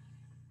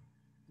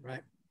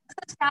 Right. This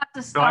has got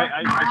to start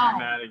I now.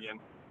 Matt again.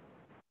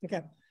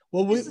 Okay.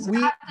 Well, this has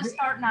got to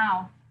start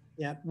now.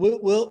 Yeah,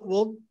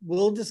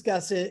 we'll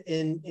discuss it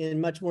in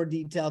much more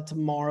detail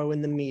tomorrow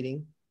in the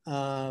meeting,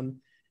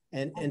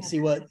 and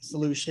see what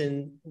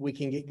solution we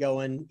can get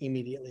going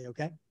immediately.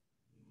 Okay.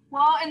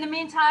 Well, in the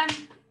meantime,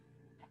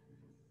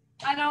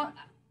 I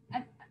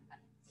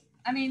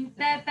mean,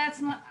 that's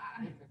not,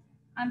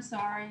 I'm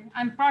sorry.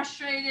 I'm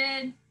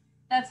frustrated.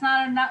 That's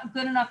not a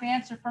good enough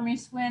answer for me,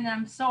 Swin.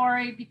 I'm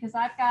sorry because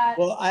I've got.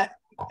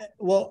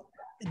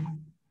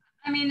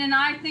 I mean, and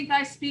I think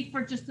I speak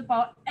for just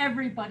about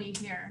everybody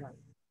here.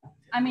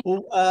 I mean,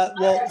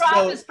 Lemon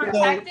Drop is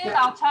protected.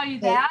 I'll tell you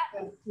that.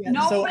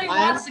 Nobody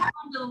wants to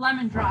come to the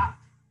Lemon Drop.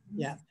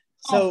 Yeah.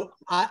 So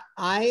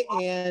I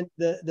and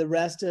the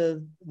rest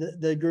of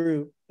the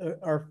group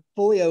are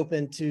fully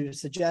open to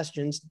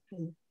suggestions.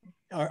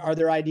 Are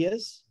there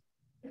ideas?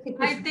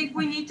 I think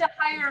we need to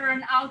hire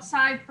an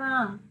outside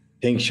firm.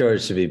 Pink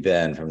shorts should be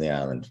banned from the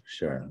island for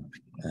sure.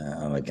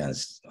 I'm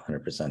against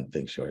 100%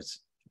 pink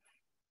shorts.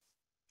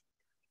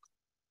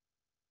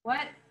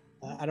 What?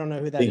 I don't know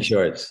who that Pink is.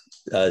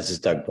 shorts. This is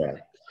Doug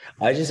Pratt.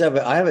 I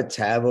have a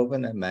tab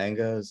open at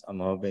Mangoes. I'm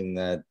hoping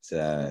that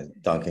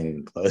Duncan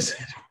can close it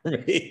for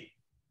me.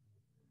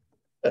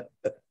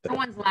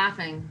 Someone's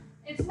laughing.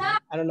 It's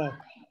not. I don't know.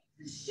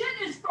 This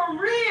shit is for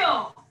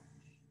real.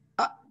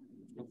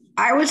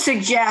 I would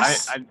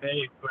suggest. I'm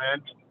Dave,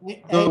 Glenn.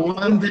 So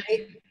one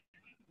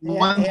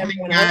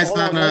thing, guys,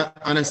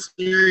 on a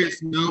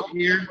serious note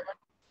here,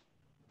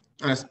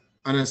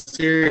 on a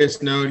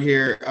serious note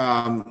here,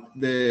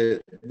 the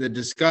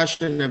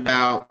discussion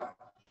about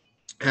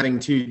having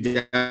 2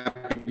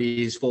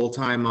 deputies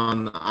full-time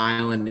on the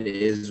island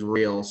is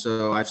real.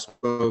 So I've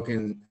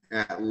spoken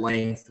at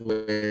length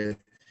with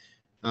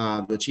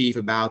the chief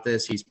about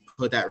this. He's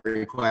put that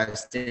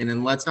request in,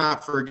 and let's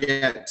not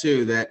forget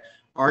too that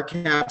our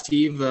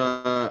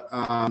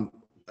Captiva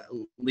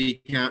Lee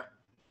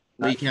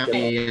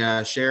County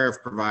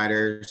Sheriff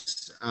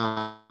providers,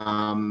 our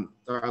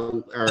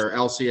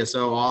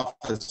LCSO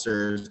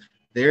officers,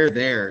 they're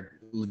there.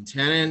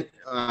 Lieutenant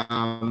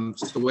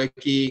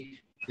Sawicki,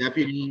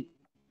 Deputy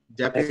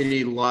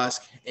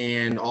Lusk,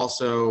 and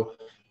also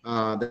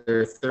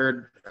their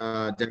third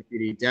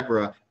deputy,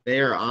 Deborah, they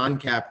are on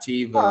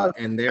Captiva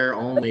and they're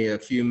only a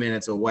few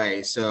minutes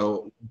away.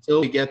 So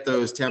until we get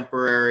those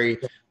temporary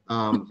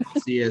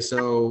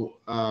CSO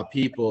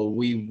people,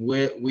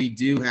 we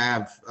do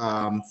have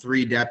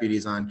 3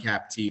 deputies on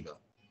Captiva.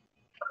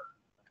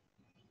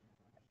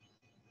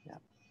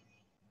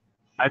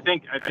 I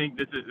think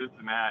this is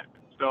Matt.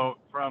 So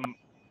from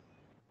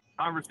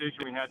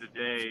conversation we had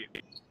today,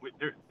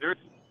 there's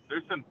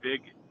some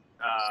big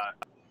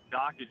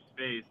dockage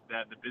space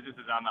that the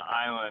businesses on the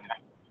island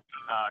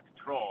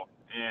control.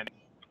 And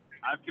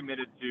I've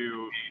committed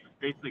to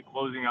basically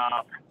closing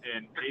off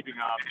and taping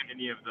off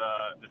any of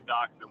the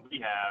docks that we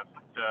have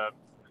to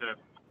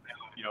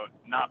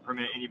not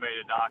permit anybody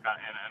to dock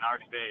in our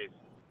space,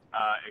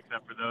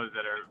 except for those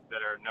that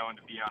are known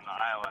to be on the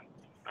island.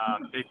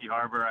 Safety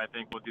Harbor, I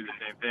think, will do the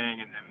same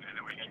thing, and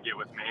then we can get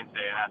with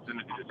Mainstay and ask them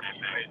to do the same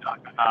thing.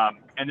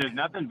 And there's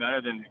nothing better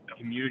than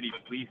community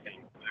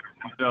policing.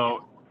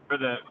 So it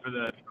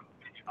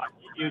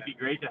would be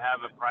great to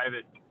have a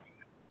private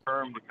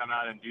firm to come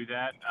out and do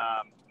that.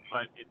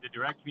 But the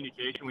direct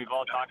communication, we've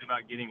all talked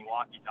about getting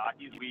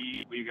walkie-talkies.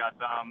 We got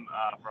some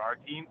for our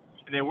team,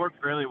 and they work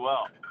fairly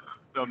well.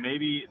 So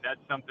maybe that's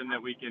something that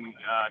we can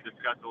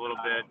discuss a little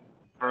bit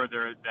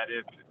further, that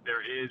if there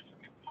is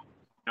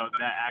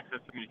that access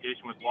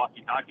communication with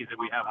walkie-talkies, that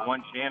we have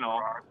one channel,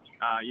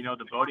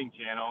 the boating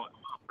channel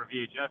for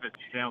VHF is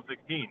channel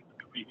 16.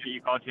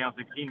 You call channel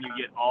 16, you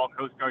get all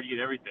Coast Guard, you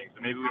get everything.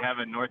 So maybe we have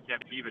a North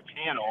Captiva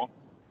channel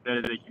that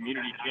is a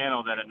community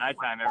channel that at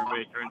nighttime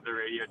everybody turns their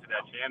radio to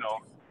that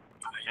channel,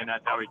 and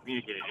that's how we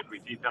communicate. If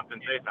we see something,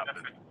 say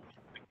something.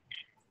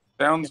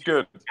 Sounds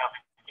good.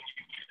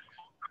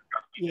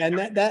 Yeah, and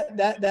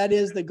that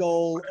is the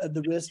goal of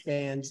the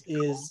wristbands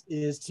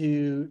is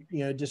to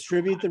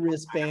distribute the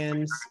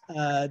wristbands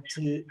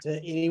to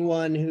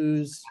anyone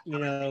who's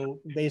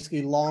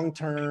basically long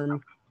term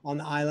on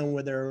the island,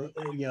 whether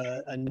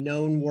a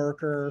known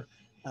worker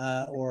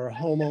or a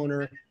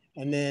homeowner,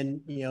 and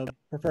then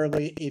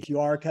preferably if you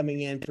are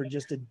coming in for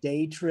just a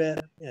day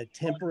trip,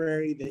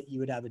 temporary, that you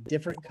would have a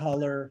different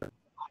color,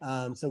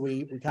 so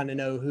we kind of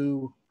know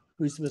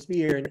who's supposed to be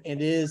here,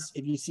 and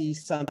if you see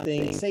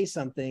something, say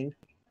something.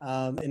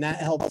 And that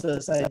helps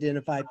us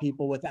identify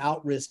people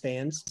without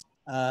wristbands.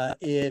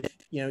 If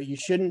you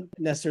shouldn't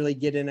necessarily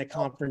get in a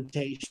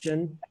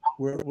confrontation,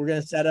 we're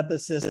going to set up a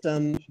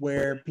system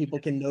where people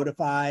can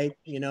notify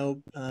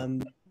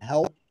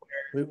help.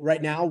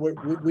 Right now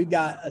we've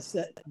got a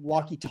set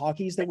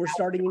walkie-talkies that we're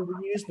starting to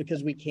use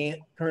because we can't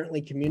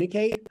currently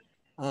communicate.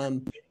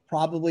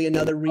 Probably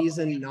another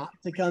reason not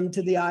to come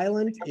to the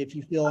island if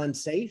you feel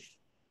unsafe,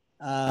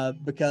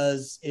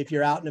 because if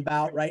you're out and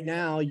about right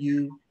now,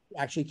 you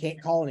actually can't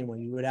call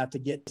anyone. You would have to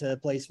get to a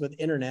place with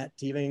internet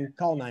to even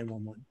call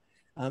 911.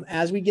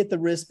 As we get the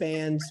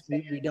wristbands,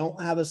 we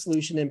don't have a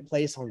solution in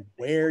place on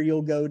where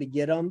you'll go to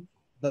get them,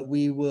 but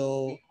we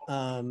will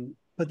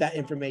put that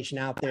information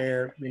out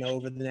there,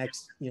 over the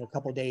next,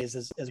 couple of days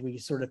as we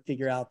sort of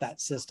figure out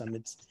that system.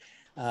 It's,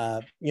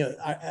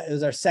 it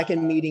was our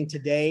second meeting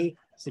today.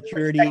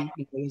 Security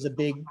is a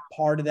big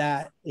part of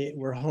that.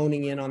 We're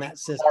honing in on that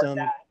system.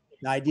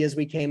 The ideas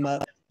we came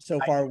up so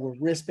far were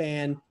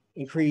wristband,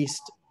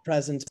 increased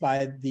presence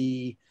by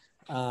the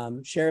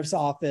sheriff's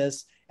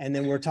office, and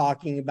then we're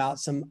talking about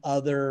some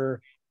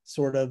other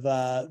sort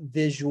of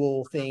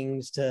visual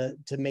things to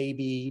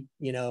maybe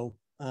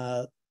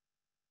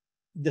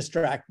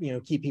distract,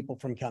 keep people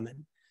from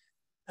coming.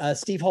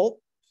 Steve Holt.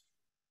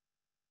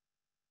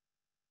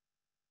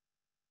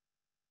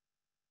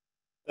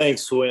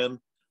 Thanks, Swin.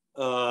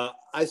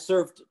 I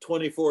served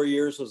 24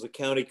 years as a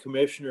county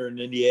commissioner in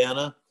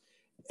Indiana,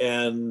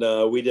 and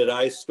we did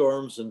ice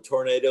storms and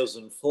tornadoes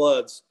and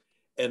floods.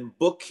 And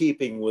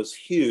bookkeeping was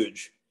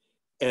huge.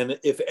 And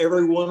if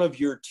every one of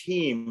your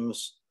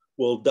teams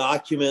will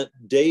document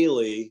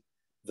daily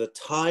the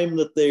time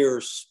that they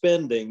are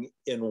spending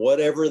in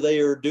whatever they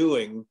are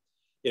doing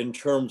in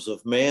terms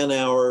of man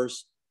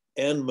hours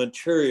and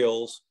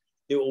materials,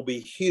 it will be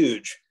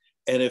huge.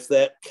 And if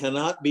that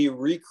cannot be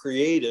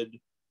recreated,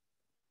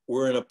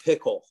 we're in a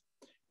pickle.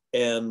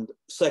 And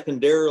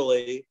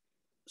secondarily,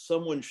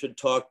 someone should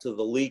talk to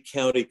the Lee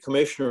County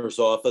Commissioner's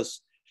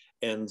office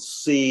and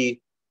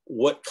see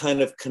what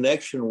kind of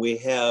connection we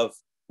have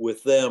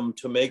with them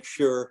to make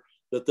sure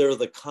that they're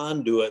the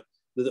conduit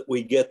that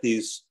we get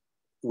these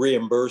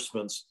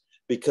reimbursements,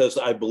 because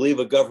I believe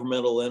a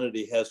governmental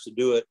entity has to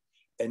do it,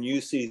 and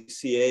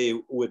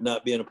UCCA would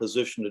not be in a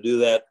position to do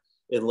that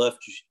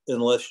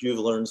unless you've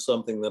learned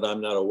something that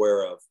I'm not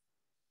aware of.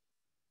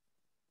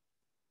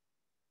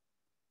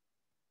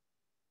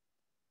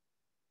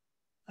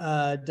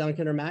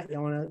 Duncan or Matt,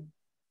 you want to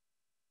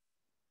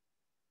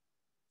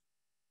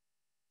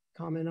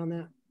comment on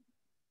that?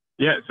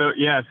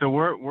 So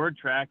we're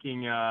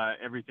tracking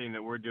everything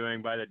that we're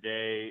doing by the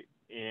day,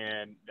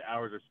 and the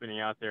hours we're spending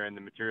out there, and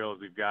the materials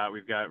we've got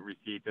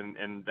receipts,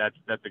 and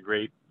that's a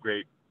great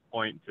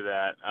point to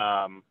that.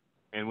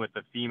 And with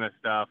the FEMA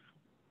stuff,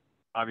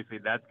 obviously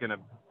that's going to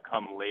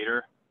come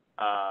later,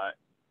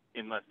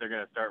 unless they're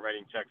going to start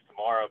writing checks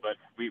tomorrow. But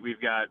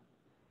we've got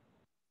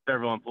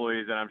several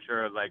employees that I'm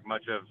sure, like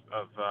much of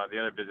the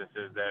other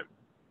businesses, that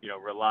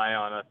rely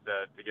on us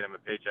to get them a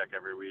paycheck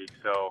every week.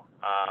 So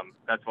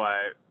that's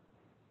why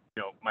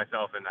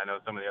myself and I know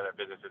some of the other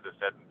businesses have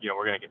said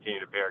we're going to continue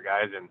to pay our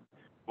guys, and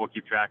we'll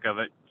keep track of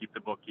it, keep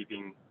the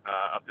bookkeeping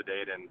up to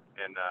date, and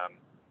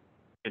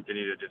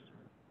continue to just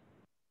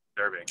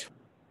serving.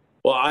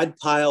 Well, I'd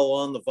pile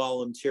on the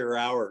volunteer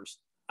hours.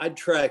 I'd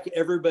track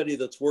everybody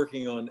that's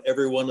working on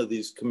every one of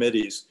these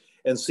committees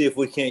and see if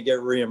we can't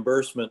get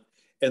reimbursement.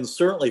 And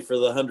certainly for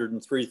the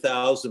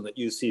 103,000 that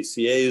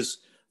UCCA is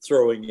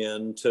throwing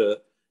in to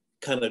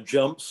kind of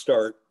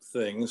jumpstart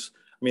things,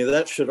 I mean,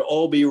 that should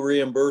all be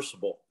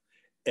reimbursable.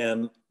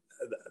 And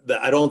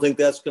I don't think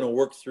that's going to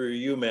work through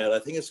you, Matt. I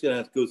think it's going to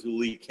have to go through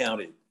Lee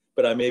County,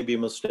 but I may be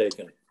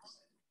mistaken.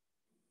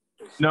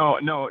 No,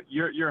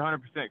 you're 100%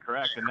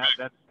 correct, and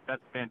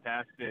that's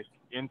fantastic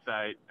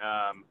insight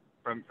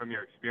from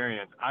your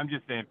experience. I'm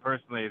just saying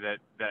personally that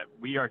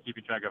we are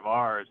keeping track of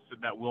ours, so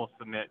that we'll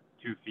submit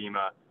to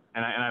FEMA,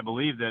 and I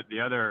believe that the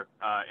other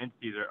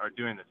entities are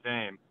doing the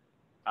same.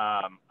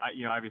 I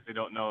obviously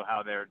don't know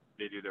how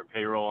they do their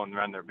payroll and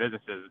run their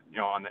businesses,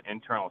 on the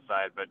internal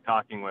side, but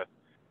talking with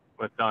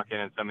Duncan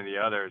and some of the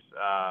others,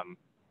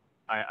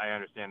 I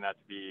understand that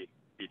to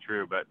be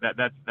true, but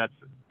that's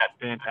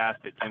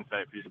fantastic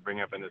insight for you to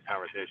bring up in this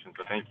conversation.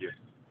 So thank you.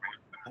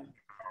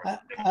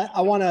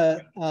 I want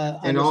to.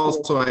 And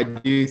also, I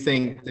do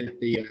think that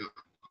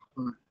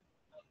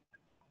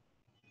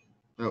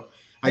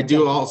I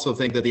do also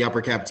think that the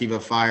Upper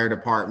Captiva Fire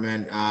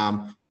Department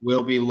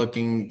will be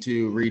looking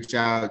to reach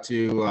out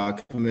to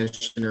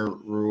Commissioner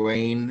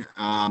Ruane,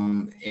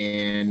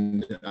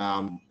 and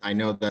I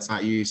know that's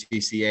not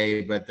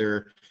UCCA, but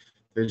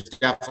there's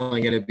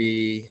definitely going to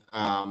be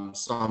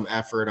some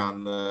effort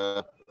on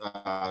the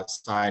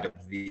side of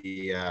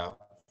the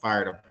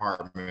fire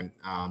department.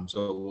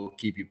 So we'll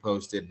keep you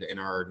posted in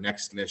our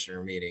next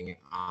commissioner meeting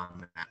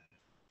on that.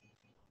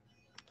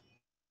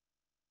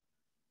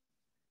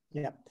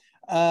 Yeah.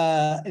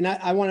 And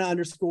I want to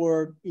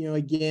underscore,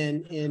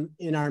 again,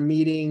 in our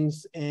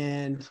meetings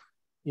and,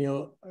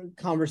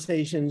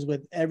 conversations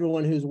with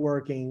everyone who's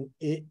working,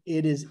 it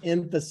is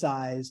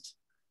emphasized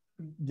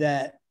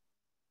that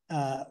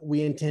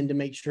we intend to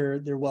make sure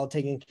they're well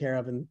taken care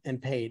of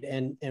and paid.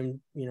 And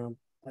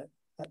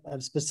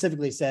I've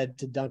specifically said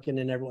to Duncan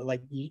and everyone,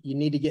 like, you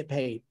need to get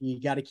paid. You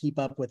got to keep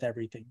up with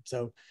everything.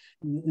 So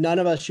none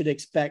of us should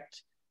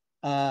expect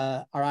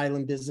our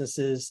island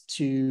businesses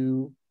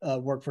to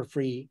work for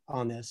free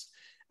on this.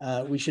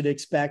 We should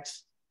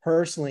expect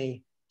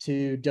personally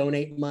to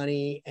donate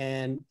money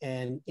and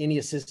any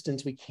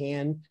assistance we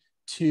can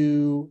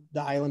to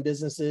the island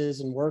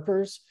businesses and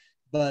workers,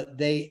 but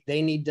they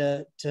need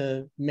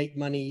to make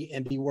money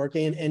and be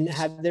working and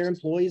have their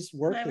employees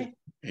working.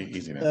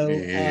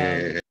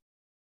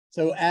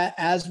 So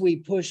as we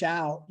push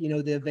out,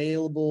 the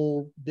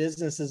available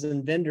businesses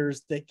and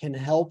vendors that can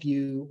help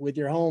you with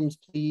your homes,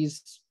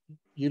 please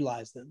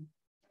utilize them.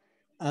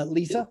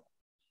 Lisa?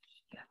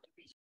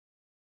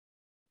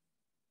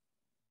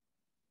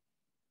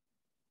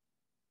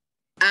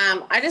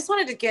 I just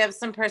wanted to give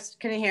some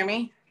can you hear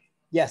me?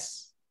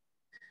 Yes.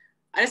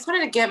 I just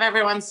wanted to give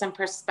everyone some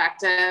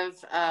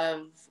perspective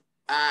of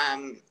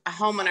a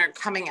homeowner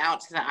coming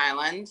out to the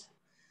island.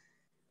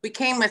 We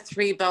came with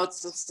 3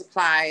 boats of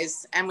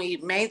supplies, and we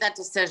made that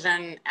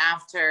decision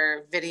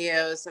after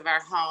videos of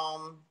our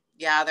home.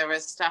 Yeah, there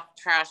was stuff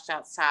trashed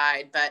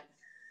outside, but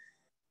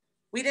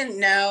we didn't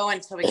know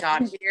until we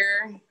got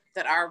here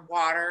that our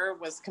water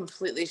was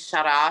completely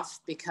shut off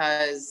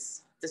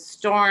because the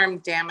storm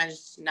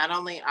damaged not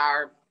only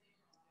our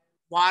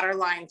water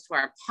line to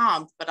our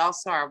pump, but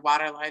also our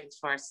water line to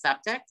our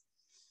septic.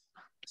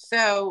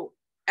 So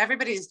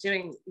everybody's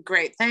doing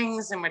great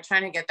things and we're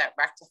trying to get that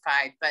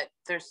rectified, but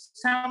there's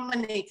so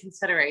many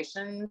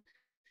considerations.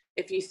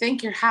 If you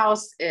think your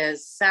house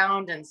is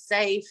sound and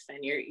safe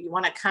and you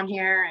want to come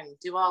here and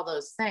do all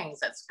those things,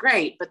 that's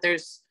great, but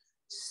there's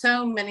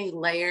so many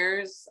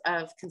layers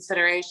of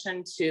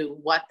consideration to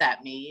what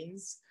that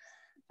means.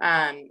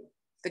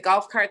 The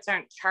golf carts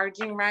aren't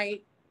charging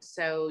right,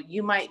 so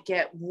you might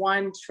get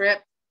one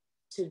trip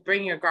to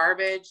bring your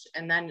garbage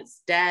and then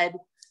it's dead.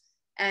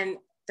 And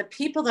the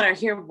people that are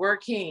here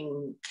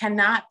working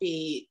cannot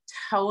be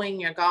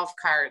towing your golf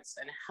carts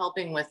and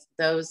helping with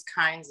those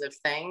kinds of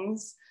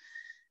things.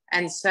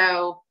 And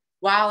so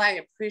while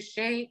I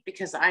appreciate,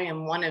 because I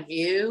am one of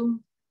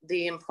you,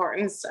 the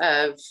importance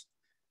of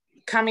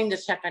coming to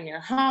check on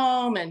your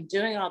home and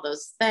doing all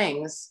those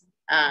things,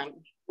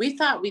 we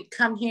thought we'd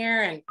come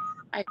here and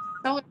I have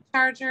solar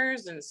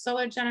chargers and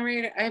solar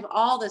generator. I have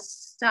all this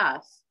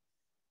stuff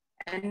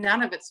and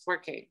none of it's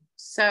working.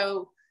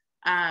 So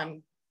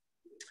the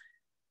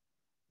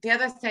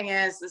other thing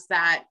is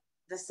that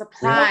the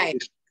supply,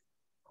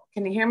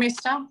 can you hear me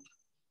still?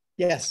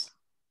 Yes,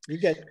 you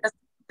get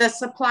the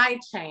supply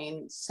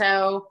chain.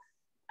 So,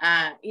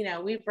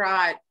 we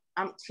brought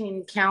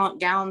umpteen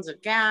gallons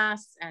of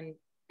gas and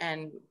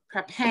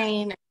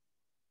propane.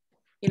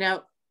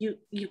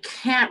 You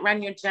can't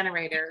run your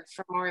generator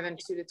for more than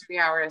 2 to 3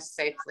 hours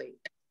safely.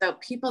 So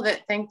people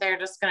that think they're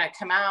just going to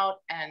come out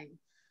and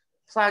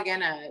plug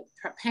in a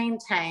propane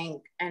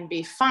tank and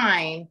be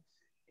fine,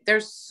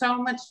 there's so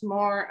much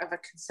more of a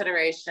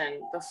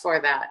consideration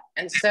before that.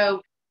 And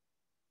so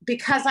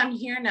because I'm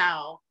here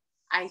now,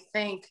 I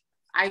think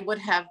I would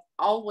have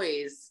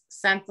always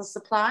sent the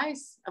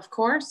supplies, of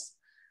course,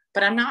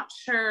 but I'm not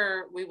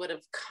sure we would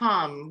have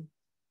come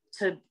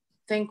to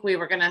think we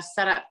were going to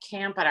set up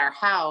camp at our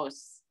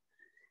house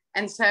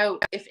And so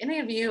if any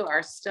of you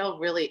are still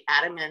really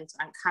adamant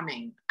on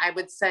coming, I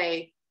would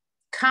say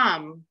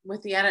come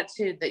with the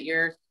attitude that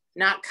you're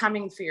not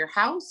coming for your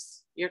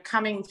house, you're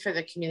coming for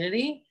the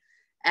community,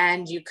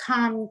 and you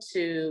come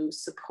to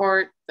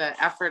support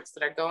the efforts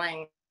that are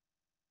going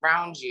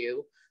around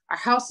you. Our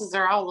houses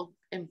are all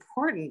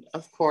important,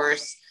 of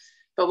course,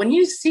 but when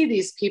you see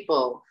these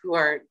people who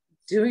are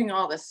doing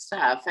all this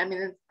stuff, I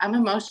mean, I'm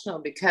emotional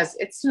because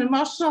it's an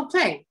emotional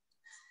thing.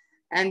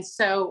 And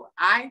so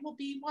I will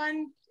be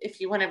one. If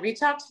you want to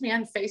reach out to me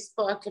on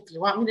Facebook, if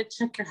you want me to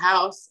check your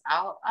house,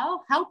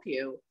 I'll help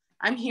you.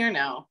 I'm here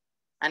now,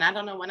 and I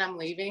don't know when I'm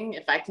leaving.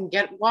 If I can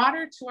get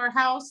water to our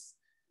house,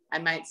 I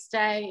might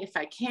stay. If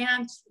I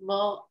can't,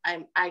 well,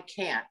 I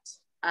can't.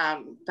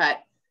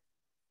 But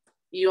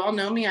you all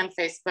know me on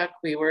Facebook.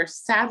 We were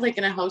sadly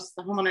going to host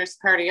the homeowners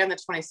party on the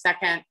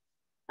 22nd.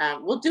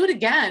 We'll do it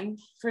again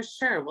for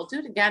sure. We'll do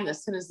it again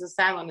as soon as this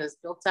island is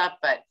built up.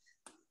 But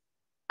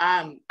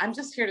I'm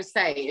just here to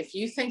say, if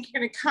you think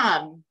you're going to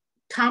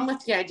come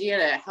with the idea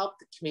to help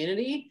the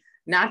community,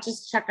 not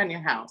just check on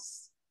your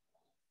house.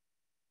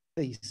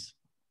 Please.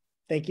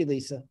 Thank you,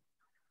 Lisa.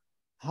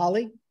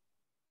 Holly?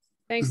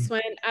 Thanks,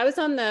 Swin. I was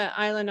on the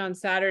island on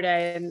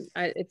Saturday, and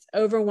it's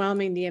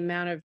overwhelming the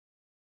amount of.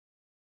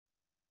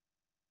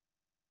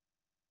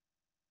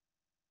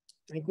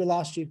 I think we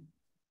lost you.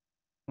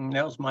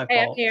 That was my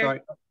Hey, fault.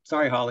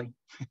 Sorry, Holly.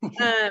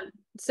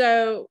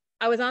 So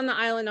I was on the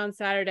island on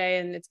Saturday,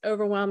 and it's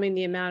overwhelming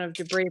the amount of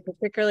debris,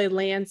 particularly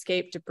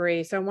landscape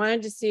debris. So I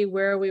wanted to see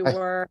where we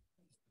were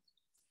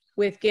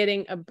with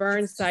getting a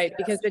burn site,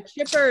 because the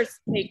chippers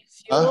take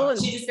fuel and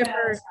the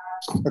chippers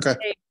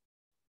take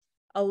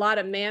a lot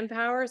of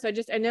manpower. So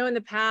I know in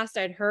the past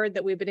I'd heard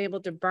that we've been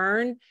able to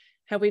burn.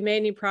 Have we made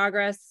any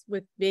progress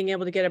with being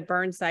able to get a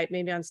burn site,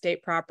 maybe on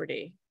state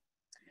property?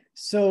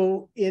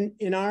 So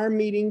in our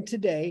meeting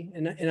today,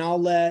 and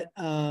I'll let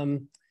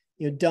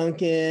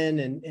Duncan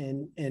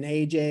and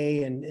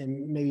AJ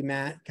and maybe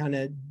Matt kind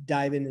of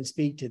dive in and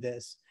speak to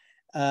this.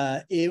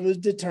 It was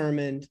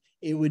determined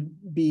it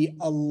would be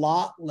a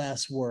lot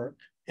less work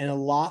and a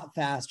lot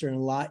faster and a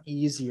lot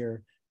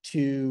easier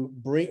to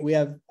bring.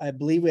 I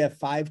believe we have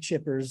 5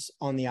 chippers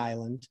on the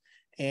island,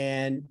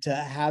 and to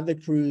have the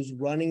crews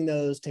running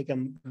those, take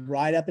them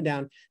right up and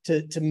down,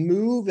 to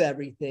move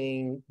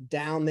everything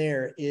down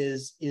there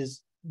is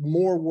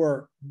more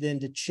work than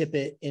to chip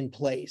it in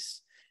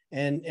place.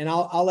 And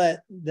I'll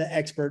let the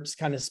experts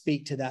kind of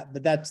speak to that,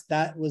 but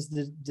that was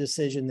the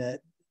decision that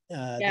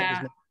that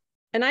was made.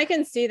 And I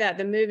can see that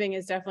the moving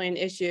is definitely an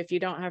issue if you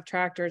don't have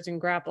tractors and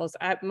grapples.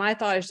 My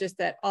thought is just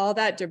that all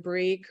that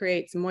debris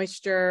creates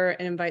moisture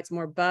and invites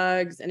more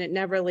bugs, and it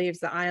never leaves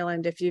the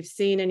island. If you've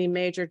seen any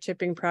major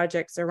chipping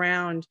projects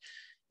around,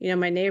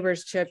 my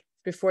neighbors chipped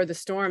before the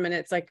storm, and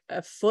it's like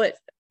a foot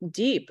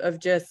deep of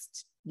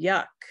just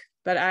yuck.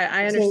 But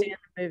I understand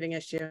the moving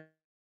issue.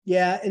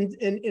 Yeah,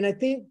 and I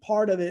think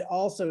part of it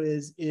also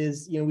is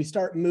we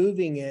start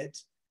moving it.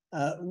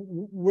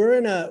 We're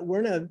in a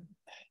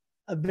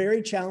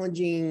very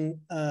challenging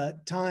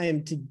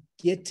time to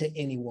get to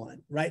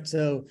anyone, right?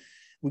 So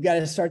we got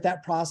to start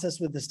that process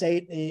with the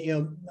state.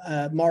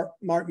 Mark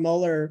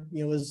Mueller,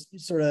 was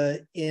sort of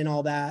in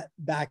all that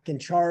back in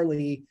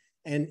Charlie,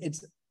 and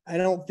I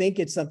don't think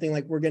it's something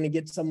like we're going to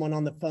get someone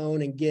on the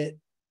phone and get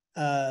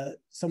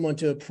someone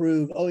to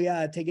approve. Oh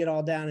yeah, take it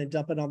all down and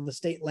dump it on the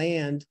state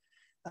land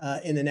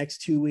in the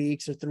next 2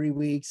 weeks or 3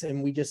 weeks,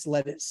 and we just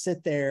let it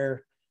sit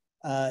there,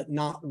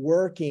 not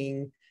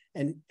working.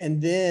 And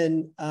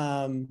then,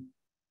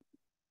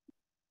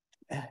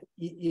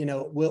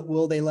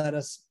 will they let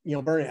us,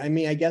 burn it? I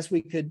mean, I guess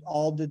we could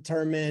all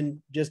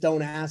determine, just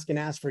don't ask and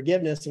ask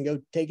forgiveness and go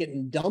take it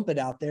and dump it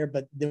out there.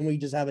 But then we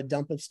just have a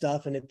dump of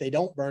stuff. And if they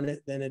don't burn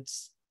it, then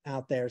it's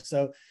out there.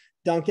 So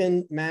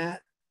Duncan,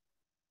 Matt,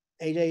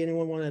 AJ,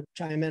 anyone want to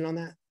chime in on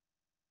that?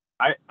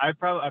 I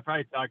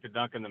probably talked to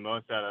Duncan the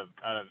most out of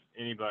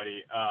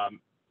anybody.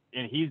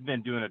 And he's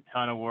been doing a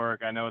ton of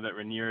work. I know that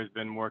Rainier has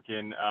been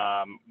working.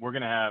 We're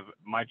going to have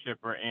my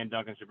chipper and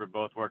Duncan's chipper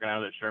both working. I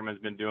know that Sherman's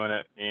been doing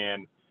it.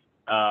 And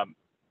I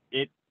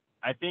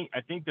think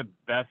the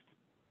best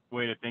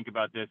way to think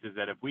about this is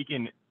that if we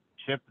can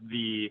chip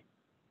the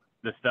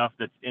stuff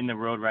that's in the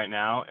road right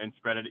now and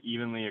spread it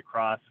evenly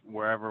across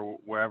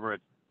wherever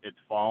it's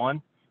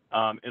fallen,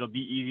 it'll be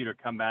easier to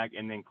come back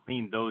and then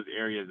clean those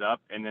areas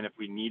up. And then if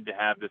we need to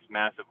have this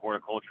massive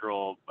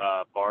horticultural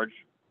barge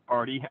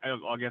party,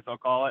 I guess I'll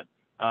call it,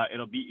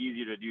 it'll be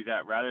easier to do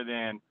that rather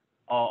than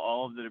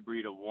all of the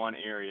debris to one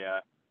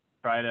area,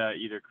 try to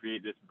either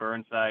create this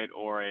burn site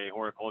or a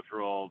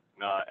horticultural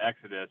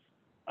exodus.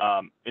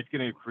 It's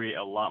going to create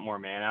a lot more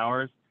man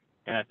hours.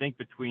 And I think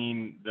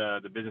between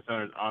the business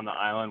owners on the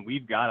island,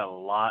 we've got a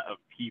lot of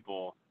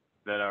people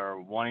that are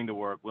wanting to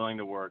work, willing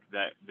to work,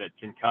 that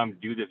can come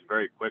do this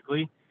very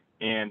quickly.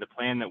 And the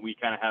plan that we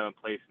kind of have in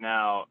place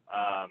now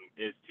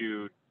is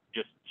to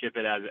just chip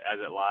it as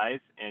it lies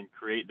and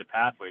create the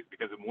pathways,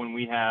 because when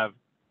we have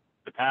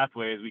the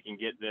pathways, we can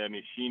get the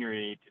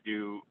machinery to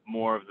do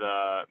more of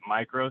the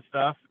micro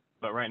stuff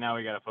but right now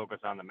we got to focus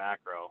on the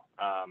macro.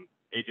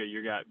 AJ,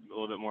 you got a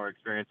little bit more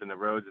experience in the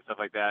roads and stuff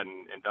like that,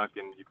 and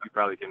Duncan, you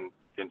probably can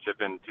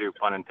chip in too,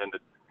 pun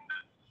intended.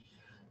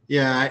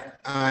 Yeah,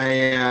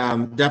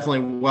 I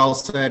definitely well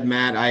said,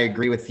 Matt. I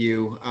agree with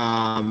you.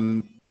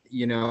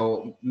 You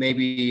know,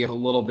 maybe a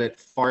little bit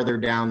farther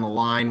down the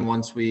line,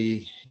 once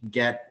we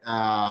get,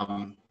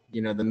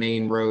 you know, the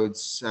main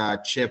roads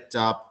chipped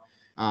up,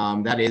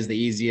 that is the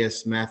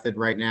easiest method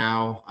right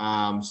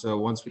now. So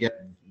once we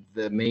get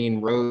the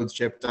main roads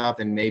chipped up,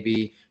 and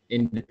maybe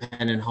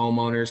independent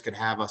homeowners could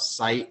have a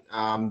site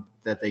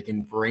that they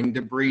can bring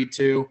debris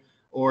to,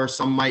 or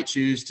some might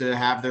choose to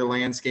have their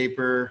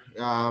landscaper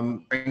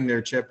bring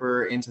their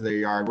chipper into their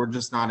yard. We're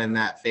just not in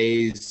that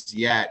phase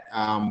yet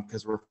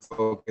because we're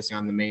focusing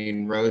on the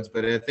main roads,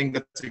 but I think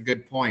that's a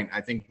good point. I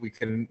think we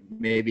can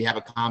maybe have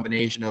a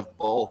combination of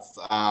both.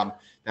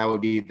 That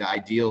would be the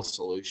ideal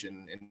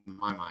solution in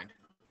my mind.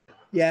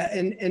 Yeah,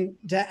 and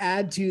to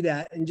add to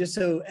that, and just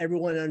so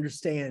everyone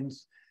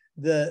understands,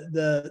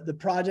 the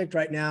project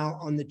right now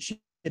on the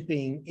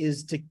chipping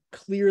is to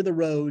clear the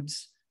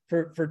roads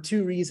for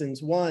two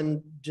reasons.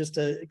 One, just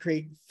to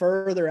create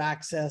further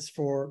access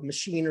for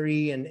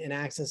machinery and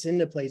access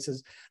into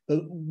places.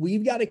 But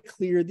we've got to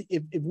clear,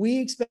 if we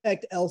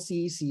expect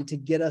LCEC to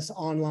get us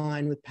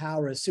online with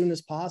power as soon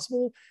as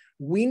possible,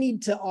 we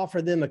need to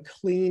offer them a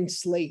clean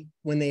slate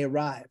when they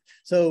arrive.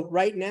 So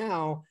right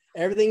now,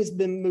 everything's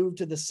been moved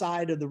to the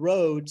side of the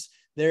roads.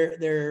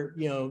 They're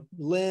you know,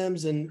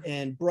 limbs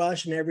and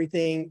brush and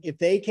everything. If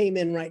they came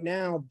in right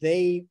now,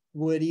 they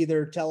would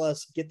either tell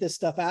us, get this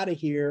stuff out of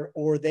here,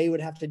 or they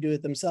would have to do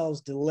it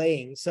themselves,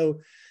 delaying. So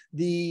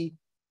the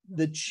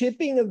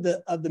chipping of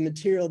the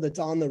material that's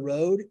on the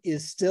road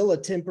is still a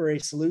temporary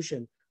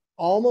solution.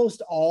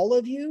 Almost all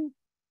of you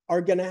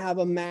are going to have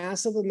a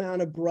massive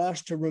amount of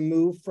brush to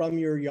remove from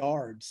your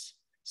yards.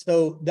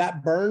 So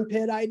that burn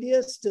pit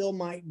idea still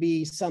might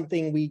be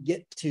something we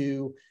get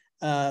to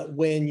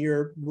when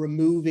you're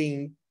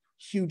removing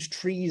huge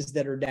trees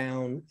that are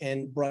down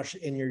and brush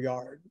in your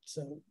yard.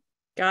 So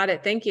got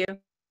it. Thank you.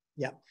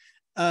 Yeah.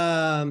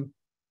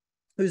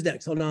 Who's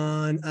next? Hold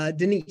on.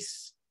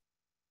 Denise.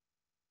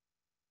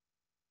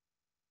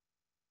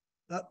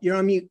 Oh, you're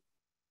on mute.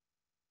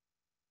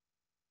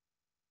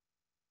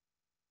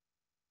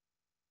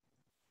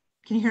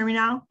 Can you hear me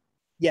now?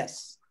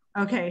 Yes.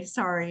 Okay,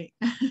 sorry.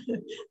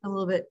 A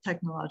little bit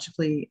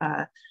technologically.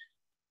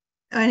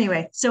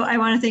 Anyway, so I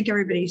want to thank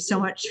everybody so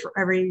much for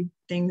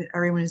everything that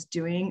everyone is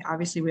doing.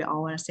 Obviously, we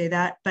all want to say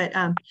that. But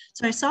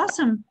so I saw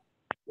some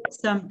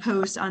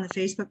posts on the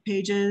Facebook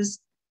pages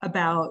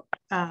about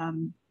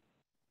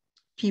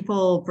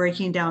people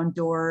breaking down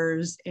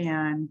doors,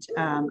 and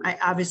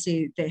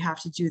obviously they have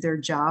to do their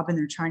job, and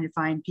they're trying to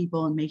find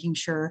people and making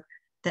sure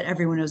that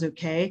everyone is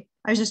okay.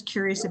 I was just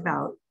curious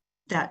about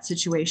that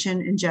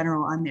situation in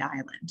general on the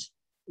island.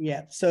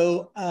 Yeah,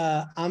 so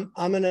I'm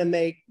gonna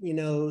make, you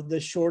know, the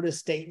shortest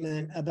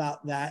statement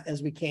about that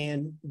as we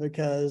can,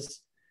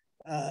 because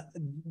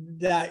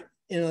that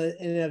in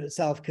and of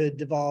itself could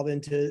devolve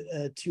into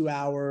a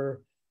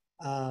 2-hour,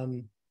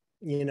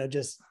 you know,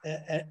 just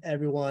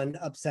everyone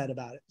upset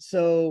about it.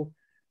 So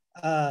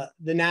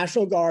the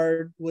National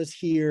Guard was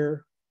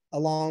here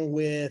along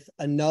with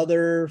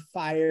another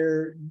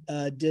fire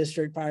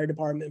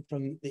department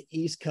from the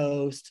East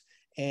Coast,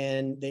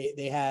 and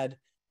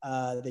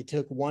they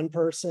took one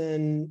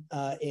person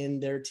in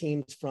their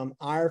teams from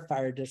our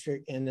fire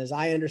district. And as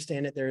I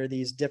understand it, there are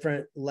these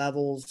different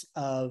levels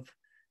of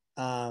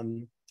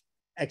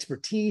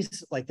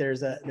expertise. Like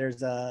there's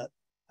a,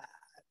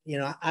 you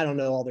know, I don't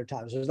know all their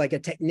titles. There's like a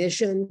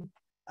technician,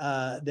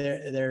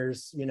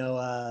 there's, you know,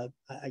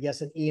 I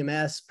guess an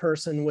EMS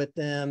person with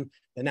them,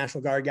 the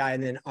National Guard guy,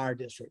 and then our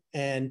district.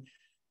 And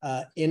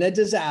in a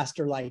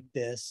disaster like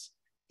this,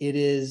 it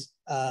is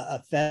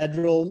a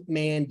federal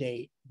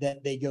mandate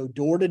that they go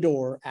door to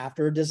door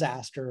after a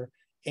disaster,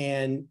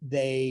 and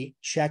they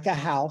check a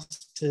house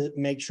to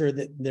make sure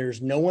that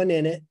there's no one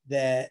in it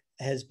that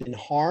has been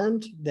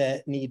harmed,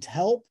 that needs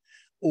help,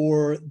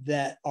 or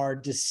that are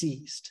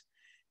deceased.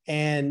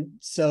 And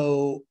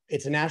so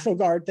it's a National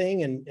Guard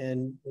thing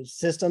and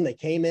system. They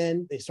came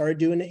in, they started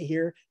doing it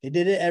here. They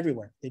did it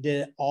everywhere. They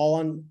did it all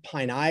on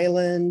Pine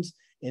Island,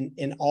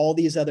 in all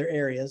these other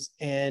areas.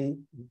 And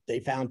they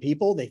found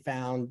people, they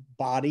found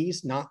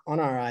bodies, not on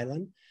our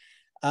island.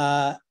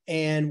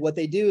 And what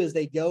they do is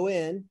they go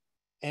in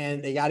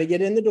and they got to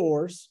get in the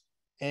doors.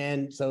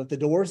 And so if the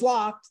door's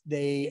locked,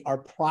 they are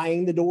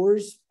prying the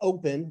doors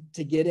open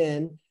to get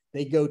in.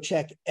 They go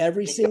check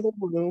every single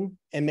room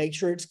and make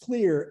sure it's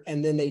clear.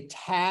 And then they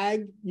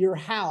tag your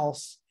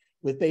house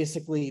with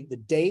basically the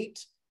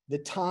date, the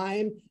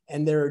time,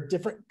 and there are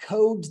different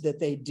codes that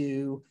they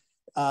do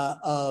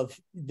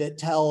that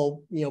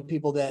tell, you know,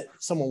 people that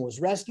someone was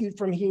rescued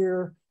from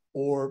here,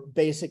 or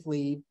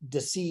basically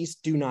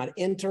deceased, do not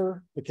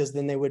enter, because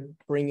then they would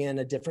bring in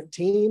a different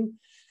team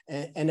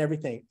and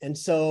everything. And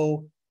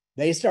so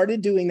they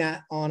started doing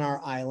that on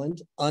our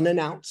island,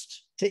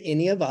 unannounced to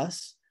any of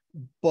us,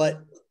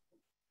 but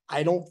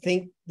I don't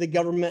think the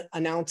government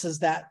announces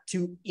that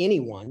to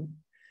anyone.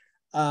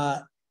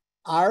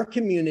 Our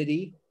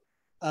community,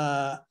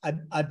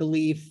 I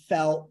believe,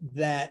 felt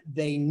that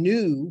they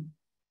knew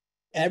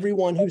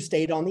everyone who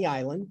stayed on the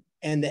island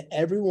and that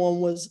everyone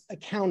was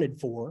accounted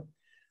for.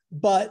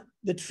 But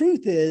the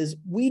truth is,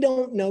 we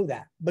don't know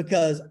that,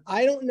 because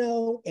I don't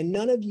know, and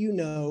none of you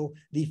know,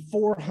 the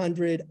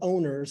 400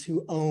 owners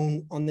who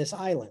own on this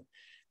island.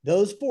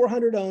 Those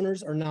 400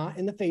 owners are not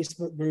in the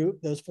Facebook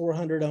group. Those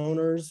 400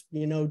 owners,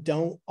 you know,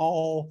 don't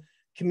all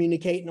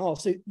communicate and all.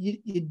 So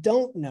you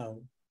don't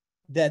know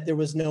that there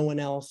was no one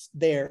else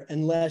there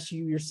unless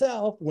you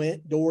yourself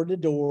went door to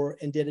door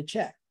and did a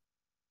check.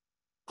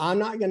 I'm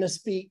not going to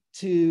speak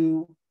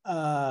to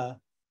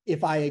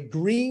if I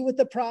agree with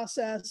the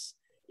process,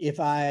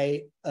 if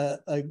I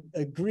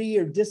agree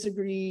or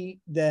disagree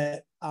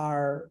that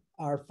our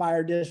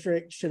fire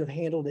district should have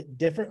handled it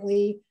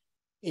differently.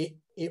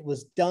 It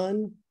was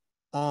done.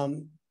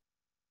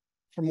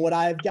 From what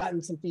I've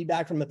gotten some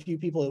feedback from a few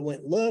people that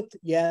went and looked,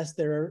 yes,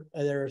 there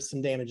are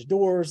some damaged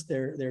doors.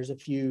 There's a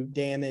few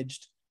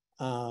damaged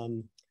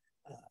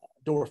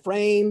door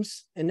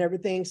frames and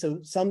everything. So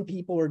some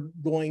people are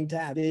going to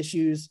have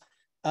issues.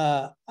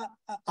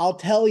 I'll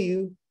tell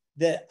you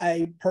that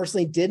I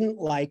personally didn't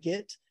like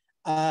it.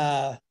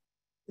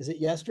 Is it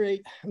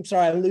yesterday? I'm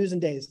sorry, I'm losing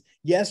days.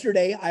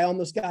 Yesterday, I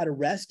almost got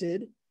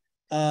arrested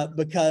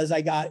because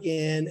I got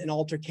in an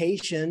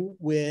altercation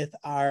with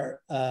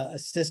our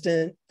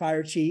assistant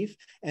fire chief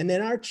and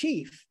then our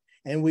chief.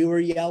 And we were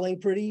yelling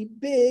pretty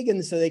big.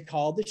 And so they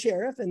called the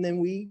sheriff, and then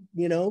we,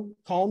 you know,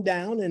 calmed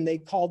down, and they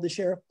called the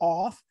sheriff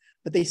off,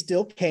 but they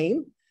still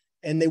came,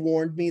 and they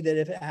warned me that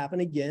if it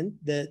happened again,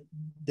 that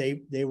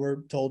they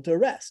were told to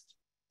arrest.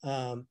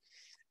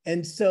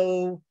 And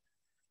so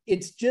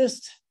it's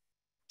just,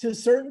 to a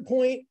certain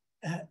point,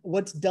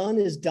 what's done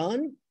is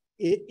done.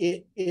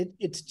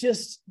 It's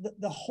just,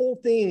 the whole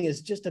thing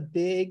is just a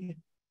big,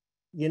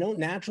 you know,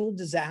 natural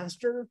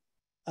disaster.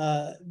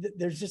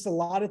 There's just a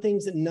lot of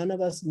things that none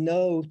of us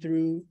know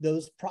through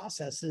those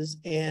processes.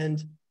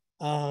 And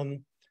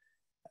however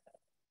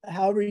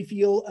you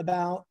feel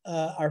about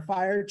our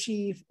fire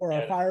chief or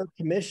our fire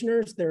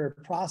commissioners, there are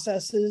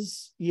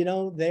processes, you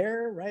know,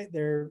 there, right?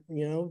 They're,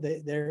 you know,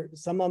 they're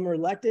some of them are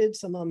elected,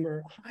 some of them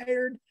are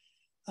hired.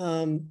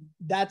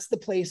 That's the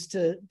place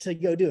to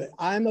go do it.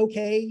 I'm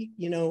okay.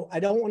 You know, I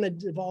don't want to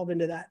devolve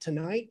into that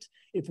tonight.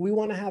 If we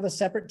want to have a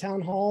separate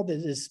town hall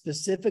that is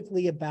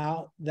specifically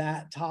about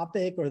that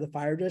topic or the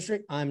fire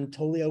district, I'm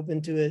totally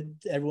open to it.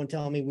 Everyone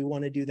telling me we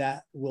want to do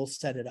that, we'll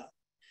set it up.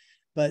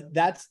 But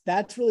that's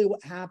really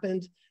what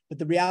happened. But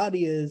the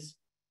reality is,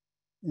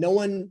 no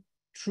one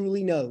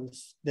truly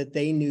knows that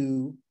they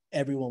knew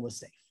everyone was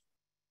safe.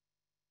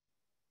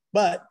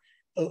 But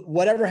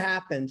whatever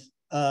happened,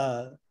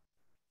 the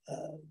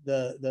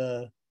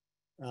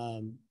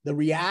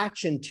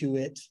reaction to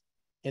it,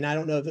 and I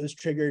don't know if it was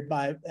triggered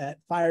by at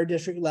fire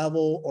district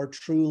level or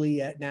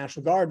truly at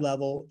National Guard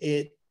level,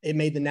 it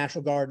made the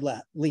National Guard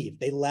leave.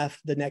 They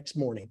left the next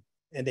morning,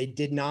 and they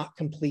did not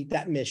complete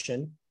that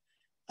mission.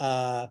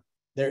 So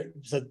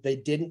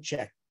they didn't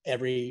check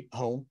every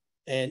home,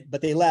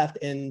 but they left,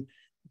 and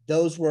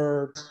those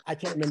were, I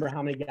can't remember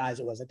how many guys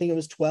it was. I think it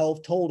was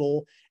 12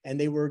 total, and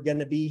they were going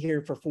to be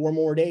here for 4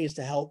 more days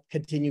to help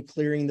continue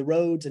clearing the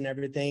roads and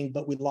everything,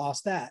 but we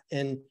lost that.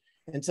 And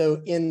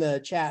so in the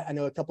chat, I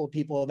know a couple of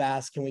people have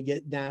asked, can we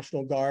get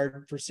National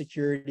Guard for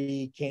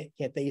security?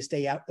 Can't they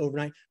stay out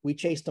overnight? We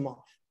chased them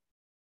off.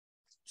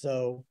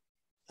 So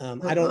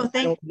I don't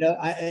know.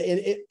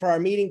 For our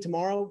meeting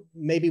tomorrow,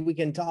 maybe we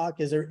can talk.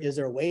 Is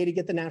there a way to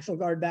get the National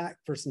Guard back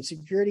for some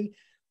security?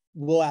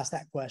 We'll ask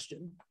that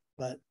question.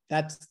 But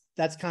that's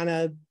kind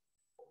of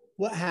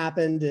what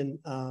happened, and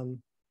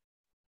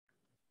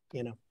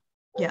you know.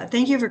 Yeah,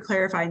 thank you for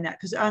clarifying that,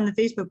 because on the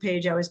Facebook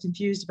page, I was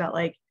confused about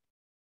like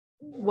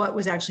what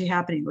was actually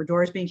happening. Were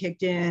doors being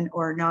kicked in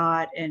or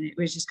not? And it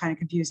was just kind of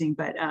confusing.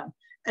 But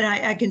and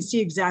I can see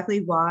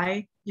exactly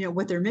why, you know,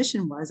 what their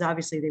mission was.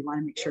 Obviously, they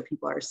want to make sure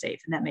people are safe,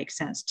 and that makes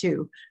sense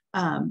too.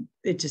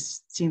 It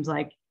just seems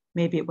like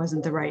maybe it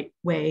wasn't the right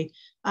way.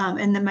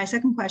 And then my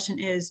second question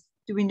is,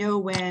 do we know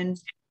when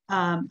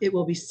it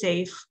will be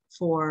safe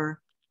for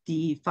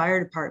the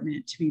fire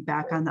department to be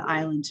back on the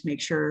island to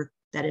make sure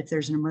that if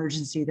there's an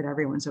emergency that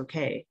everyone's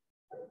okay?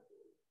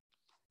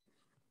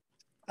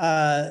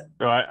 So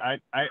I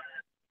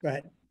go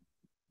ahead.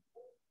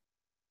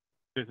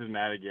 This is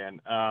Matt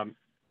again.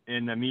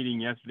 In the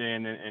meeting yesterday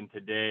and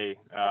today,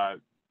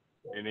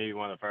 and maybe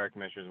one of the fire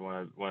commissioners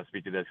want to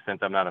speak to this, since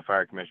I'm not a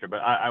fire commissioner,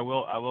 but I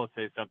will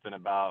say something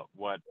about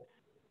what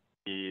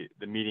the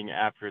meeting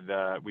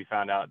after we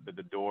found out that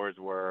the doors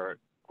were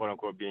quote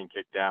unquote being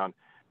kicked down.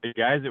 The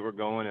guys that were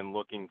going and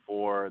looking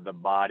for the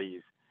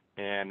bodies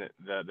and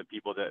the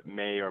people that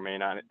may or may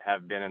not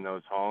have been in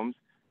those homes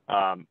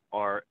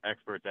are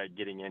experts at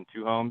getting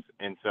into homes.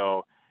 And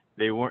so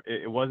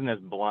it wasn't as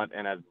blunt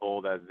and as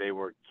bold as they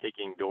were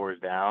kicking doors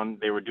down.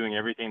 They were doing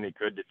everything they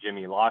could to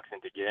jimmy locks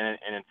and to get in.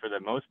 And for the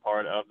most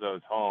part of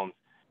those homes,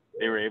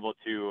 they were able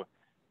to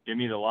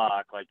jimmy the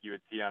lock like you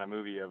would see on a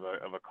movie of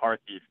a car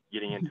thief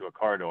getting into a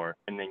car door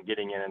and then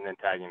getting in and then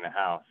tagging the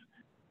house.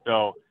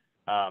 So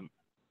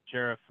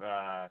Sheriff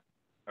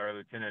or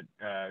Lieutenant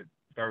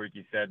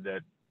Starwiecki said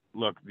that,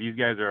 look, these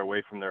guys are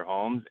away from their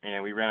homes,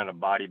 and we ran out of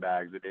body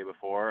bags the day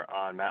before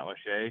on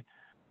Matlacha.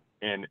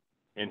 And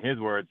in his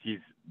words,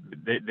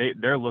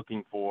 they're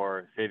looking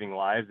for saving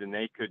lives, and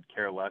they could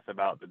care less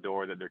about the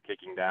door that they're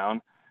kicking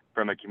down.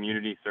 From a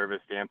community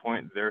service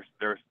standpoint, they're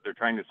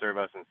trying to serve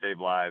us and save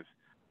lives.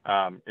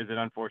 Is it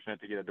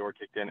unfortunate to get a door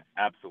kicked in?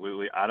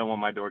 Absolutely. I don't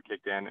want my door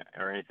kicked in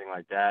or anything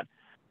like that,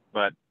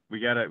 but we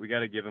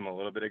gotta give them a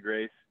little bit of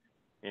grace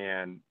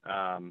and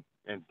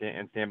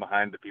stand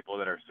behind the people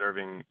that are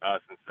serving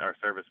us and our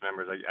service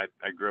members.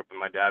 I grew up and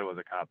my dad was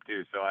a cop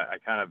too, so I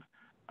kind of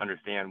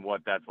understand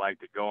what that's like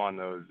to go on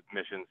those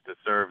missions, to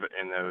serve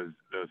in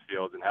those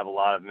fields, and have a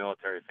lot of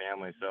military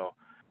families. So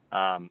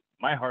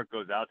my heart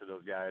goes out to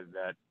those guys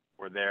that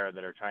were there,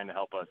 that are trying to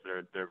help us,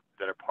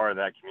 that are part of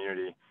that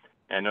community.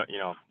 And you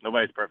know,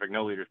 nobody's perfect,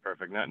 no leader's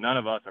perfect. None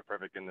of us are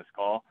perfect in this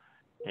call,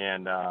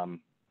 and I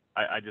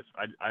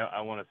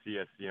want to see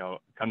us, you know,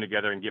 come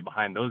together and get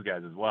behind those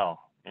guys as well,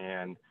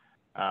 and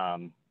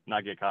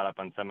not get caught up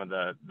on some of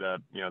the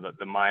you know,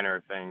 the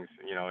minor things,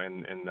 you know,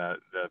 in the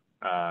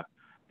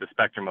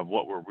spectrum of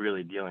what we're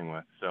really dealing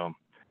with. So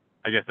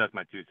I guess that's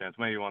my 2 cents.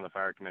 Maybe one of the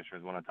fire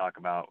commissioners want to talk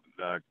about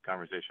the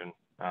conversation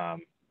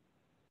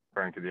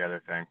referring to the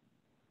other thing.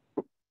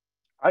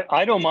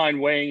 I don't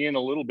mind weighing in a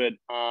little bit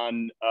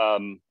on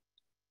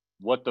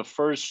what the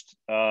first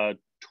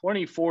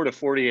 24 to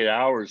 48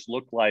 hours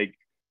look like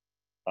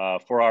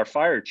for our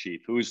fire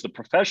chief, who is the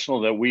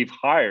professional that we've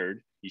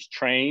hired. He's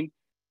trained.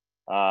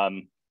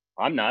 I'm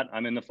not.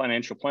 I'm in the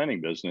financial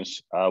planning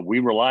business. We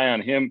rely on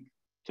him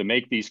to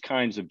make these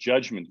kinds of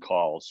judgment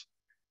calls.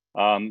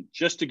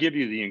 Just to give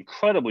you the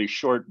incredibly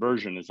short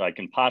version as I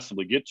can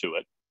possibly get to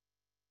it,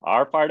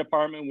 our fire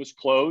department was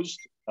closed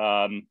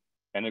and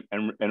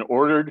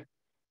ordered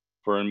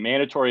for a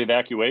mandatory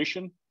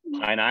evacuation.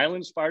 Pine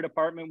Island's fire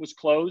department was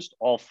closed.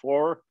 All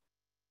 4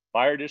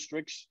 fire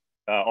districts,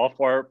 all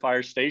 4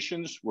 fire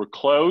stations were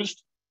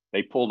closed.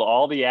 They pulled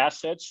all the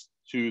assets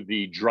to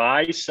the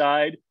dry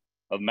side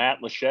of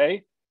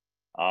Matlacha.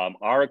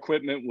 Our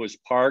equipment was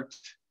parked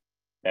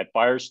at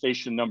fire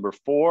station number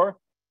 4.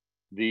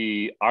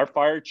 Our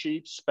fire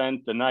chief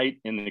spent the night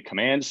in the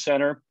command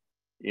center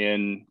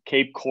in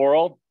Cape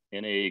Coral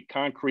in a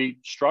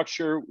concrete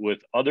structure with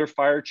other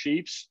fire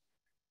chiefs.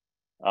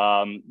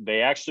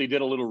 They actually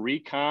did a little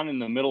recon in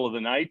the middle of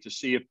the night to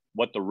see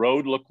what the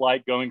road looked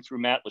like going through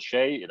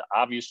Matlacha. It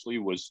obviously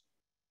was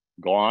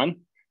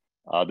gone.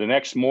 The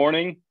next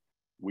morning,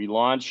 we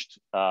launched,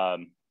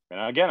 and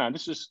again,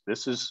 this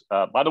is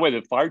by the way,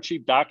 the fire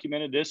chief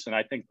documented this, and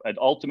I think that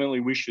ultimately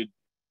we should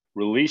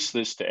release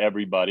this to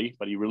everybody,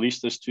 but he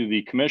released this to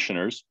the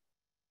commissioners.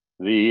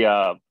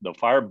 The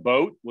fire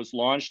boat was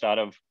launched out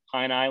of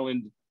Pine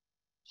Island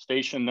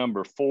Station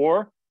number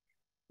 4,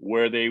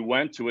 where they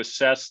went to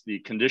assess the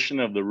condition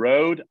of the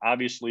road.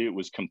 Obviously, it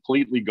was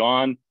completely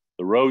gone.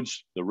 The road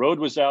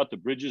was out, the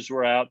bridges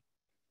were out.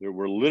 There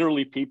were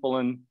literally people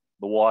in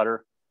the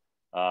water.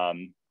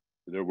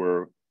 There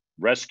were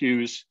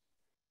rescues.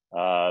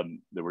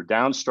 There were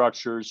down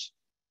structures.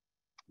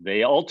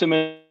 They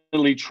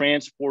ultimately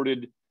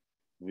transported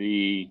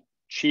the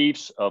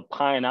chiefs of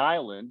Pine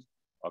Island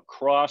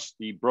across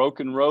the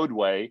broken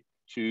roadway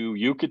to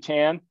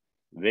Yucatan.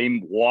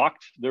 They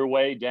walked their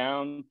way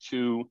down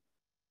to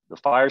the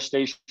fire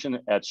station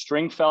at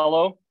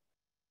Stringfellow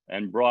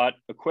and brought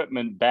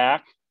equipment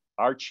back.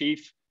 Our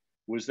chief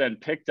was then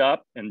picked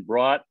up and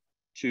brought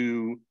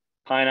to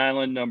Pine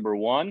Island number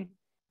 1.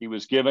 He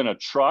was given a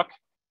truck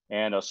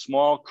and a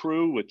small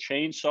crew with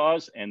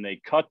chainsaws, and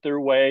they cut their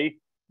way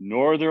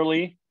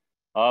northerly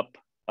up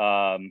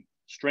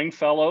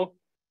Stringfellow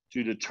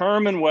to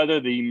determine whether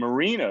the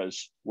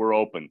marinas were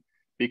open.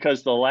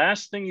 Because the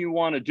last thing you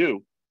want to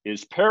do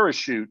is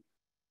parachute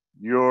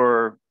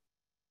your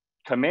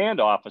command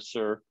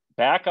officer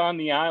back on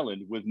the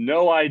island with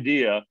no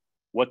idea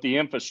what the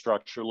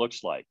infrastructure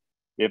looks like.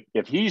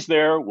 If he's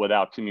there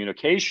without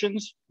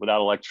communications, without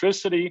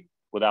electricity,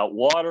 without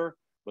water,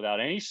 without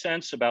any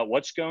sense about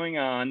what's going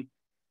on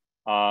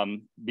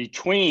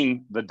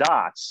between the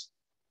dots,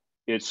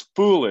 it's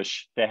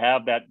foolish to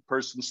have that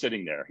person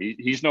sitting there.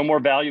 He's no more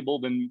valuable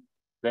than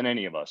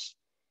any of us.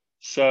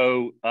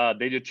 So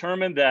they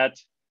determined that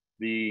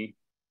they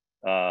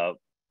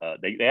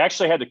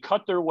actually had to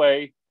cut their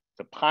way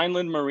to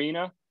Pineland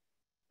Marina,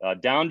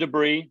 down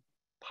debris,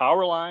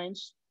 power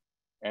lines,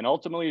 and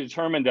ultimately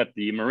determined that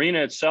the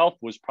marina itself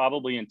was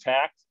probably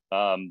intact.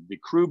 The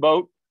crew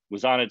boat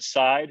was on its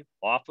side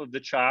off of the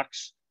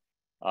chocks.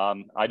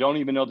 I don't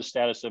even know the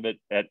status of it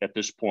at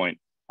this point.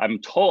 I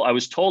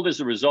was told as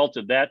a result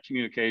of that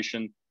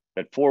communication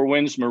that Four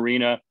Winds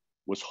Marina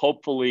was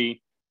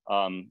hopefully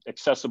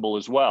accessible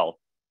as well.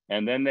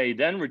 And then they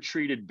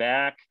retreated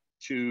back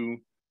to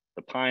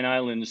the Pine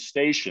Island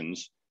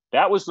stations.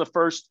 That was the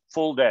first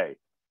full day,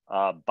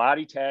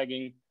 body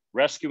tagging,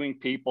 rescuing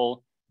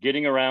people,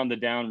 getting around the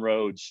down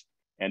roads,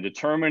 and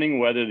determining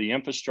whether the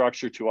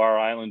infrastructure to our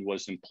island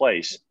was in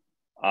place.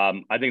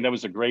 I think that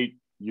was a great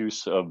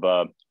use of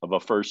a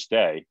first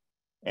day.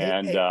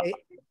 And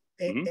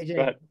AJ,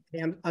 go ahead.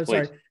 I'm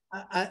sorry.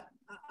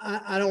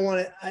 I don't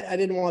want it. I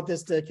didn't want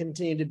this to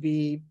continue to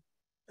be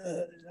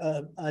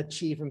a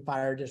chief and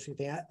fire district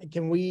thing.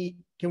 Can we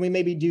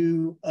maybe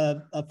do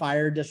a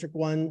fire district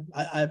one?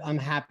 I'm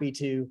happy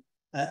to.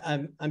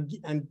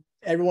 I'm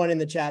everyone in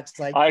the chat's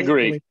like, I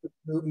agree. Can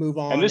we move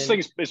on? And this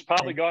thing is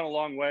probably gone a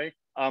long way.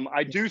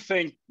 I do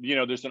think,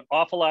 there's an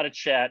awful lot of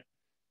chat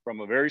from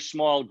a very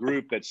small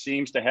group that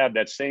seems to have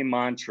that same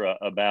mantra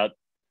about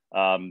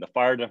the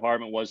fire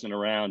department wasn't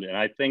around. And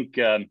I think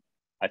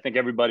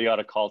everybody ought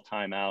to call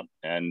time out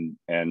and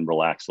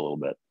relax a little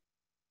bit.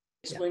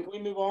 Can we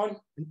move on?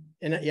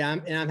 And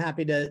I'm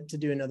happy to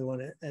do another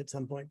one at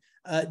some point.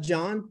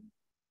 John?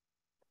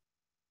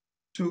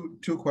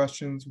 Two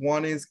questions.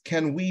 One is,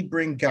 can we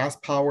bring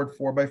gas-powered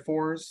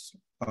 4x4s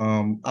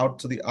out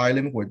to the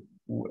island,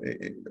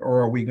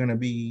 or are we going to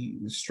be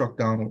struck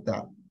down with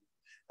that?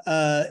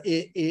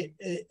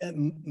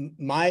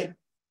 My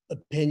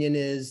opinion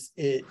is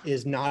it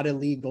is not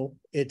illegal.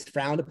 It's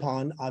frowned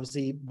upon,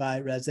 obviously,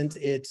 by residents.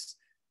 It's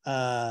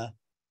not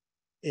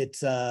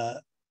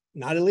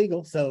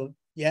illegal. So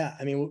yeah,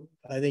 I mean,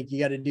 I think you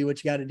got to do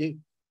what you got to do.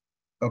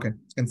 Okay.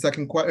 And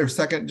second,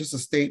 just a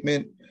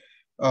statement.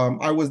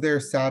 I was there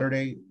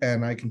Saturday,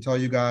 and I can tell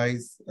you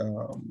guys,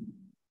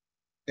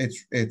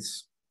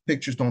 it's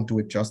pictures don't do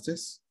it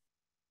justice.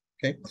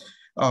 Okay.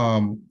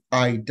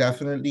 I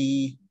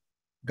definitely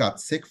got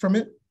sick from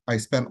it. I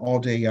spent all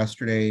day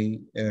yesterday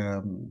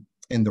in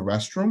the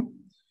restroom,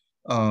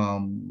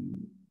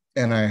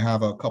 and I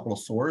have a couple of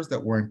sores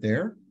that weren't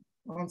there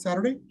on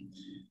Saturday.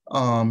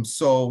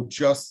 So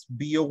just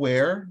be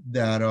aware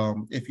that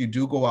if you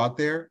do go out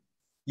there,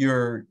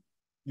 you're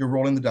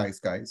rolling the dice,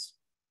 guys.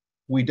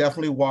 We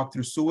definitely walk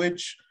through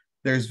sewage.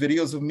 There's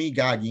videos of me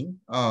gagging.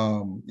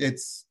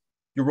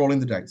 You're rolling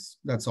the dice.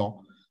 That's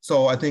all.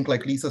 So I think,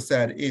 like Lisa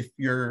said, if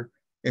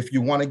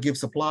you want to give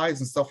supplies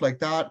and stuff like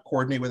that,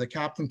 coordinate with a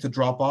captain to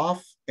drop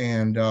off.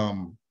 And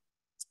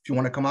if you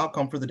want to come out,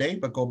 come for the day,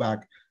 but go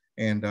back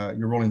and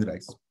you're rolling the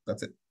dice.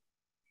 That's it.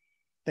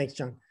 Thanks,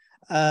 John.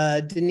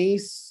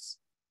 Denise.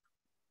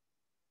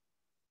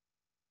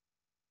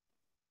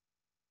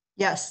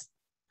 Yes.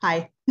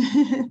 Hi.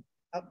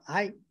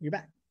 Hi, you're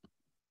back.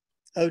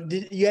 Oh,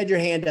 you had your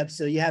hand up,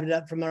 so you have it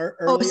up from earlier?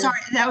 Oh, sorry,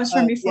 that was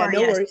from before. Yeah, no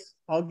yes. worries.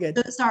 All good.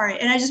 So, sorry,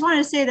 and I just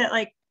wanted to say that,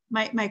 like,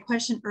 my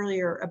question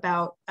earlier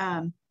about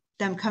them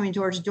coming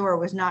door to door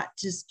was not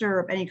to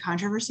stir up any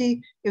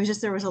controversy. It was just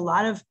there was a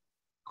lot of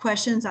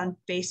questions on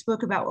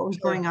Facebook about what was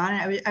going on.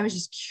 And I was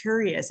just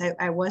curious.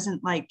 I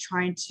wasn't like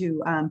trying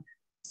to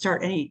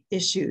start any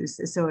issues.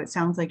 So it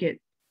sounds like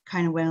it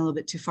kind of went a little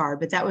bit too far.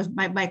 But that was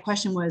my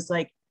question was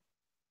like,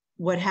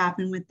 what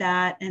happened with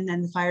that? And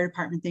then the fire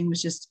department thing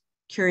was just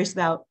curious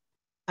about.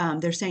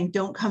 They're saying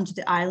don't come to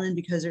the island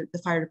because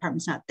the fire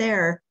department's not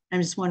there.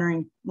 I'm just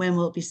wondering, when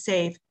will it be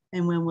safe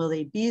and when will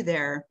they be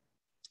there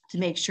to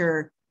make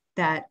sure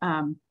that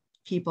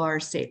people are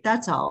safe?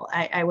 That's all.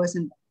 I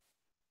wasn't.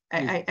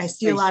 I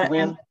see a lot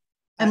of.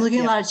 I'm looking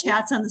at a lot of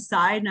chats on the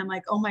side, and I'm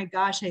like, oh my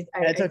gosh.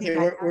 That's okay.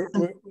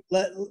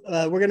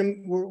 We're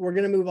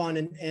gonna move on,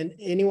 and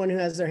anyone who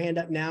has their hand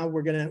up now,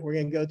 we're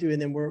gonna go through,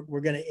 and then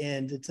we're gonna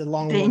end. It's a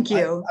long. Thank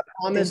you. I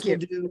promise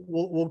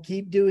we'll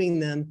keep doing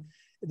them.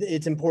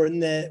 It's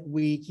important that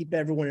we keep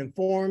everyone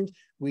informed.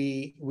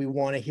 We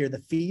want to hear the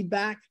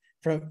feedback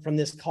from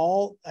this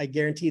call. I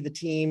guarantee the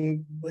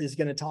team is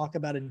going to talk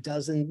about a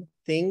dozen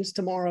things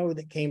tomorrow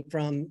that came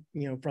from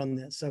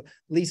this. So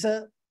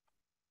Lisa.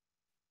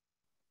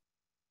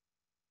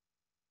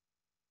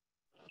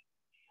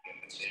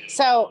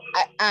 So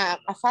a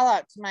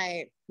follow-up to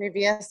my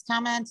previous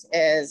comment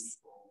is,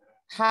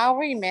 how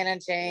are you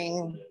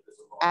managing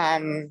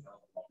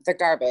the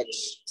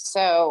garbage?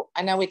 So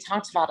I know we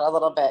talked about it a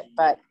little bit,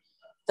 but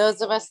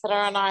those of us that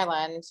are on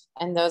island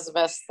and those of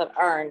us that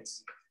aren't,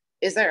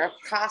 is there a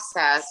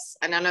process?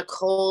 And I know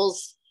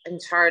Nicole's in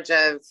charge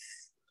of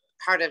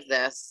part of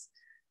this.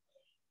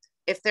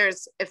 If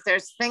there's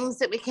things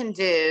that we can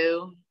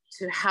do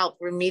to help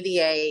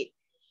remediate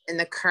in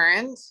the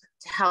current,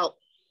 to help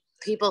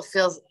people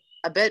feel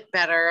a bit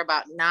better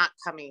about not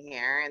coming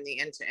here in the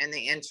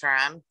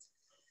interim,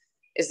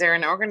 is there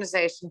an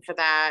organization for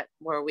that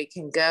where we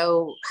can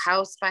go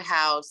house by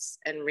house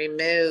and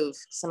remove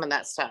some of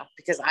that stuff?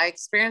 Because I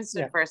experienced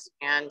it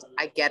firsthand.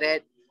 I get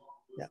it.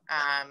 Yeah.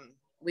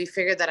 We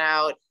figured that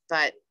out,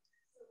 but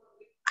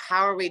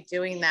how are we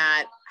doing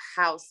that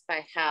house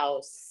by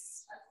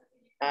house?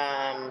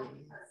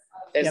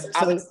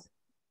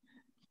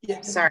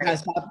 Sorry.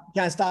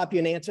 Can I stop you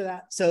and answer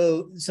that?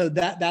 So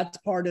that's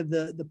part of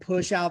the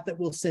push out that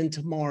we'll send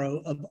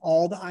tomorrow of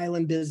all the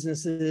island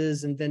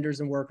businesses and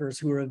vendors and workers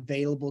who are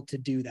available to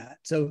do that.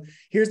 So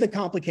here's the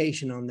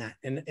complication on that.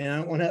 And I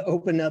don't want to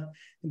open up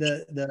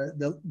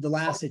the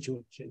last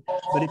situation,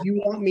 but if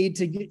you want me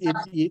to,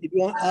 if you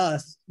want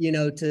us,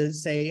 to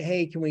say,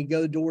 hey, can we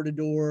go door to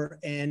door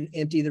and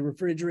empty the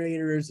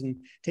refrigerators and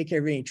take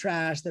care of any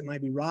trash that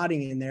might be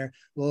rotting in there?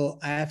 Well,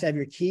 I have to have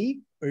your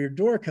key or your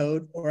door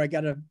code, or I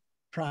got to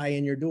pry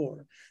in your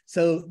door.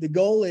 So the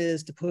goal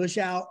is to push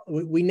out.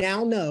 We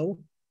now know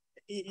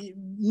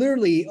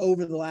literally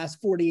over the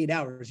last 48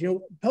 hours.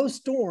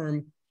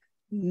 Post-storm,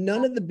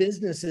 none of the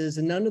businesses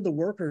and none of the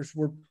workers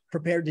were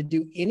prepared to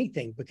do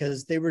anything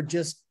because they were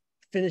just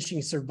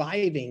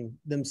surviving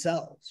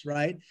themselves,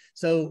 right?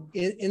 So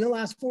in the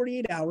last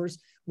 48 hours,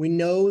 we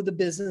know the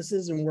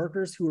businesses and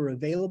workers who are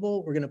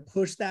available. We're going to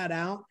push that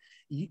out.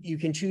 You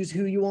can choose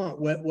who you want,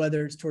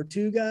 whether it's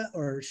Tortuga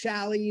or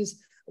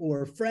Shally's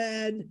or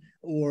Fred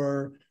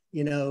or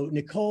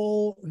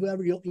Nicole,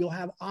 whoever. You'll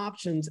have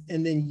options,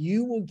 and then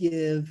you will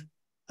give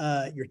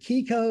your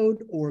key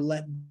code or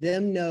let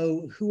them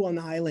know who on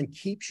the island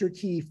keeps your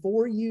key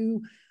for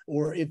you.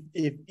 Or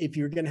if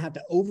you're going to have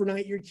to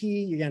overnight your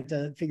key, you're going to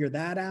have to figure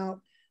that out.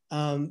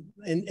 And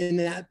in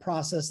that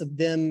process of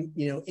them,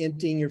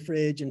 emptying your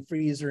fridge and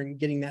freezer and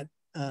getting that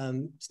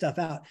stuff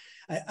out.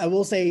 I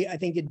will say, I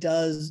think it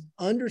does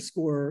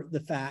underscore the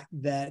fact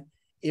that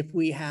if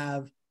we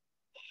have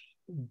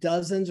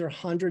dozens or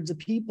hundreds of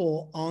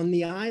people on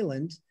the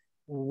island,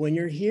 when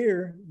you're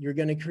here, you're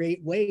going to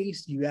create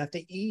waste. You have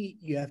to eat,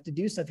 you have to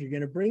do stuff, you're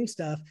going to bring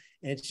stuff,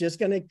 and it's just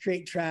going to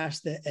create trash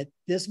that at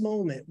this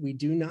moment, we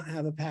do not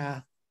have a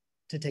path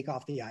to take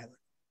off the island.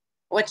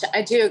 Which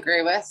I do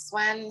agree with,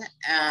 Swen,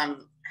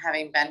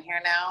 having been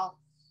here now.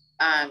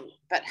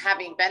 But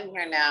having been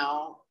here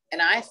now,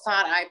 and I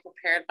thought I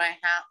prepared my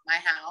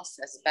house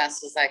as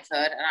best as I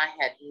could, and I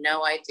had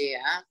no idea,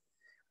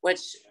 which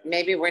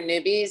maybe we're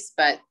newbies,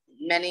 but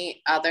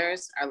many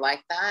others are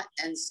like that.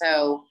 And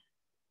so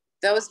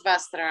those of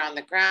us that are on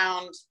the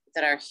ground,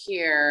 that are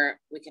here,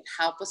 we can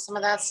help with some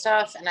of that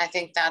stuff. And I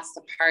think that's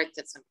the part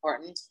that's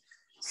important.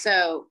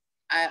 So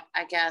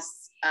I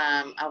guess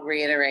I'll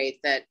reiterate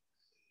that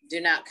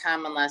do not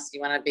come unless you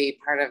want to be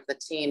part of the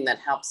team that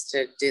helps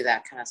to do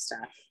that kind of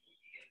stuff.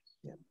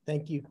 Yeah,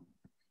 thank you.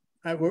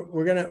 All right,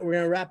 we're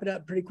gonna wrap it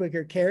up pretty quick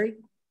here. Carrie?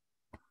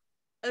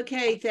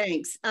 Okay,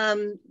 thanks.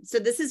 So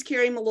this is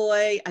Carrie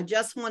Malloy. I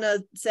just want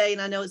to say,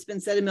 and I know it's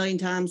been said a million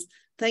times,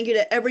 thank you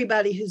to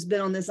everybody who's been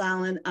on this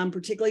island. I'm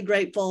particularly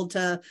grateful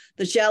to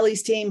the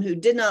Shally's team who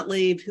did not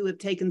leave, who have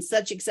taken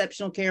such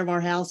exceptional care of our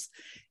house.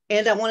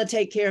 And I want to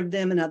take care of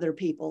them and other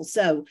people.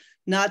 So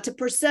not to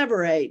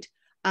perseverate,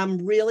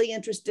 I'm really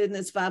interested in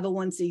this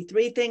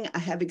 501c3 thing. I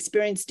have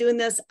experience doing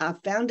this. I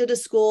founded a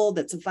school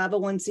that's a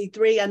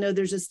 501c3. I know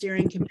there's a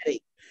steering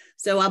committee.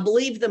 So I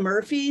believe the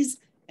Murphys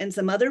and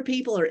some other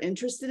people are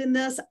interested in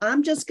this.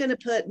 I'm just going to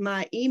put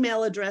my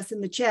email address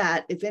in the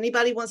chat if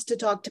anybody wants to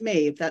talk to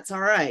me, if that's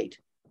all right.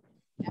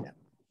 Yeah.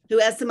 Who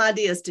has some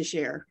ideas to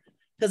share?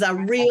 Because I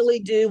really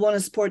do want to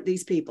support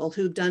these people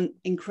who've done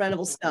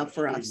incredible stuff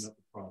for us.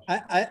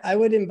 I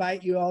would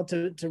invite you all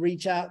to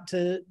reach out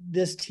to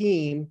this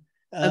team.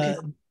 Okay.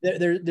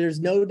 There's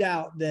no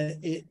doubt that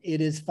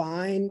it is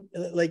fine.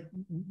 Like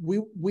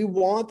we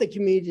want the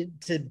community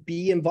to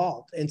be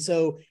involved. And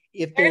so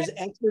if there's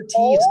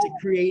expertise to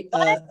create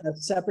a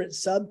separate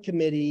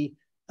subcommittee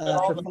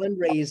for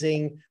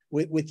fundraising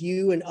with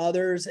you and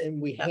others,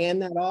 and we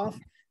hand that off,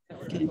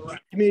 the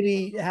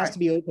community has to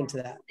be open to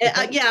that.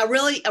 Yeah, I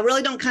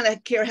really don't kind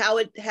of care how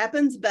it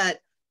happens, but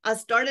I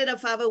started a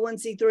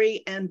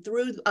 501c3 and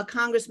through a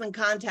congressman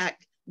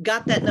contact,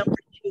 got that number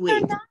in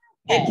 2 weeks.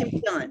 It can be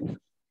done.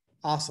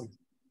 Awesome.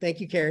 Thank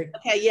you, Carrie.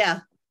 Okay, yeah.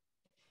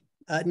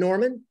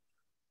 Norman?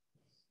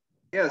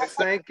 Yes,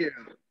 thank you.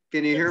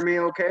 Can you hear me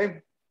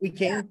okay? We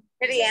can.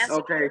 Pretty answer.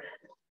 Okay,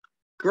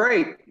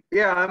 great.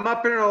 Yeah, I'm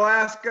up in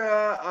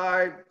Alaska.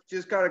 I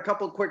just got a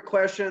couple of quick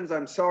questions.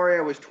 I'm sorry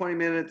I was 20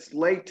 minutes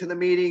late to the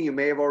meeting. You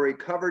may have already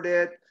covered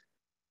it,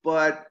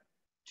 but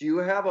do you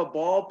have a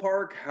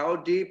ballpark how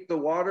deep the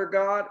water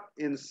got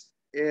in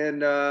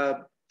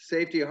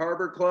Safety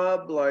Harbor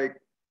Club? Like,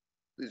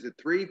 is it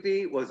 3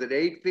 feet? Was it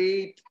 8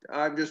 feet?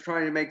 I'm just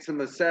trying to make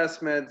some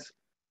assessments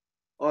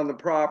on the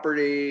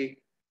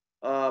property,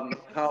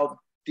 how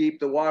deep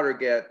the water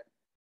get,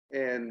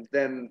 and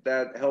then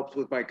that helps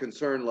with my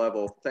concern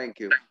level. Thank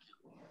you.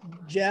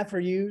 Jeff, are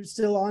you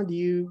still on? Do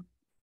you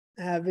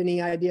have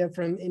any idea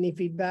from any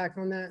feedback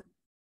on that?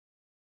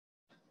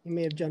 You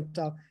may have jumped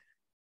off.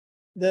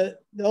 The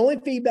only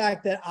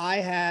feedback that I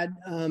had,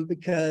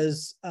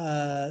 because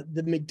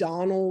the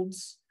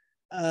McDonald's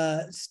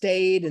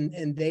stayed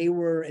and they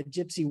were at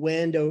Gypsy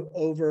Wind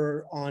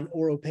over on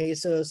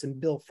Oropezos, and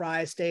Bill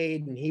Fry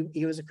stayed and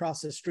he was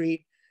across the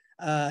street,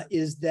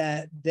 is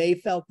that they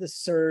felt the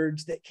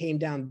surge that came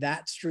down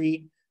that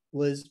street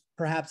was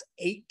perhaps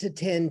 8 to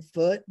 10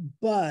 foot,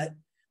 but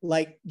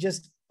like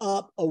just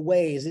up a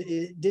ways.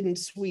 It didn't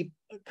sweep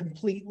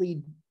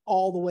completely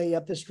all the way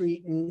up the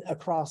street and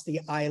across the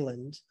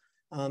island.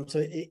 So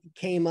it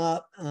came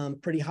up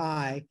pretty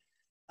high,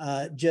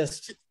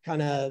 just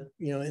kind of,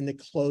 in the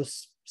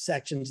close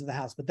sections of the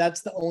house. But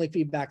that's the only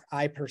feedback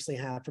I personally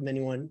have from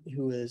anyone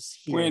who is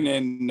here. When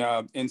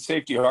in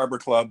Safety Harbor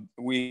Club,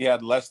 we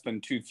had less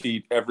than 2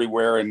 feet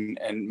everywhere,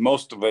 and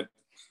most of it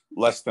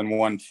less than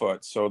 1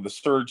 foot. So the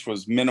surge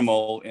was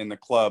minimal in the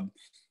club,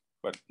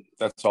 but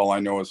that's all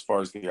I know as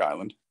far as the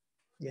island.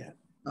 Yeah.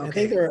 Okay. I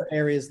think there are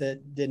areas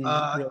that didn't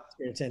really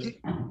experience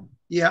any.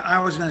 Yeah,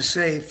 I was going to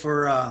say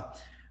for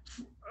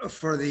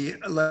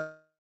the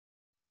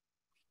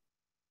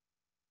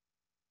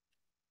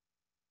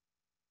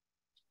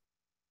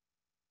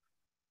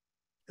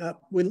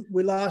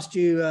We lost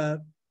you.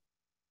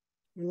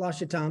 We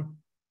lost you, Tom.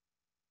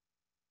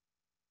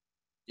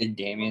 Did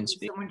Damien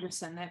speak? Someone just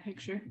send that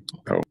picture.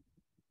 Oh.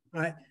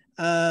 All right.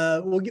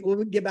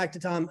 We'll get back to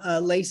Tom.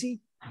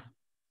 Lacey.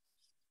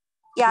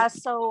 Yeah.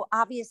 So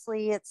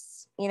obviously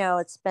it's,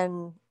 it's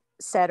been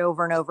said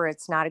over and over,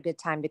 it's not a good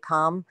time to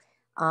come.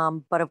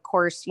 But of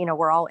course,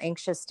 we're all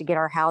anxious to get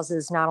our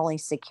houses not only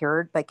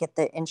secured, but get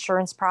the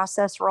insurance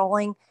process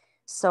rolling.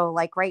 So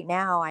like right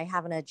now I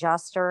have an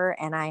adjuster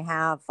and I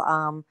have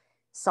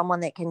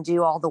someone that can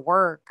do all the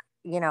work,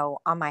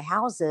 on my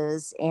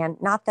houses, and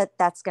not that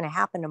that's going to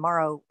happen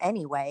tomorrow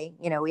anyway.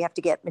 We have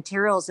to get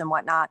materials and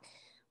whatnot,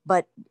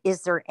 but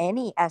is there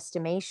any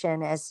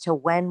estimation as to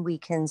when we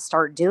can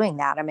start doing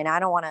that? I mean,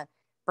 I don't want to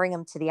bring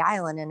them to the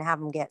island and have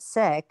them get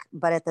sick,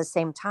 but at the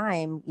same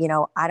time,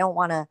 I don't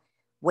want to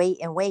wait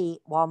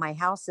while my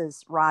house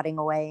is rotting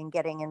away and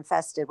getting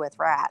infested with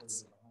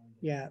rats.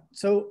 Yeah.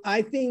 So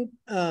I think,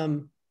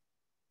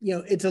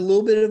 it's a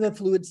little bit of a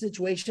fluid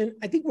situation.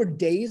 I think we're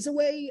days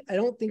away. I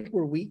don't think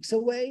we're weeks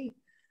away.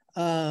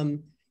 Over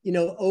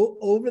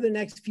the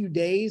next few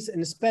days,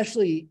 and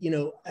especially,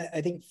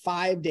 I think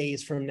 5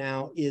 days from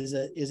now is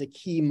a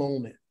key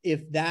moment.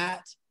 If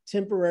that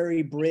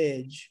temporary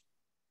bridge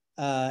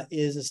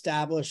is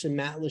established in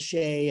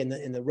Matlacha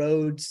and the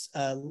roads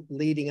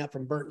leading up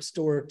from Burton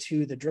Store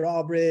to the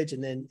drawbridge,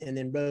 and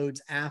then roads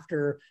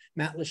after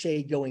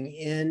Matlacha going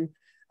in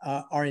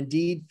are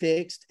indeed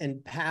fixed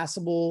and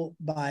passable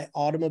by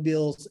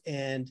automobiles,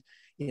 and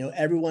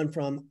everyone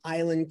from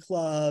Island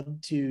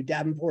Club to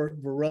Davenport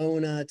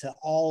Verona to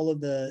all of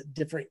the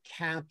different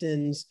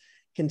captains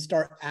can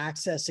start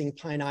accessing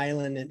Pine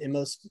Island, and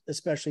most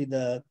especially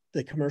the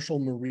commercial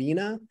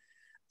marina.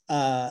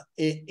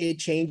 It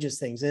changes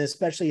things, and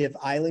especially if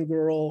Island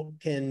Girl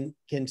can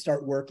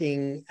start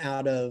working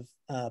out of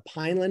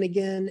Pineland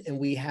again, and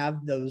we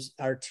have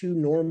our 2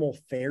 normal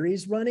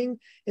ferries running,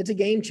 it's a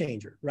game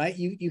changer, right?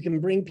 You can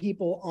bring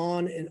people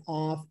on and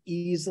off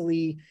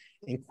easily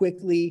and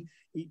quickly.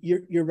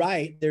 You're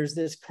right. There's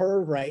this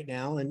curve right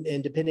now,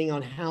 and depending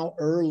on how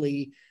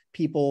early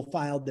people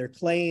filed their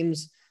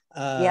claims,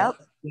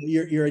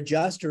 your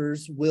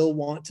adjusters will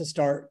want to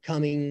start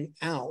coming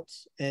out,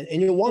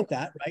 and you'll want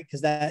that, right?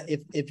 Because that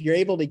if you're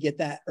able to get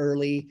that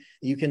early,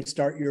 you can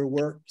start your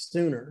work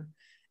sooner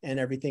and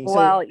everything.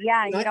 Well,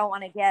 yeah, you don't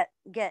want to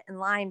get in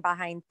line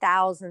behind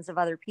thousands of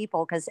other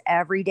people, because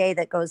every day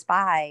that goes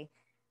by,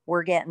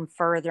 we're getting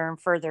further and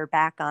further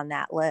back on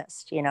that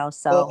list.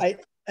 So. Well,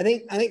 I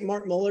think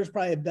Mark Muller's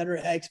probably a better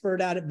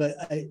expert at it, but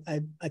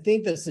I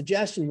think the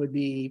suggestion would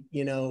be,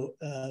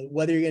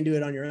 whether you're going to do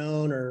it on your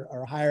own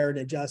or hire an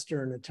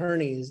adjuster and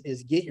attorney,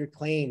 is get your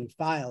claim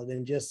filed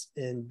and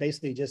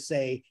basically just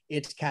say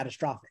it's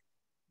catastrophic.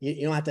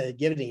 You don't have to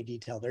give it any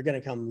detail. They're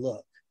going to come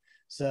look.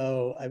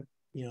 So I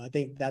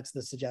think that's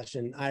the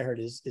suggestion I heard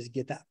is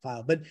get that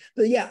filed. But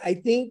yeah, I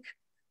think,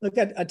 look,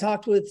 I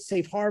talked with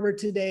Safe Harbor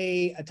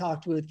today. I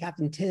talked with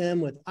Captain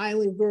Tim with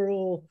Island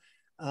Girl.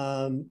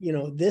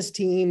 This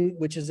team,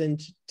 which is an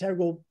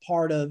integral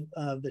part of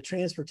the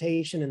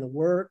transportation and the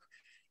work,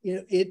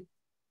 I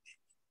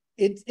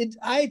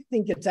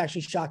think it's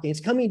actually shocking.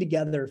 It's coming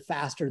together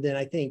faster than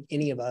I think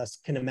any of us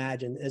can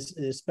imagine,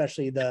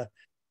 especially the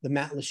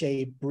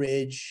Matlacha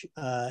Bridge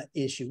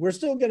issue. We're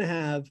still going to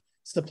have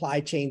supply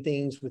chain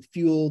things with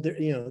fuel. They're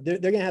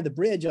going to have the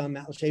bridge on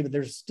Matlacha, but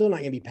there's still not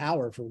going to be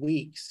power for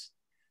weeks.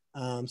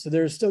 So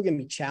there's still going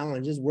to be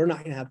challenges. We're not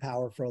going to have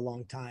power for a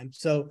long time.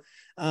 So,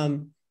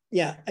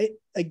 yeah,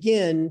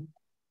 I'm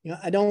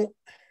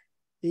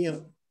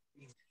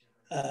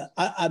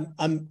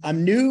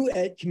new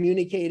at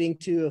communicating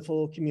to a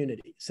full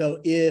community. So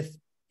if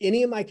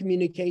any of my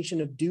communication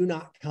of do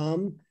not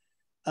come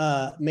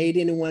made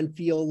anyone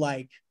feel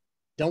like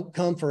don't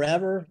come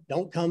forever,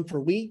 don't come for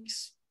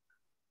weeks,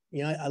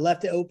 I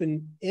left it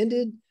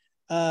open-ended.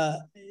 I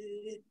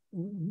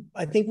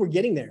think we're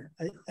getting there.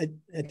 I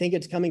think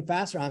it's coming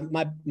faster.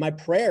 My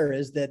prayer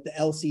is that the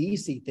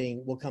LCEC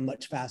thing will come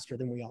much faster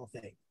than we all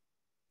think.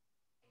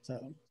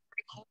 So,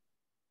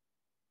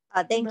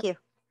 thank you.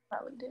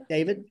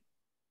 David.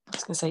 I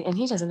was gonna say, and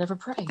he doesn't ever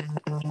pray.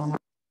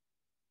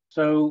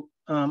 So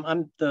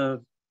I'm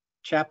the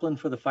chaplain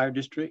for the fire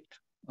district,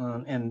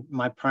 and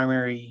my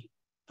primary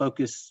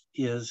focus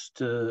is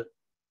to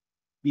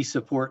be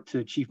support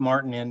to Chief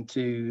Martin and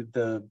to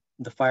the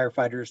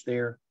firefighters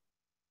there.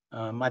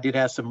 I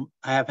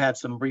have had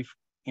some brief,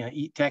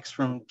 texts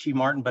from Chief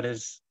Martin, but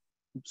as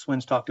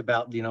Swin's talked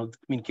about, the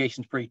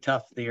communication's pretty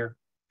tough there.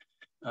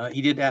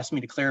 He did ask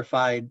me to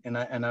clarify, and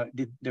I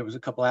did. There was a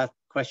couple of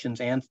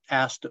questions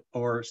asked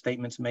or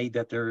statements made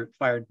that their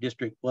fire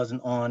district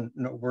wasn't on,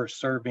 nor were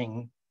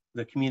serving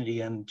the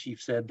community. And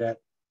Chief said that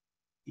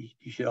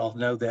you should all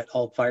know that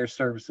all fire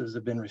services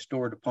have been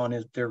restored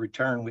upon their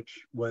return,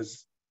 which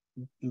was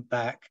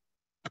back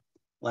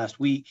last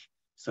week.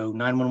 So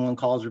 911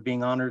 calls are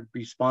being honored,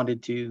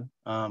 responded to,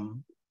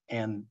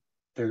 and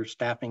they're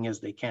staffing as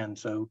they can.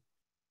 So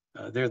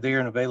they're there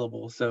and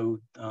available.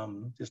 So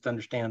just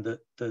understand that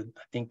I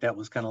think that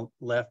was kind of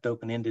left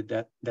open-ended,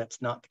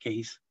 that's not the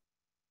case.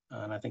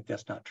 And I think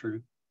that's not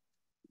true.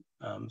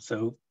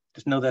 So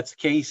just know that's the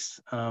case.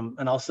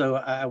 And also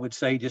I would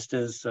say, just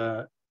as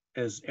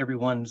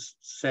everyone's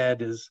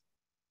said, is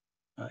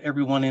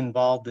everyone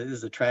involved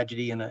is a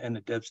tragedy and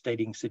a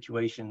devastating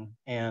situation.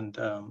 And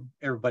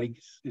everybody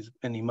has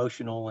been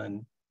emotional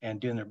and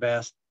doing their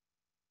best.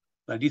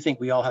 But I do think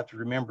we all have to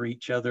remember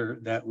each other,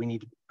 that we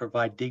need to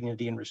provide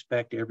dignity and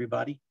respect to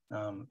everybody.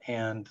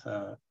 There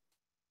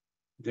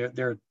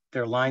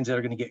are lines that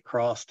are going to get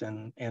crossed.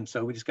 And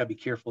so we just got to be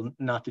careful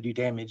not to do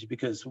damage,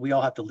 because we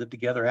all have to live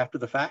together after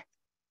the fact.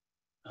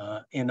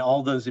 In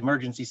all those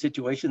emergency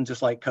situations,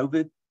 just like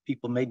COVID,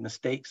 people made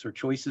mistakes or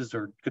choices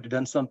or could have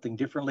done something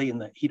differently in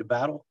the heat of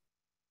battle.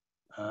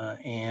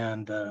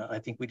 I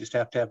think we just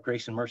have to have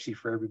grace and mercy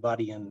for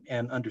everybody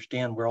and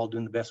understand we're all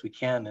doing the best we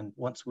can. And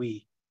once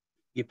we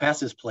get past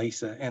this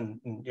place, and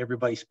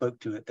everybody spoke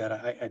to it, that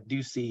I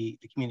do see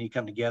the community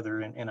come together,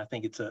 and I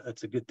think it's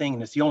a good thing,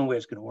 and it's the only way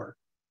it's going to work.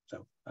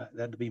 So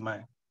that'd be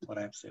what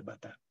I have to say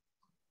about that.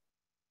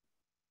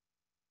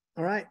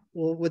 All right.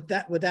 Well, with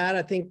that,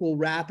 I think we'll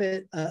wrap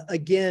it.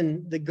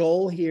 Again, the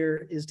goal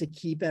here is to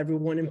keep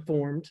everyone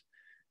informed.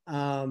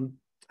 I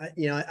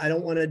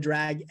don't want to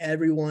drag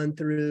everyone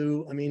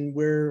through. I mean,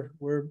 we're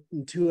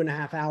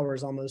 2.5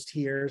 hours almost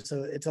here,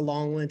 so it's a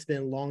long one. It's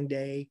been a long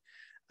day.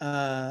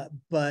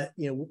 But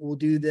we'll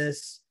do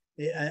this.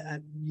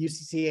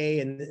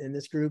 UCCA and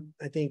this group,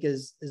 I think,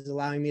 is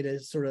allowing me to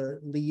sort of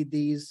lead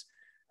these.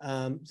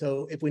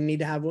 So if we need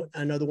to have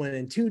another one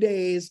in 2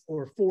 days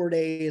or 4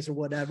 days or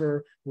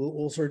whatever,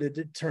 we'll sort of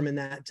determine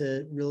that,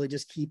 to really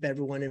just keep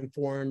everyone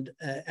informed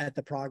at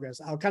the progress.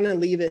 I'll kind of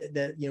leave it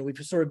that, we've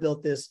sort of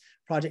built this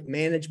project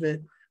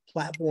management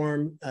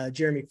platform.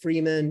 Jeremy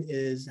Freeman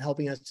is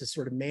helping us to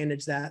sort of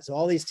manage that. So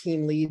all these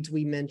team leads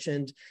we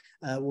mentioned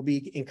will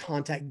be in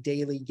contact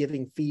daily,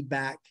 giving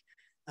feedback,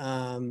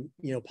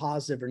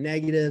 positive or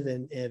negative.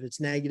 And if it's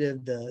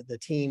negative, the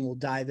team will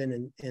dive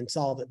in and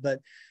solve it.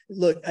 But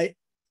look,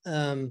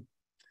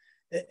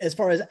 as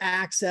far as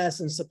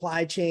access and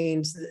supply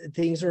chains,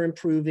 things are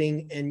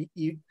improving, and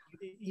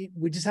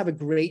we just have a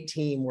great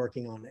team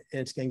working on it,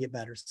 and it's going to get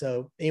better.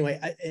 So anyway,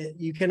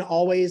 you can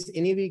always,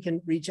 any of you can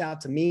reach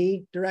out to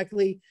me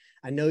directly.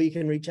 I know you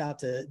can reach out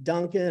to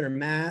Duncan or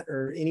Matt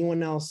or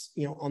anyone else,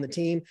 on the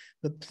team,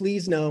 but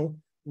please know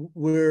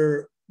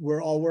we're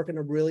all working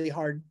really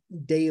hard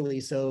daily.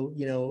 So,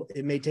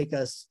 it may take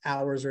us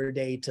hours or a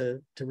day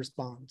to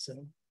respond.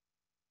 So.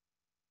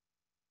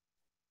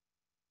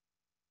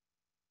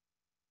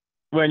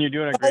 Swin, you're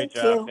doing a great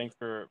job. Thanks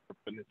for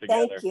putting it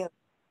together. Thank you.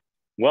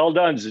 Well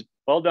done,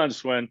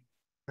 Swin.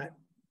 All right.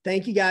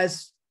 Thank you,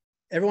 guys.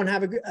 Everyone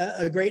have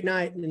a great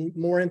night, and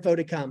more info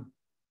to come.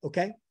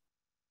 Okay.